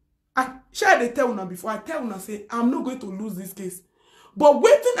 I share the tell una before. I tell una say I'm not going to lose this case. But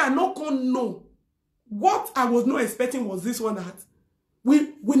waiting, I not gonna know. What I was not expecting was this one that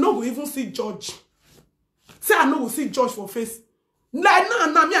we not going even see judge. Say I know we'll see judge for face. Like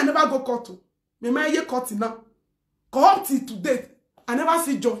no, me I never go court to. Me my year court now. Court till today. I never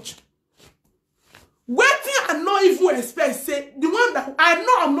see judge. Waiting, I not even expect. Say the one that I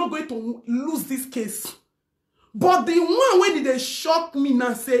know I'm not going to lose this case. But the one when they shock me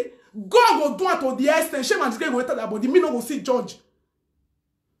now say God will do it to the extent. Shame and disgrace go enter that body. Me no go see judge.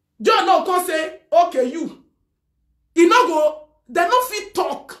 Judge no come say okay you. You no go. They no fit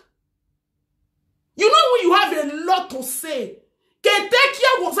talk. You know when you have a lot to say.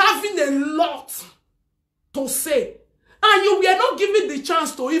 Ketekia was having a lot to say. And you were not given the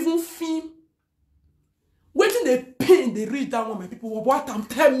chance to even film. Waiting the pain they reach that one, my people. What I'm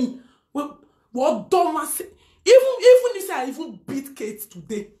telling me. What don't I say? Even if I even beat Kate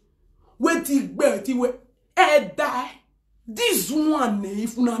today. Waiting die. This one,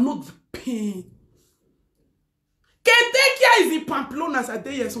 if you are not the pain. Ketekia is in Pamplona as a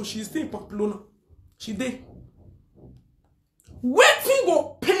day, so she's still in Pamplona. She did. Waiting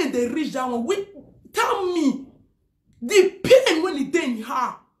go pain they reach that one. Wait, tell me the pain when it in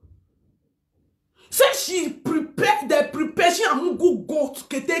her. Say she prepared the preparation and go to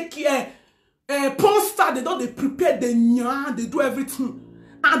Ketekia. Porn star, they don't they prepare the nya, they do everything.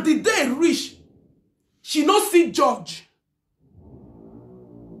 And the day reach, she no see judge.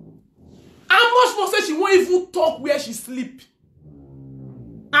 How much more say she won't even talk where she sleep?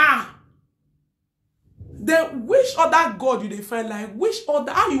 Then which other God you they find like? Which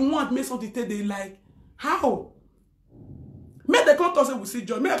other how you want me something they like? How? Make the court say we see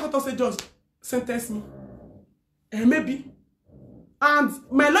judge. Make the court say judge sentence me. And maybe. And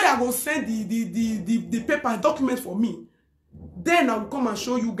my lawyer will send the paper document for me. Then I will come and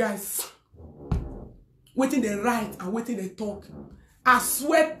show you guys. Waiting they write and waiting they talk. I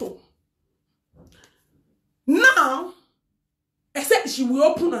swear to. Now, except she will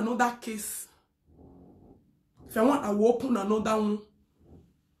open another case. If I want, I will open another one.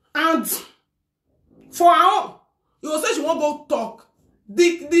 And for her, you will say she won't go talk.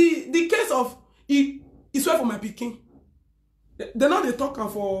 The case of it's well for my picking. They're not the talker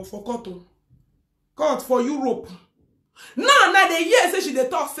for cotton. Court for Europe. Now the year say she the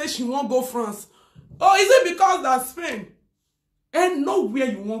talk say she won't go France. Oh, is it because that's Spain? And nowhere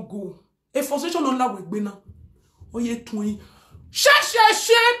you won't go. A frustration on that way now. Oh yeah, 20. Shame.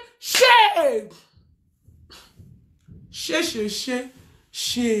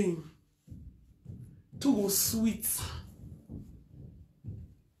 Shame. Too sweet.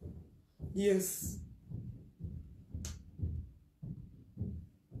 Yes.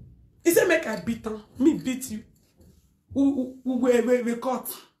 He said, make I beat her. Me beat you. We caught.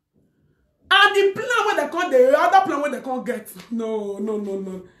 And the plan where they caught, the other plan where they can't get. No.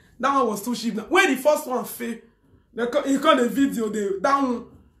 That one was too cheap. When the first one failed, he caught the video. That one.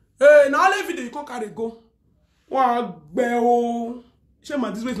 Hey, now all the video you can't carry go.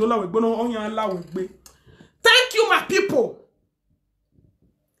 Thank you, my people.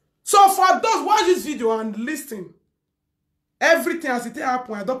 So for those watch this video and listen, everything as it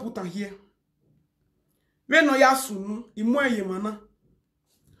happen, I don't put on here. Congratulations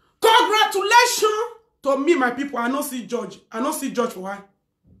to me, my people. I not see judge. I not see judge for her.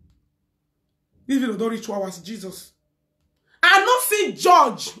 This video don't reach 2 hours. Jesus. I not see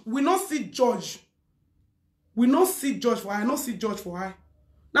judge. We not see judge. We not see judge for her. I not see judge for her.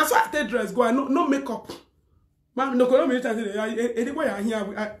 That's why I take dress go. I no makeup. Man, no anyway I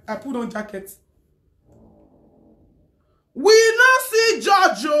here. I put on jacket. We not see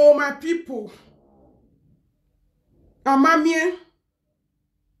judge, oh my people. Amamie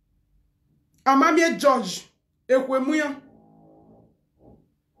judge. Ekwemuya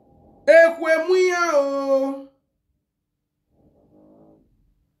oh.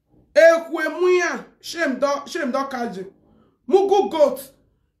 Ekwemuya. Shame do kaje. Mugu goat.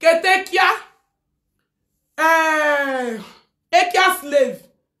 Ketekia. Ekia slave.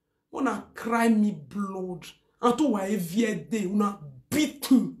 Una cry me blood. Anto wa every day. Una beat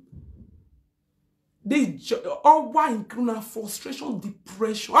him. They all why include frustration,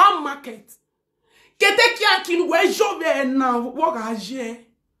 depression, our market. Kete kia kin we jove na wo ga je.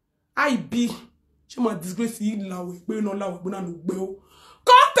 I be. She ma disgrace yi la we pe no la we na no gbe o.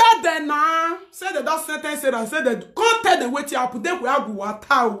 Come tell them now. Say that sentence said I said that come tell them what you happen. Then we have go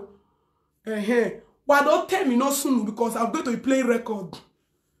water. Why don't tell me not soon because I'm going to play record.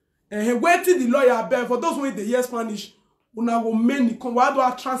 Wait till the lawyer bear for those who they hear Spanish. Una go many come. Why do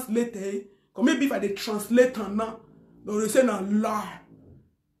I translate? Because maybe if I they translate now, they say na lie.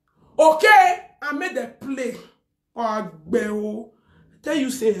 Okay, I made a play. Oh, tell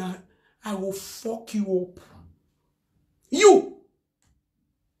you say I will fuck you up. You.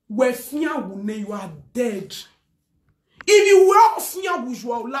 Where fear will you are dead. If you were fear will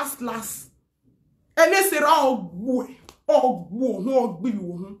you last. And they say oh boy, be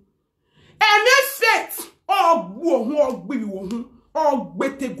you. And they faith be you.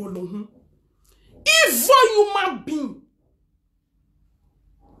 Bete go evil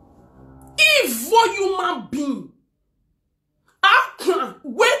human being.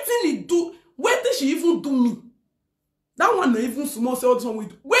 Waiting she even do me. That one not even small say what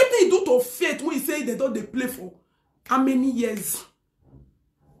with. Wait till do to faith when he say they don't they play for how many years?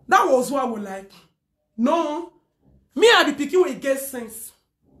 That was what I was like. No, me I be picking when it gets sense.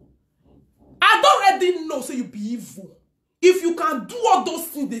 I don't already know say you be evil. If you can do all those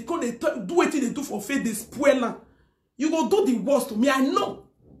things, they can't do what they do for faith, they spoil. You go do the worst to me. I know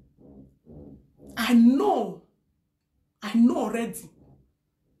already.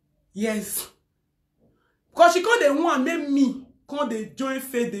 Yes. Because she can't the one make me can't they join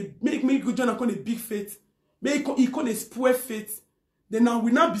faith, they make me go join a big faith. Make he can't spoil faith. Then I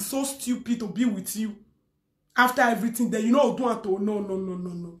will not be so stupid to be with you. After everything, then you know do at all.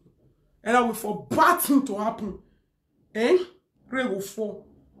 No. And I will for bad thing to happen. Rego 4.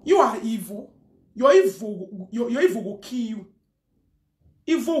 You are evil. Your evil will kill you.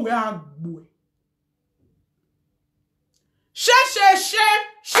 Evil will have boy. She.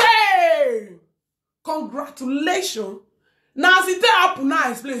 Congratulations. Now, see, that happen now,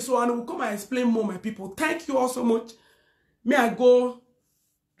 I explain. So, I will come and explain more, my people. Thank you all so much. May I go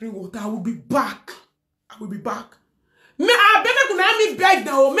drink water? I will be back. May I beg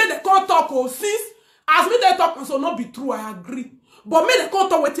them, may they can't talk, since as me they talk, so not be true, I agree. But may they can't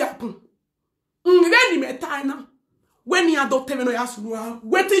talk what happen. When you don't tell me no yes,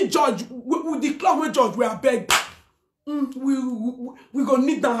 waiting judge, we declare when judge we are beg. We go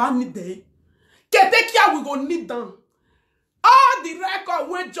need them how need they. Ketekia we go need them. All the record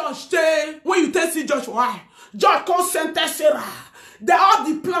when judge stay, when you tell see judge why judge can't sentence Sarah. They all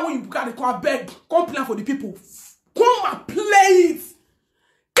the plan when you got to come beg, come plan for the people. Come and play it.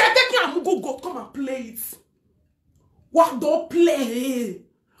 Ketekia go come and play it. What don't play?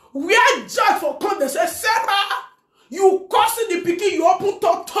 We are judge for come they say Sarah. You cursing the pikin, you open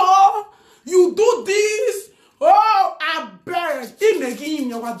toto, you do this. Oh, I beg. I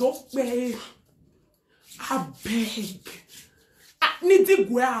don't beg. I beg. I need to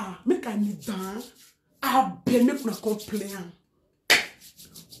go. Make I need down. I beg. Make me complain.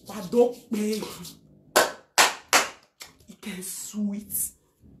 I don't beg. It can sweet.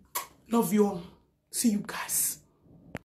 Love you all. See you guys.